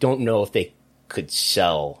don't know if they could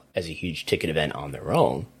sell as a huge ticket event on their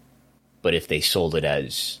own. But if they sold it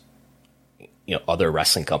as, other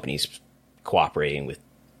wrestling companies cooperating with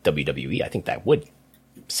WWE, I think that would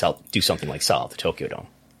do something like sell at the Tokyo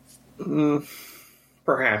Dome.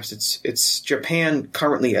 Perhaps it's Japan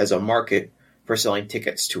currently as a market for selling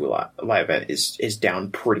tickets to a live event is down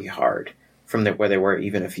pretty hard from where they were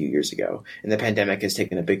even a few years ago, and the pandemic has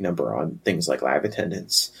taken a big number on things like live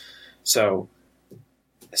attendance. So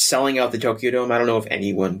selling out the Tokyo Dome, I don't know if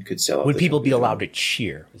anyone could sell out. Would people be allowed to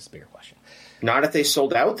cheer? Is the bigger question. Not if they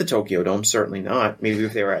sold out the Tokyo Dome. Certainly not. Maybe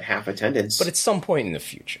if they were at half attendance. But at some point in the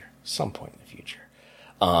future.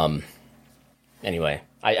 Anyway,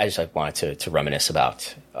 I just wanted to reminisce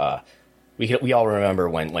about. We all remember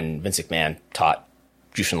when Vince McMahon taught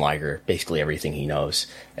Jushin Liger basically everything he knows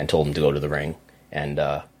and told him to go to the ring, and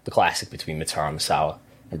the classic between Mitsuharu Misawa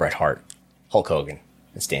and Bret Hart, Hulk Hogan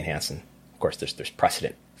and Stan Hansen. Of course, there's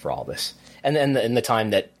precedent for all this, and then in the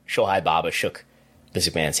time that Shohei Baba shook Vince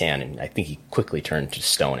McMahon's hand, and I think he quickly turned to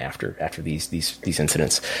stone after these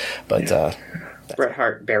incidents. But Bret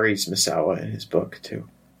Hart buries Misawa in his book too.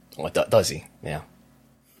 What does he? Yeah.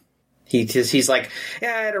 He's like, I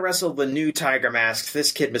had to wrestle the new Tiger Mask.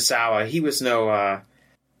 This kid Misawa, he was no.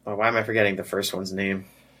 Why am I forgetting the first one's name?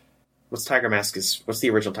 What's the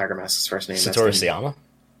original Tiger Mask's first name? Satoru Sayama.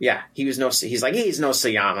 Yeah, he's no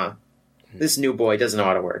Sayama. This new boy doesn't know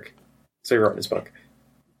how to work, so he wrote in his book.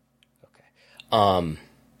 Okay.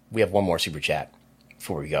 We have one more super chat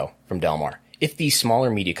before we go from Delmar. If these smaller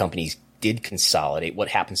media companies did consolidate, what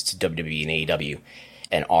happens to WWE and AEW?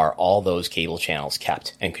 And are all those cable channels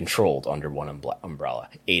kept and controlled under one umbrella?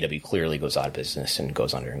 AEW clearly goes out of business and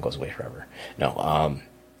goes under and goes away forever. No,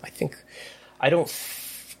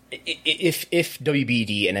 if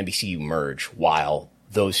WBD and NBCU merge while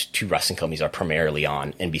those two wrestling companies are primarily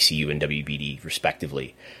on NBCU and WBD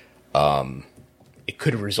respectively, it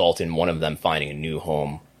could result in one of them finding a new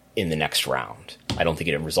home in the next round. I don't think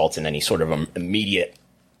it results in any sort of immediate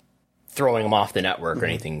throwing them off the network or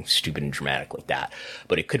anything stupid and dramatic like that.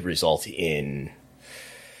 But it could result in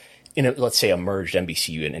let's say, a merged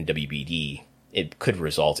NBCU and WBD. It could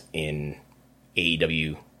result in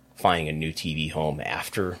AEW finding a new TV home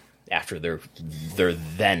after their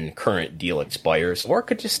then current deal expires, or it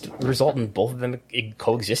could just result in both of them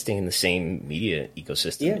coexisting in the same media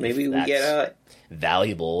ecosystem. Yeah, maybe we get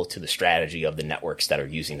valuable to the strategy of the networks that are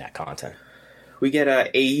using that content. We get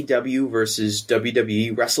AEW versus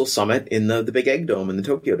WWE Wrestle Summit in the Big Egg Dome in the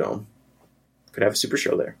Tokyo Dome. Could have a super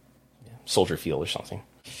show there. Yeah, Soldier Field or something.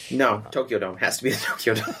 No, Tokyo Dome. Has to be the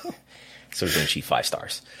Tokyo Dome. So we're going to achieve 5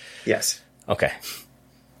 stars. Yes. Okay.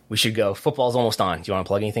 We should go. Football's almost on. Do you want to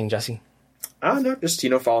plug anything, Jesse? No, just,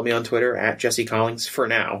 follow me on Twitter at Jesse Collins for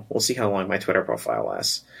now. We'll see how long my Twitter profile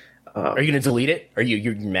lasts. Are you going to delete it? Are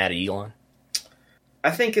you're mad at Elon? I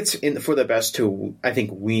think it's for the best to,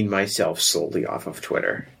 wean myself slowly off of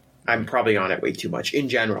Twitter. I'm probably on it way too much in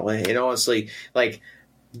general. And honestly, like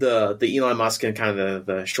the Elon Musk and kind of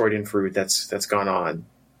the short-in fruit that's gone on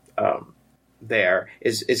there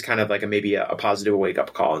is kind of like maybe a positive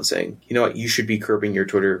wake-up call and saying, you know what, you should be curbing your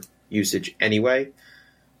Twitter usage anyway.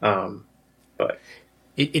 But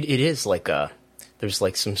it is like there's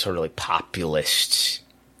like some sort of like populist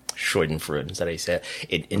Schadenfreude, is that how you say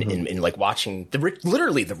it? In like watching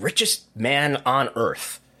literally the richest man on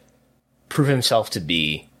earth prove himself to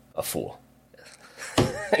be a fool.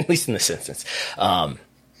 At least in this instance. Yeah.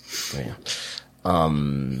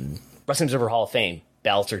 Wrestling Observer Hall of Fame,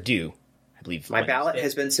 ballots are due. I believe my ballot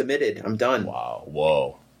has been submitted. I'm done. Wow.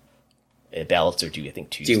 Whoa. Ballots are due, I think,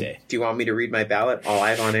 Tuesday. Do you want me to read my ballot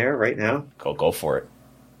live on air right now? Go for it.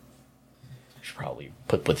 I should probably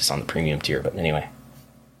put this on the premium tier, but anyway.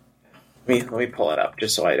 Let me pull it up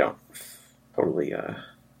just so I don't totally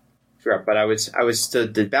screw up. But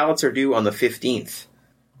the ballots are due on the 15th.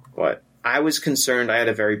 But I was concerned. I had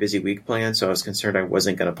a very busy week planned, so I was concerned I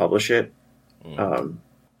wasn't going to publish it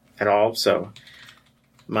at all. So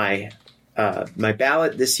my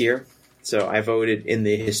ballot this year. So I voted in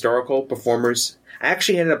the historical performers. I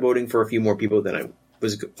actually ended up voting for a few more people than I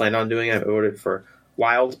was planned on doing. I voted for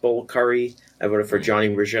Wild Bull Curry. I voted for Johnny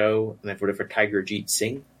Rougeau, and I voted for Tiger Jeet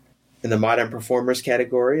Singh. In the modern performers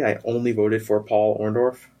category, I only voted for Paul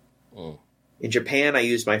Orndorff. In Japan, I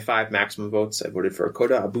used my 5 maximum votes. I voted for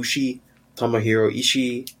Kota Ibushi, Tomohiro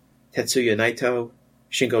Ishii, Tetsuya Naito,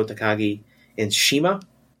 Shingo Takagi, and Shima.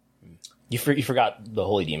 You forgot the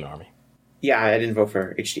Holy Demon Army. Yeah, I didn't vote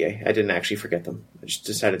for HDA. I didn't actually forget them. I just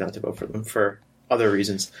decided not to vote for them for other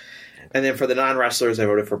reasons. And then for the non-wrestlers, I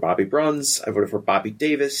voted for Bobby Bruns. I voted for Bobby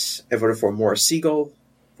Davis. I voted for Morris Siegel.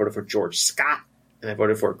 I voted for George Scott. And I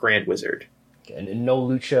voted for Grand Wizard. And no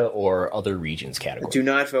lucha or other regions category. Do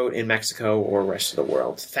not vote in Mexico or rest of the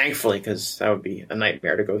world. Thankfully, because that would be a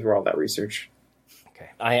nightmare to go through all that research. Okay.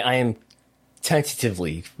 I am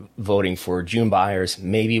tentatively voting for June Byers,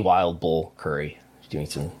 maybe Wild Bull Curry. Doing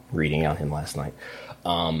some reading on him last night.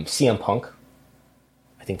 CM Punk.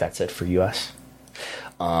 I think that's it for US.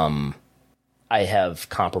 I have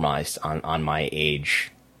compromised on my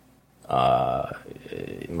age. My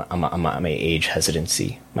age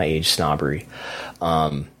hesitancy, my age snobbery.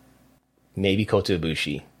 Maybe Kota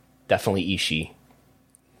Ibushi, definitely Ishii,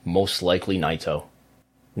 most likely Naito,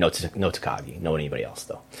 no Takagi, no anybody else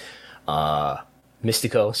though.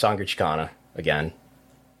 Mystico, Sangre Chicana again,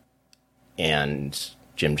 and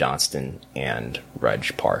Jim Johnston and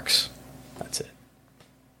Reg Parks. That's it.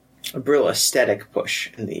 A real aesthetic push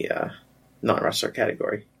in the non-wrestler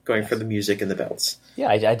category, going for the music and the belts. Yeah,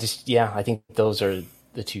 I think those are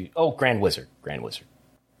the two. Oh, Grand Wizard.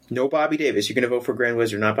 No Bobby Davis. You're going to vote for Grand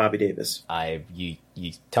Wizard, not Bobby Davis. You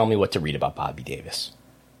tell me what to read about Bobby Davis.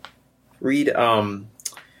 Read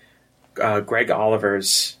Greg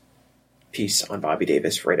Oliver's piece on Bobby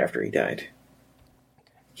Davis right after he died.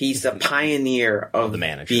 He's the pioneer of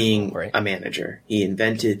being a manager. He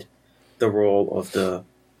invented the role of the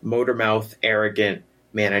motor-mouth, arrogant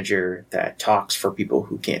manager that talks for people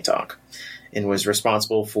who can't talk, and was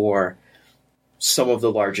responsible for some of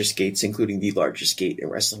the largest gates, including the largest gate in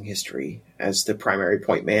wrestling history, as the primary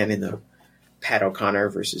point man in the Pat O'Connor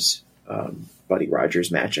versus Buddy Rogers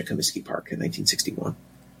match at Comiskey Park in 1961.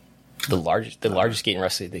 The largest gate in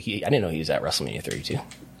wrestling. I didn't know he was at WrestleMania 32.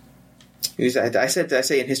 I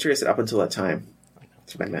say in history, I said up until that time.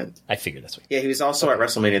 That's what I meant. I figured that's what. Yeah, he was also at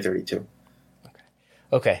WrestleMania 32.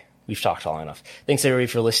 Okay. We've talked long enough. Thanks everybody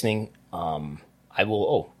for listening. You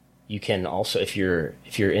can also, if you're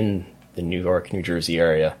in the New York, New Jersey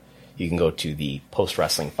area, you can go to the Post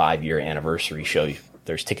Wrestling 5-year anniversary show.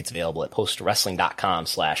 There's tickets available at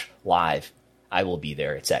postwrestling.com/live. I will be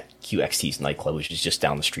there. It's at QXT's nightclub, which is just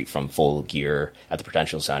down the street from Full Gear at the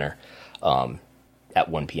Prudential Center, at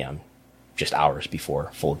 1 p.m. Just hours before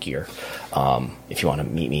Full Gear. If you want to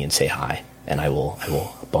meet me and say hi, and I will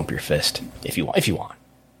bump your fist if you want.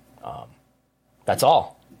 That's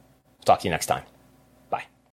all. Talk to you next time.